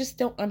guess I just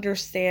don't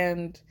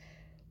understand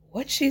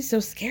what she's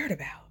so scared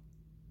about.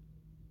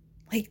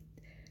 Like,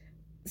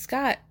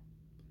 Scott,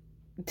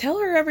 tell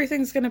her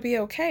everything's going to be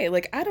okay.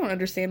 Like, I don't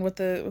understand what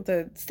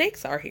the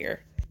stakes are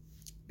here.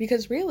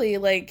 Because really,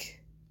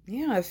 like,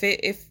 yeah,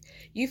 if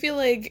you feel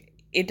like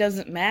it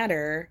doesn't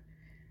matter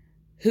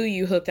who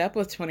you hooked up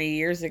with 20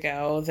 years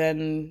ago,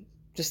 then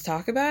just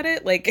talk about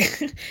it. Like,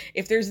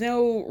 if there's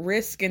no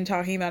risk in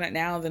talking about it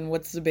now, then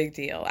what's the big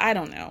deal? I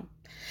don't know.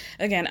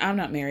 Again, I'm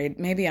not married.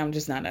 Maybe I'm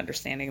just not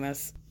understanding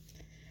this.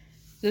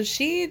 So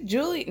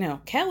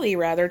Kelly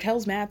rather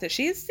tells Matt that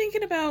she's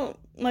thinking about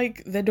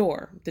like the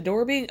door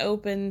being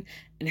open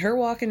and her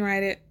walking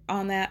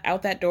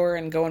out that door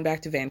and going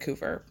back to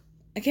Vancouver.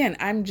 Again,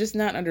 I'm just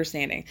not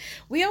understanding.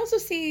 We also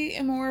see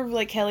more of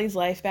like Kelly's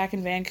life back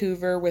in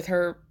Vancouver with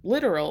her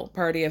literal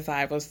party of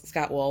 5 with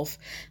Scott Wolf.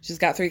 She's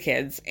got 3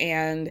 kids,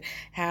 and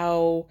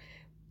how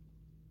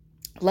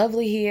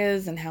lovely he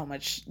is and how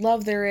much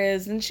love there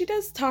is. And she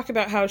does talk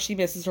about how she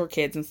misses her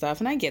kids and stuff,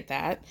 and I get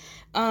that.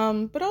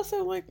 But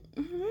also, like,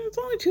 it's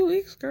only 2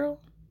 weeks, girl.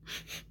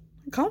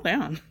 Calm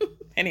down.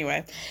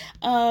 Anyway,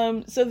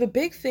 so the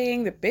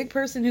big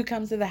person who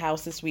comes to the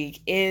house this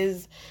week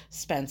is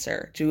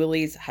Spencer,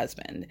 Julie's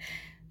husband.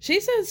 She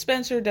says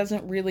Spencer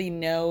doesn't really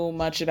know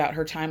much about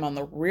her time on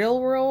the real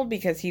world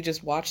because he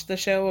just watched the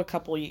show a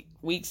couple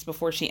weeks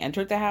before she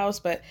entered the house,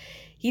 but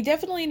he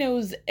definitely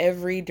knows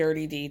every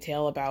dirty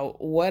detail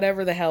about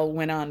whatever the hell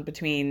went on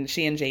between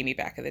she and Jamie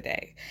back in the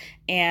day.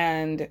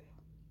 And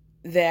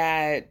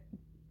that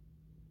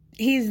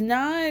he's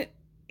not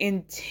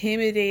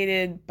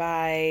intimidated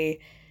by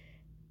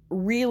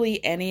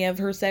really any of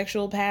her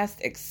sexual past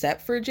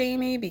except for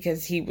Jamie,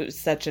 because he was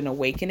such an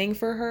awakening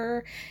for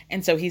her,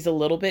 and so he's a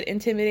little bit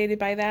intimidated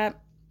by that.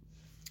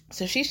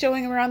 So she's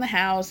showing him around the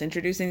house,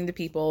 introducing him to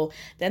people.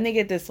 Then they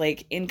get this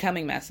like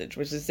incoming message,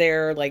 which is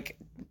their like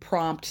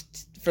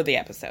prompt for the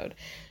episode.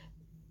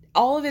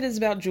 All of it is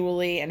about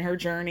Julie and her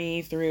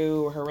journey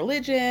through her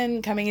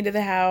religion, coming into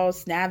the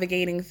house,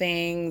 navigating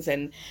things,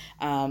 and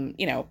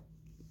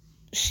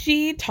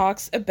she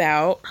talks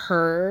about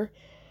her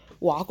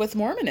walk with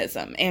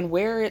Mormonism and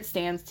where it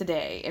stands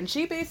today. And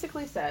she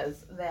basically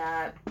says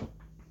that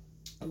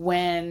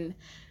when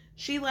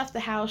she left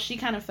the house, she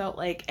kind of felt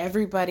like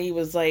everybody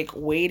was like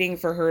waiting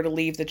for her to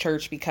leave the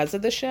church because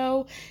of the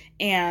show.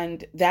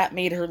 And that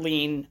made her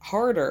lean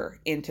harder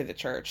into the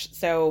church.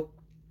 So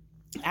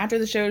after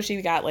the show,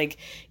 she got like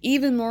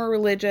even more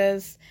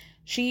religious.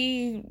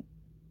 She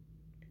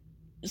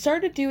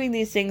started doing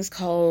these things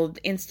called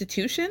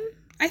institution,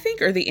 I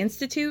think, or the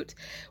Institute,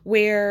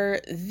 where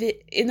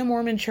in the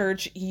Mormon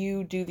church,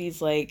 you do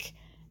these like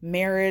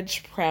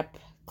marriage prep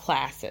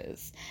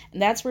classes.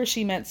 And that's where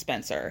she met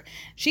Spencer.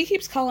 She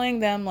keeps calling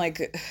them like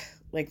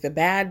the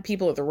bad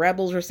people or the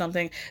rebels or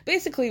something.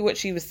 Basically what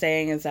she was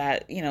saying is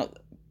that, you know,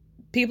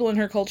 people in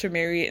her culture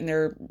marry in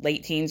their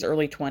late teens,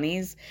 early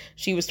 20s.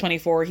 She was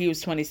 24, he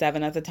was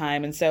 27 at the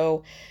time. And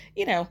so,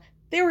 you know,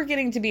 they were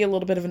getting to be a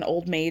little bit of an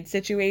old maid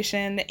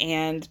situation.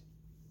 And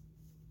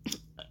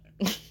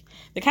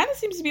it kind of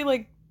seems to be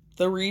like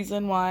the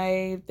reason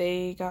why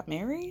they got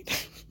married.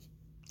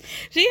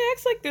 She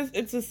acts like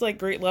it's this like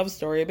great love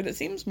story, but it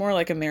seems more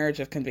like a marriage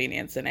of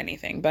convenience than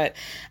anything. But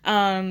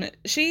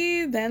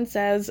she then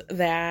says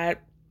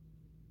that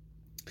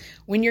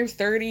when you're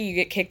 30, you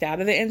get kicked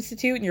out of the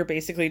Institute and you're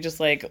basically just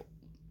like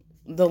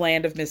the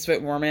land of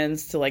misfit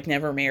Mormons to like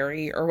never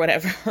marry or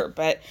whatever.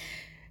 But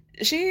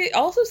she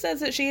also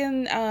says that she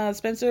and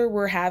Spencer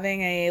were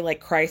having a like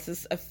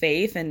crisis of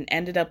faith and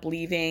ended up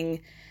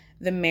leaving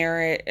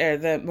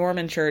the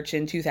Mormon church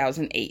in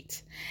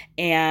 2008.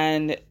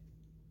 And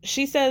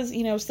she says,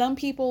 you know, some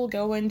people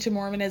go into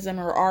Mormonism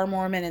or are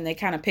Mormon and they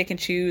kind of pick and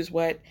choose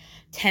what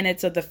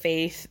tenets of the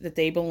faith that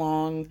they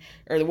belong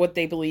or what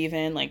they believe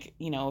in. Like,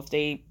 you know, if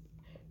they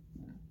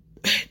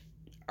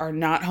are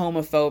not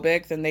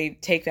homophobic, then they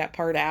take that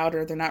part out,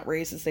 or they're not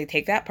racist, they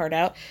take that part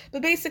out.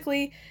 But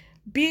basically,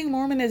 being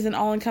Mormon is an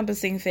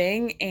all-encompassing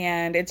thing,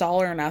 and it's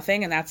all or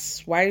nothing, and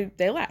that's why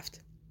they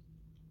left.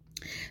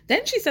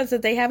 Then she says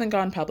that they haven't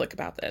gone public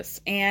about this,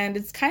 and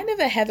it's kind of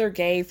a Heather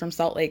Gay from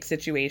Salt Lake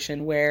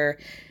situation where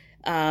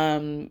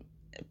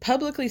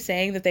publicly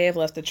saying that they have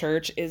left the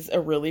church is a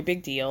really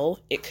big deal.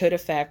 It could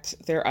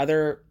affect their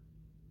other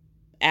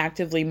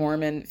actively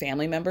Mormon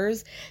family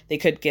members. They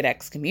could get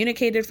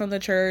excommunicated from the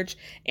church,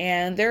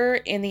 and they're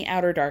in the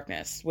outer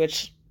darkness,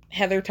 which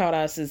Heather taught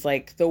us is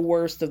like the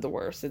worst of the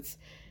worst. It's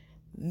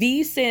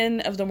the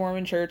sin of the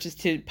Mormon church is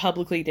to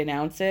publicly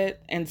denounce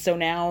it, and so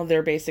now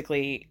they're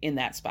basically in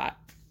that spot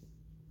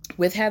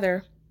with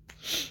Heather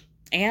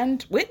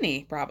and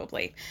Whitney,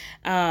 probably.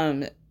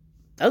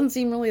 Doesn't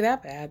seem really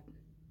that bad.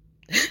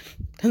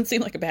 Doesn't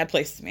seem like a bad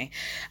place to me.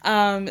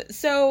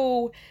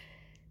 So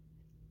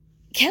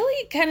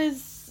Kelly kind of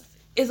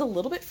is a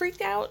little bit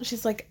freaked out.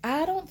 She's like,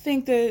 I don't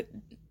think that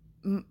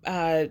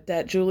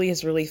that Julie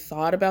has really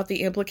thought about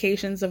the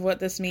implications of what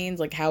this means,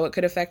 like how it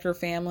could affect her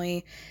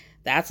family.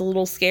 That's a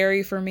little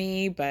scary for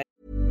me, but...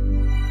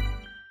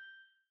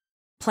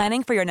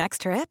 Planning for your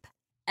next trip?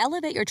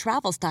 Elevate your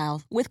travel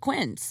style with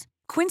Quince.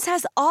 Quince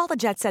has all the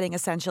jet-setting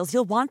essentials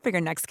you'll want for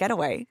your next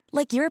getaway,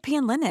 like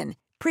European linen,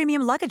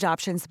 premium luggage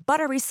options,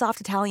 buttery soft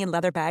Italian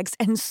leather bags,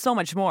 and so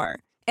much more.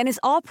 And is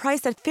all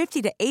priced at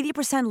 50 to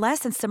 80% less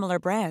than similar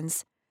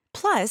brands.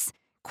 Plus,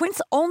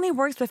 Quince only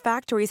works with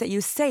factories that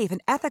use safe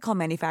and ethical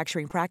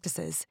manufacturing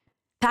practices.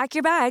 Pack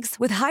your bags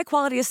with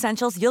high-quality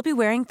essentials you'll be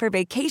wearing for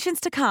vacations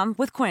to come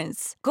with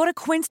Quince. Go to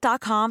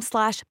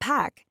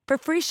quince.com/pack for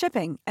free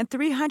shipping and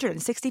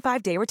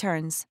 365-day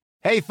returns.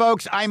 Hey,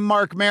 folks, I'm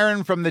Mark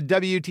Maron from the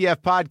WTF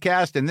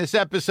Podcast, and this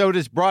episode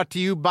is brought to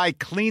you by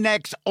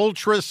Kleenex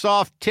Ultra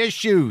Soft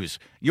Tissues,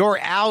 your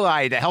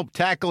ally to help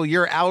tackle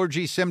your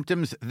allergy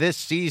symptoms this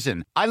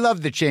season. I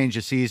love the change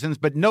of seasons,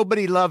 but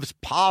nobody loves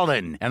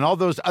pollen and all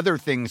those other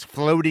things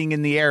floating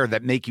in the air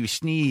that make you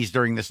sneeze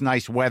during this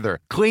nice weather.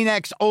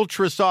 Kleenex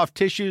Ultra Soft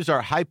Tissues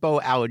are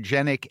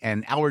hypoallergenic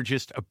and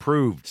allergist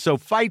approved, so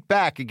fight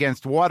back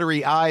against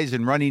watery eyes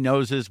and runny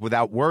noses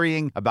without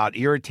worrying about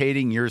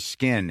irritating your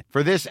skin.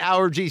 For this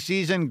allergy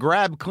season,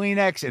 grab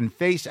Kleenex and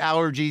face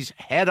allergies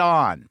head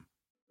on.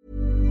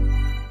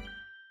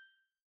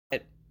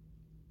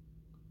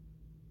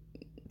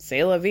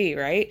 C'est la vie,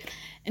 right?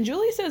 And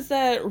Julie says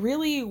that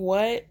really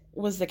what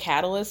was the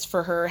catalyst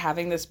for her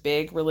having this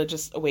big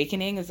religious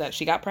awakening is that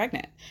she got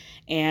pregnant.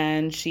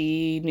 And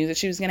she knew that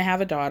she was going to have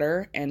a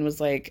daughter and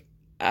was like,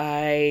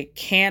 I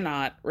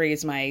cannot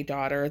raise my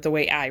daughter the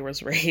way I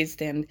was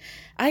raised, and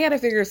I got to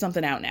figure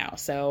something out now.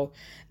 So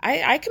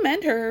I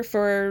commend her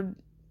for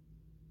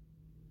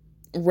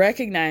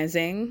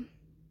recognizing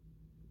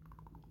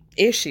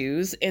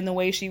issues in the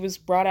way she was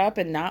brought up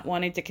and not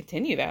wanting to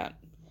continue that.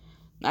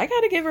 I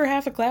gotta give her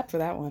half a clap for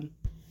that one.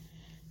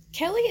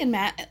 Kelly and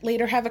Matt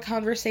later have a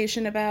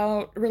conversation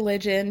about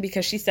religion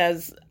because she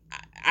says,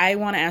 I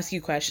want to ask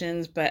you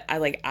questions, but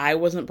I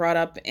wasn't brought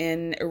up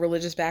in a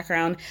religious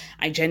background.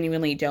 I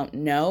genuinely don't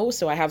know.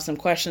 So I have some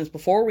questions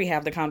before we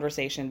have the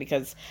conversation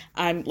because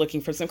I'm looking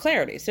for some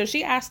clarity. So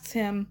she asks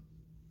him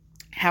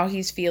how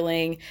he's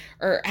feeling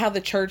or how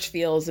the church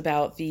feels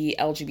about the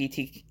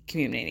LGBT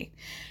community,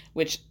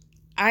 which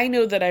I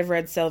know that I've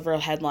read several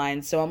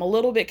headlines, so I'm a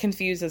little bit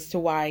confused as to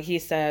why he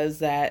says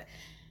that,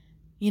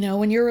 you know,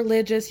 when you're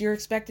religious, you're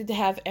expected to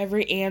have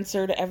every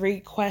answer to every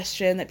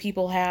question that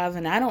people have,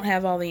 and I don't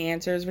have all the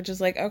answers, which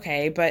is like,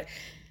 okay, but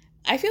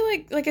I feel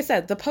like I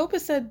said, the Pope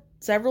has said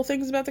several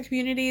things about the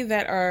community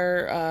that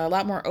are a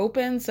lot more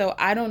open. So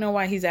I don't know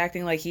why he's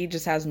acting like he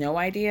just has no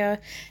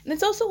idea. And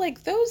it's also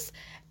like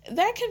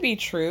that can be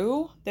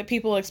true, that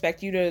people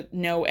expect you to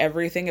know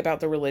everything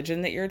about the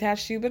religion that you're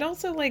attached to, but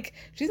also like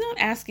she's not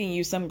asking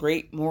you some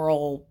great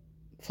moral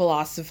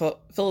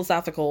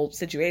philosophical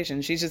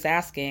situation. She's just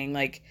asking,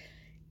 like,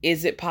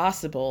 is it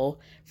possible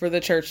for the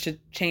church to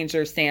change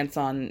their stance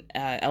on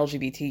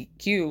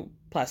LGBTQ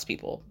plus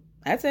people?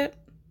 That's it.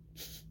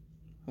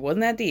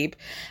 Wasn't that deep.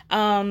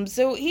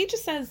 So he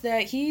just says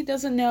that he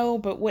doesn't know,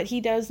 but what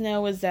he does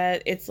know is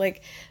that it's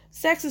like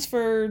sex is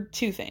for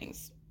two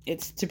things.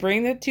 It's to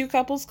bring the two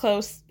couples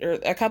close, or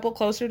a couple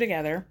closer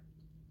together,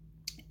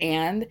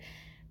 and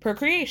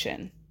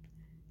procreation.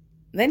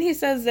 Then he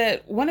says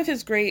that one of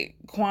his great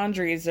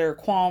quandaries, or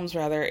qualms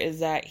rather, is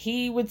that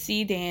he would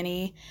see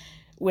Danny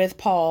with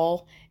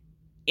Paul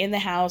in the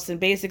house, and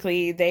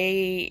basically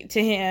they,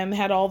 to him,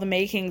 had all the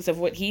makings of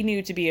what he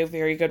knew to be a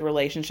very good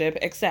relationship,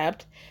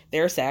 except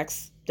their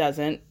sex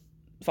doesn't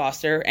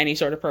foster any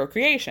sort of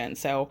procreation.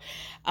 So,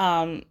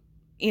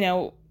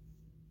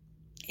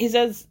 he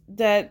says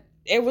that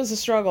it was a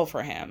struggle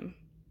for him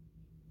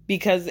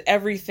because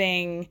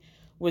everything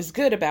was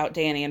good about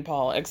Danny and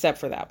Paul except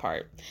for that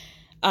part.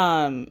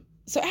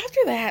 So after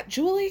that,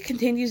 Julie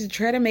continues to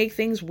try to make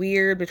things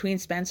weird between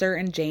Spencer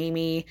and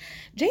Jamie.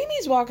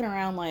 Jamie's walking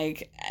around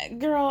like,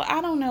 girl,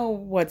 I don't know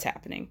what's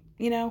happening,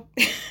 I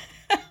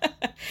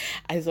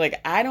was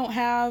like, I don't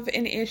have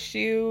an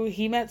issue.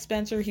 He met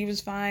Spencer. He was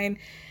fine.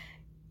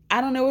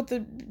 I don't know what the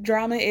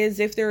drama is,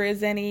 if there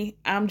is any.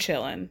 I'm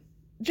chilling.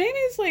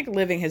 Jamie's like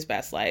living his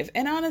best life.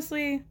 And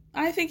honestly,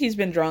 I think he's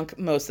been drunk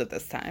most of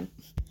this time.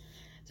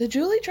 So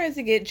Julie tries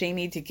to get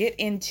Jamie to get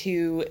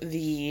into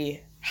the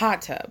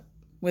hot tub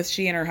with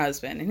she and her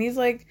husband. And he's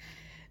like,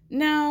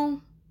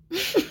 no,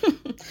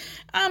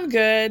 I'm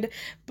good.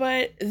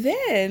 But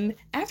then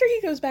after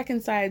he goes back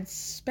inside,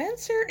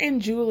 Spencer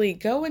and Julie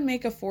go and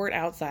make a fort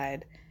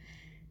outside.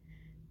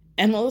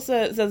 And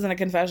Melissa says in a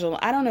confessional,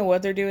 I don't know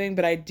what they're doing,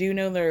 but I do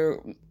know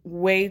they're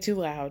way too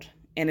loud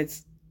and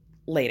it's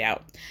laid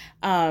out.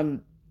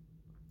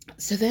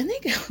 So then they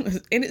go,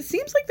 and it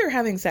seems like they're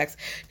having sex,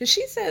 because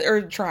she said,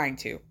 or trying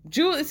to.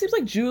 It seems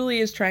like Julie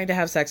is trying to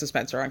have sex with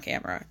Spencer on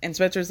camera, and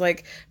Spencer's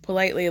like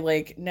politely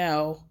like,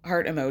 no,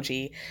 heart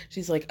emoji.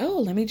 She's like,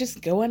 oh, let me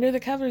just go under the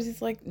covers.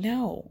 He's like,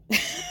 no.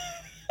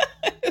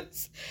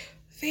 It's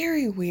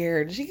very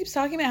weird. She keeps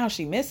talking about how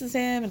she misses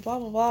him and blah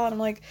blah blah, and I'm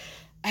like,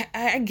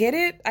 I get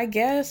it, I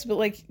guess, but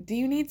like, do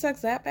you need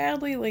sex that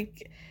badly?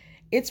 Like,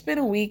 it's been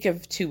a week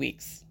of 2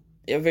 weeks,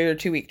 a very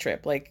 2-week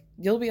trip. Like,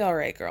 you'll be all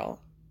right, girl.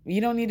 You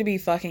don't need to be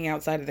fucking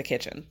outside of the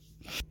kitchen.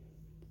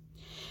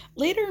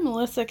 Later,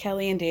 Melissa,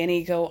 Kelly, and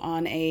Danny go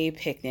on a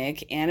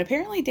picnic, and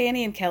apparently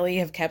Danny and Kelly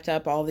have kept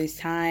up all this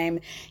time.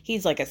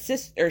 He's like a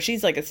sister, or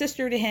she's like a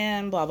sister to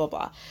him, blah, blah,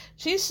 blah.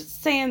 She's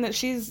saying that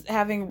she's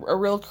having a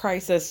real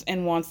crisis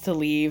and wants to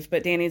leave,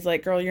 but Danny's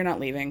like, girl, you're not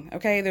leaving,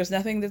 okay? There's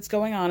nothing that's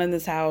going on in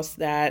this house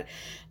that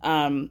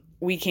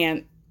we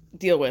can't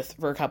deal with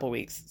for a couple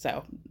weeks.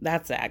 So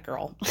that's that,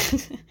 girl.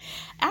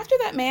 After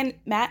that,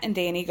 Matt and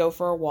Danny go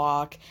for a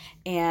walk,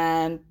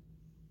 and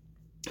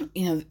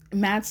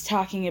Matt's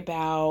talking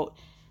about,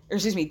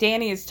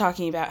 Danny is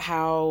talking about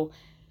how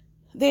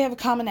they have a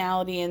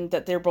commonality in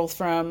that they're both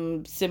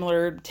from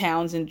similar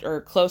towns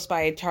or close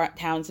by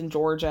towns in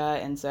Georgia,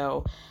 and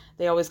so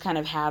they always kind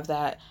of have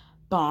that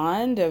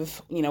bond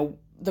of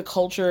the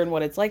culture and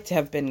what it's like to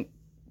have been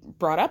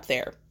brought up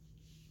there.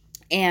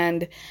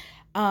 And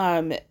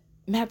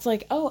Matt's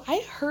like, oh,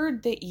 I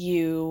heard that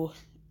you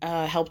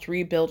helped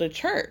rebuild a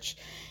church.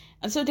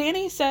 And so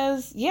Danny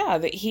says, yeah,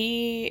 that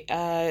he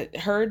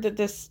heard that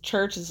this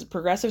church is a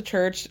progressive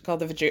church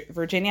called the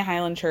Virginia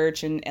Highland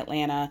Church in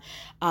Atlanta,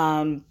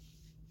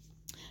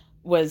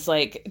 was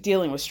like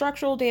dealing with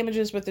structural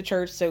damages with the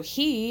church. So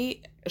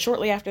he,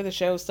 shortly after the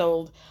show,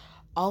 sold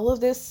all of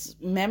this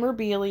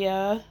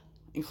memorabilia,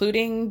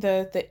 including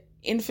the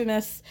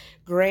infamous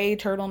gray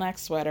turtleneck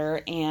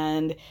sweater,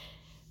 and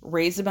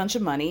raised a bunch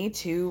of money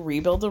to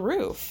rebuild the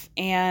roof.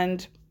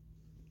 And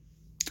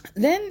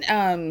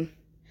then,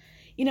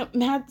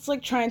 Matt's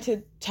like trying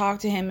to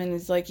talk to him, and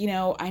is like,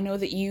 I know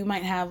that you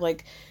might have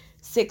like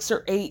 6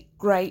 or 8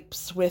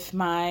 gripes with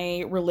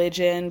my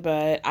religion,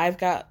 but I've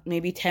got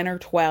maybe 10 or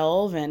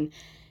 12. And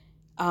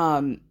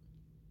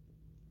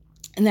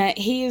that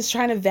he is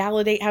trying to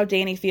validate how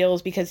Danny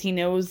feels because he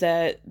knows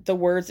that the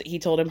words that he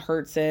told him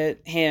hurts him,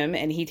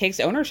 and he takes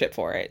ownership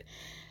for it.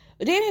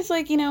 Danny's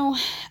like,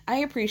 I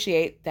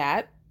appreciate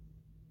that.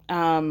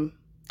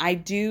 I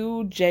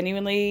do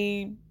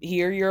genuinely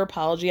hear your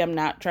apology. I'm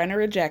not trying to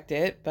reject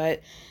it,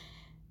 but,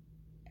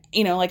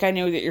 I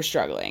know that you're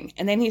struggling.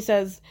 And then he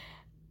says,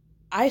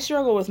 I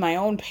struggle with my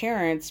own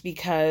parents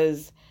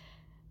because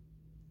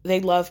they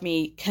love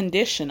me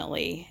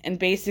conditionally. And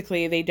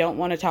basically they don't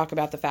want to talk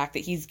about the fact that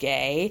he's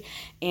gay.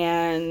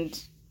 And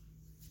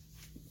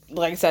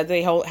like I said,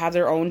 they have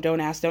their own don't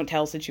ask, don't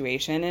tell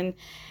situation. And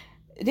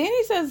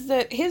Danny says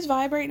that his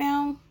vibe right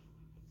now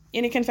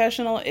in a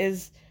confessional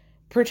is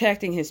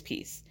protecting his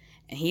peace.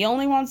 And he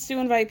only wants to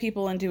invite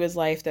people into his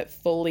life that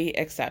fully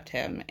accept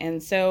him.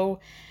 And so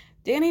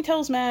Danny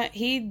tells Matt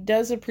he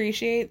does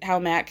appreciate how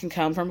Matt can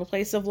come from a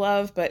place of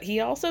love, but he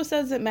also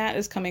says that Matt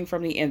is coming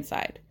from the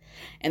inside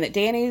and that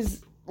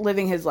Danny's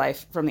living his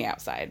life from the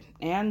outside.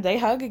 And they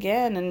hug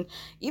again, and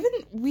even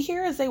we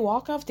hear as they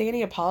walk off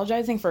Danny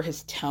apologizing for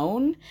his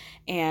tone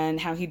and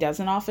how he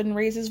doesn't often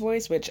raise his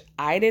voice, which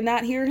I did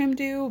not hear him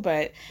do,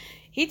 but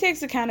he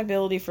takes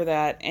accountability for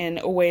that in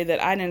a way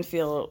that I didn't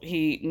feel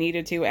he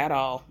needed to at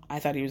all. I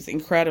thought he was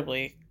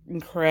incredibly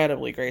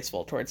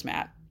graceful towards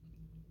Matt.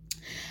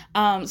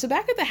 So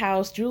back at the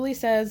house, Julie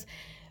says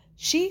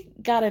she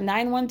got a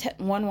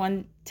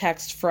 911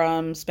 text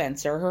from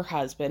Spencer, her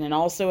husband, and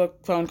also a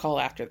phone call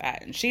after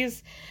that. And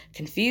she's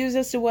confused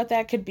as to what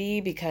that could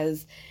be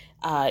because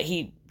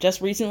he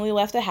just recently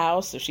left the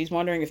house, so she's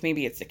wondering if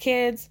maybe it's the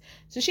kids.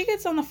 So she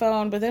gets on the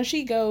phone, but then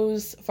she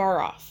goes far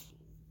off,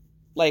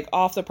 like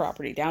off the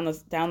property, down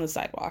the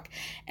sidewalk.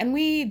 And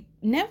we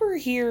never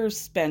hear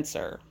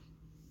Spencer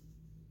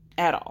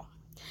at all.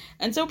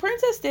 And so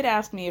Princess did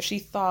ask me if she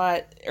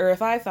thought, or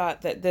if I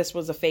thought that this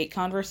was a fake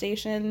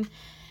conversation.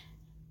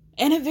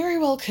 And it very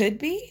well could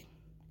be.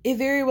 It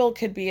very well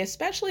could be,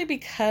 especially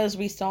because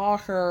we saw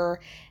her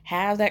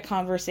have that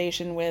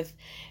conversation with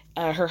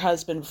her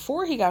husband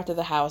before he got to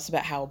the house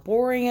about how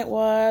boring it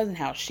was and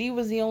how she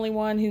was the only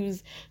one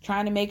who's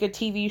trying to make a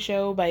TV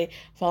show by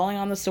falling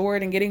on the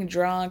sword and getting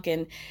drunk.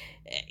 And,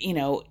 you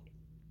know,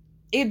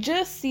 it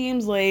just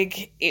seems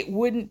like it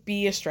wouldn't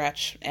be a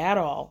stretch at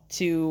all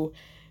to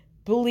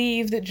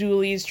believe that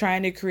Julie's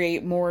trying to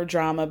create more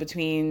drama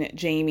between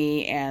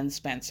Jamie and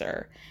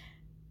Spencer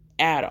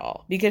at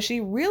all, because she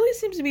really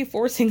seems to be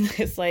forcing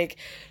this, like,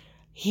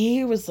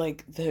 he was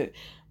like the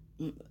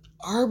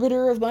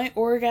arbiter of my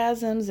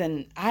orgasms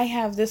and I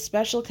have this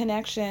special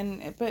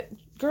connection. But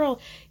girl,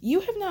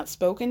 you have not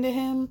spoken to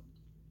him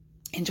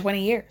in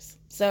 20 years.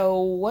 So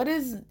what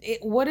is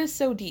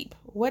so deep?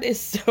 What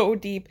is so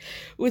deep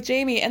with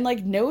Jamie? And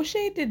like, no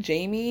shade to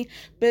Jamie,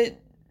 but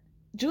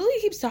Julie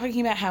keeps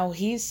talking about how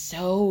he's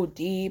so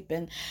deep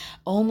and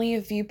only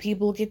a few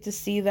people get to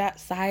see that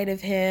side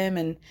of him.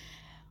 And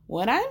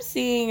what I'm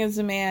seeing is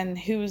a man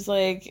who's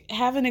like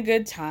having a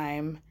good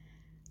time,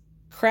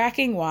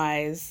 cracking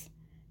wise,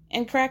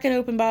 and cracking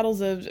open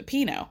bottles of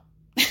Pinot.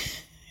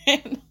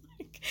 And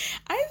like,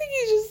 I think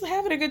he's just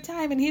having a good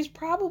time, and he's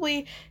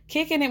probably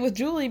kicking it with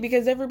Julie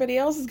because everybody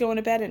else is going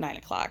to bed at 9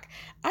 o'clock.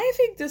 I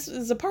think this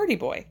is a party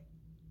boy.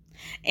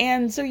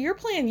 And so you're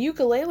playing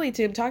ukulele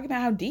to him, talking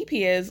about how deep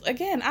he is.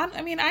 Again,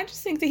 I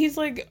just think that he's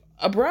like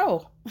a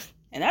bro,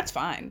 and that's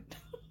fine.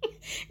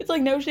 It's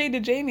like no shade to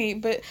Jamie,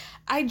 but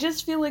I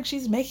just feel like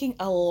she's making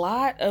a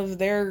lot of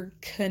their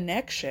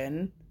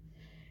connection,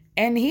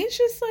 and he's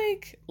just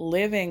like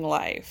living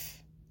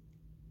life.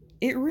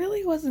 It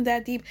really wasn't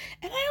that deep.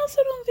 And I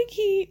also don't think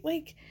he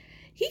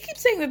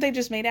keeps saying that they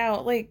just made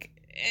out, like,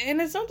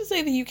 and it's not to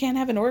say that you can't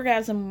have an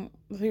orgasm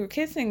through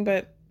kissing,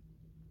 but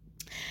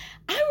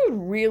I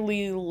would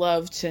really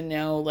love to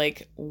know,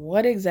 like,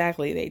 what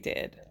exactly they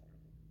did.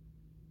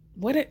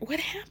 What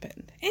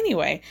happened?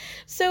 Anyway,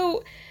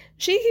 so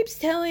she keeps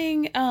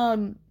telling,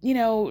 I'm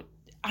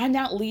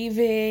not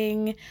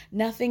leaving,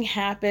 nothing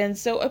happened.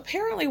 So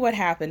apparently what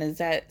happened is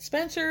that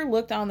Spencer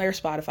looked on their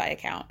Spotify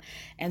account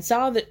and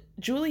saw that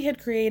Julie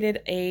had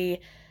created a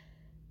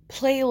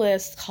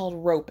playlist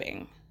called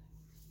Roping.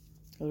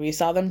 We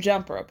saw them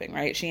jump roping,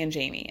 right? She and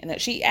Jamie. And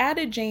that she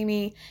added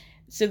Jamie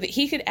so that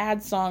he could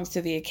add songs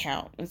to the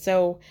account. And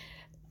so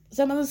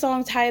some of the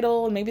song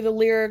title and maybe the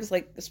lyrics,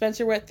 like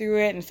Spencer went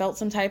through it and felt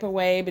some type of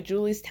way, but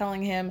Julie's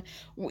telling him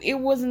it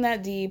wasn't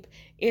that deep.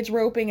 It's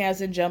roping as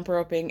in jump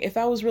roping. If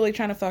I was really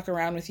trying to fuck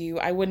around with you,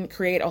 I wouldn't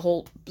create a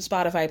whole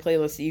Spotify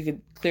playlist that you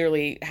could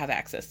clearly have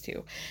access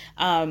to.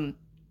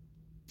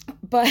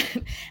 But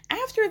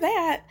after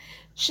that,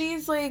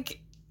 she's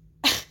like,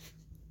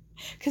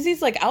 because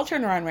he's like, I'll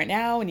turn around right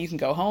now and you can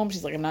go home.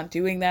 She's like, I'm not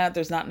doing that.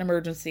 There's not an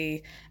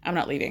emergency. I'm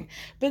not leaving.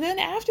 But then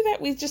after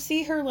that, we just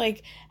see her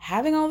like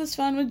having all this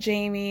fun with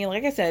Jamie.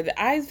 Like I said,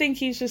 I think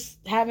he's just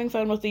having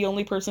fun with the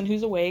only person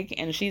who's awake,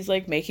 and she's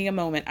like making a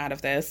moment out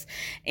of this.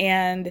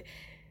 And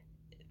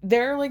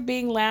they're like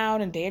being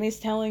loud, and Danny's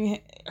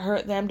telling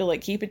them to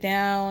like keep it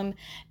down,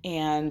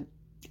 and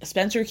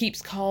Spencer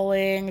keeps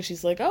calling.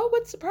 She's like, oh,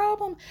 what's the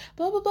problem?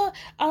 Blah, blah, blah.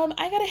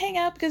 I gotta hang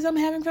up because I'm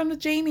having fun with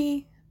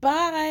Jamie.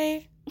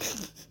 Bye.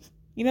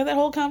 You know that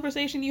whole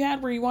conversation you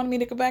had where you wanted me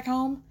to go back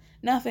home?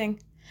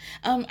 Nothing.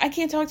 I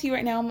can't talk to you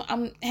right now.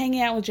 I'm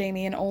hanging out with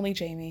Jamie and only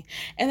Jamie.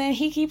 And then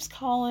he keeps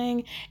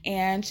calling,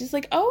 and she's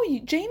like, oh,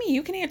 Jamie,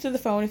 you can answer the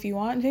phone if you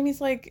want. And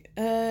Jamie's like,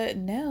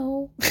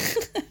 no,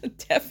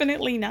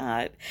 definitely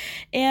not.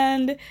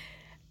 And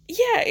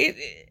yeah,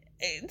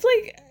 it's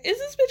like, is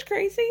this bitch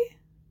crazy?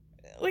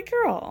 Like,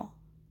 girl,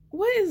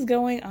 what is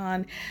going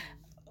on?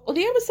 Well,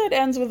 the episode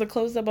ends with a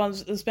close-up on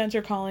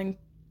Spencer calling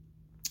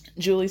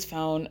Julie's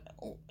phone.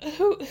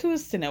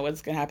 Who's to know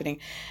what's happening?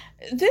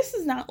 This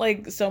is not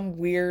like some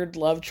weird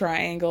love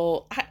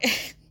triangle. I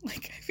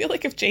feel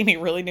like if Jamie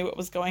really knew what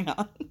was going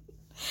on,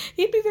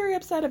 he'd be very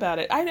upset about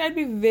it. I'd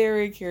be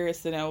very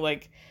curious to know,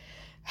 like,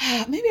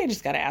 Maybe I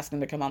just got to ask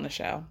him to come on the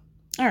show.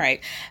 All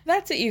right.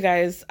 That's it, you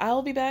guys.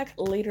 I'll be back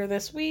later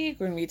this week.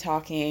 We're going to be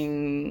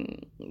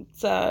talking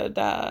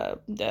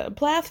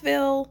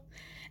Plathville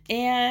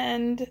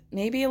and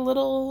maybe a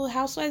little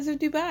Housewives of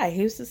Dubai.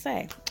 Who's to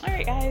say? All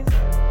right,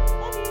 guys.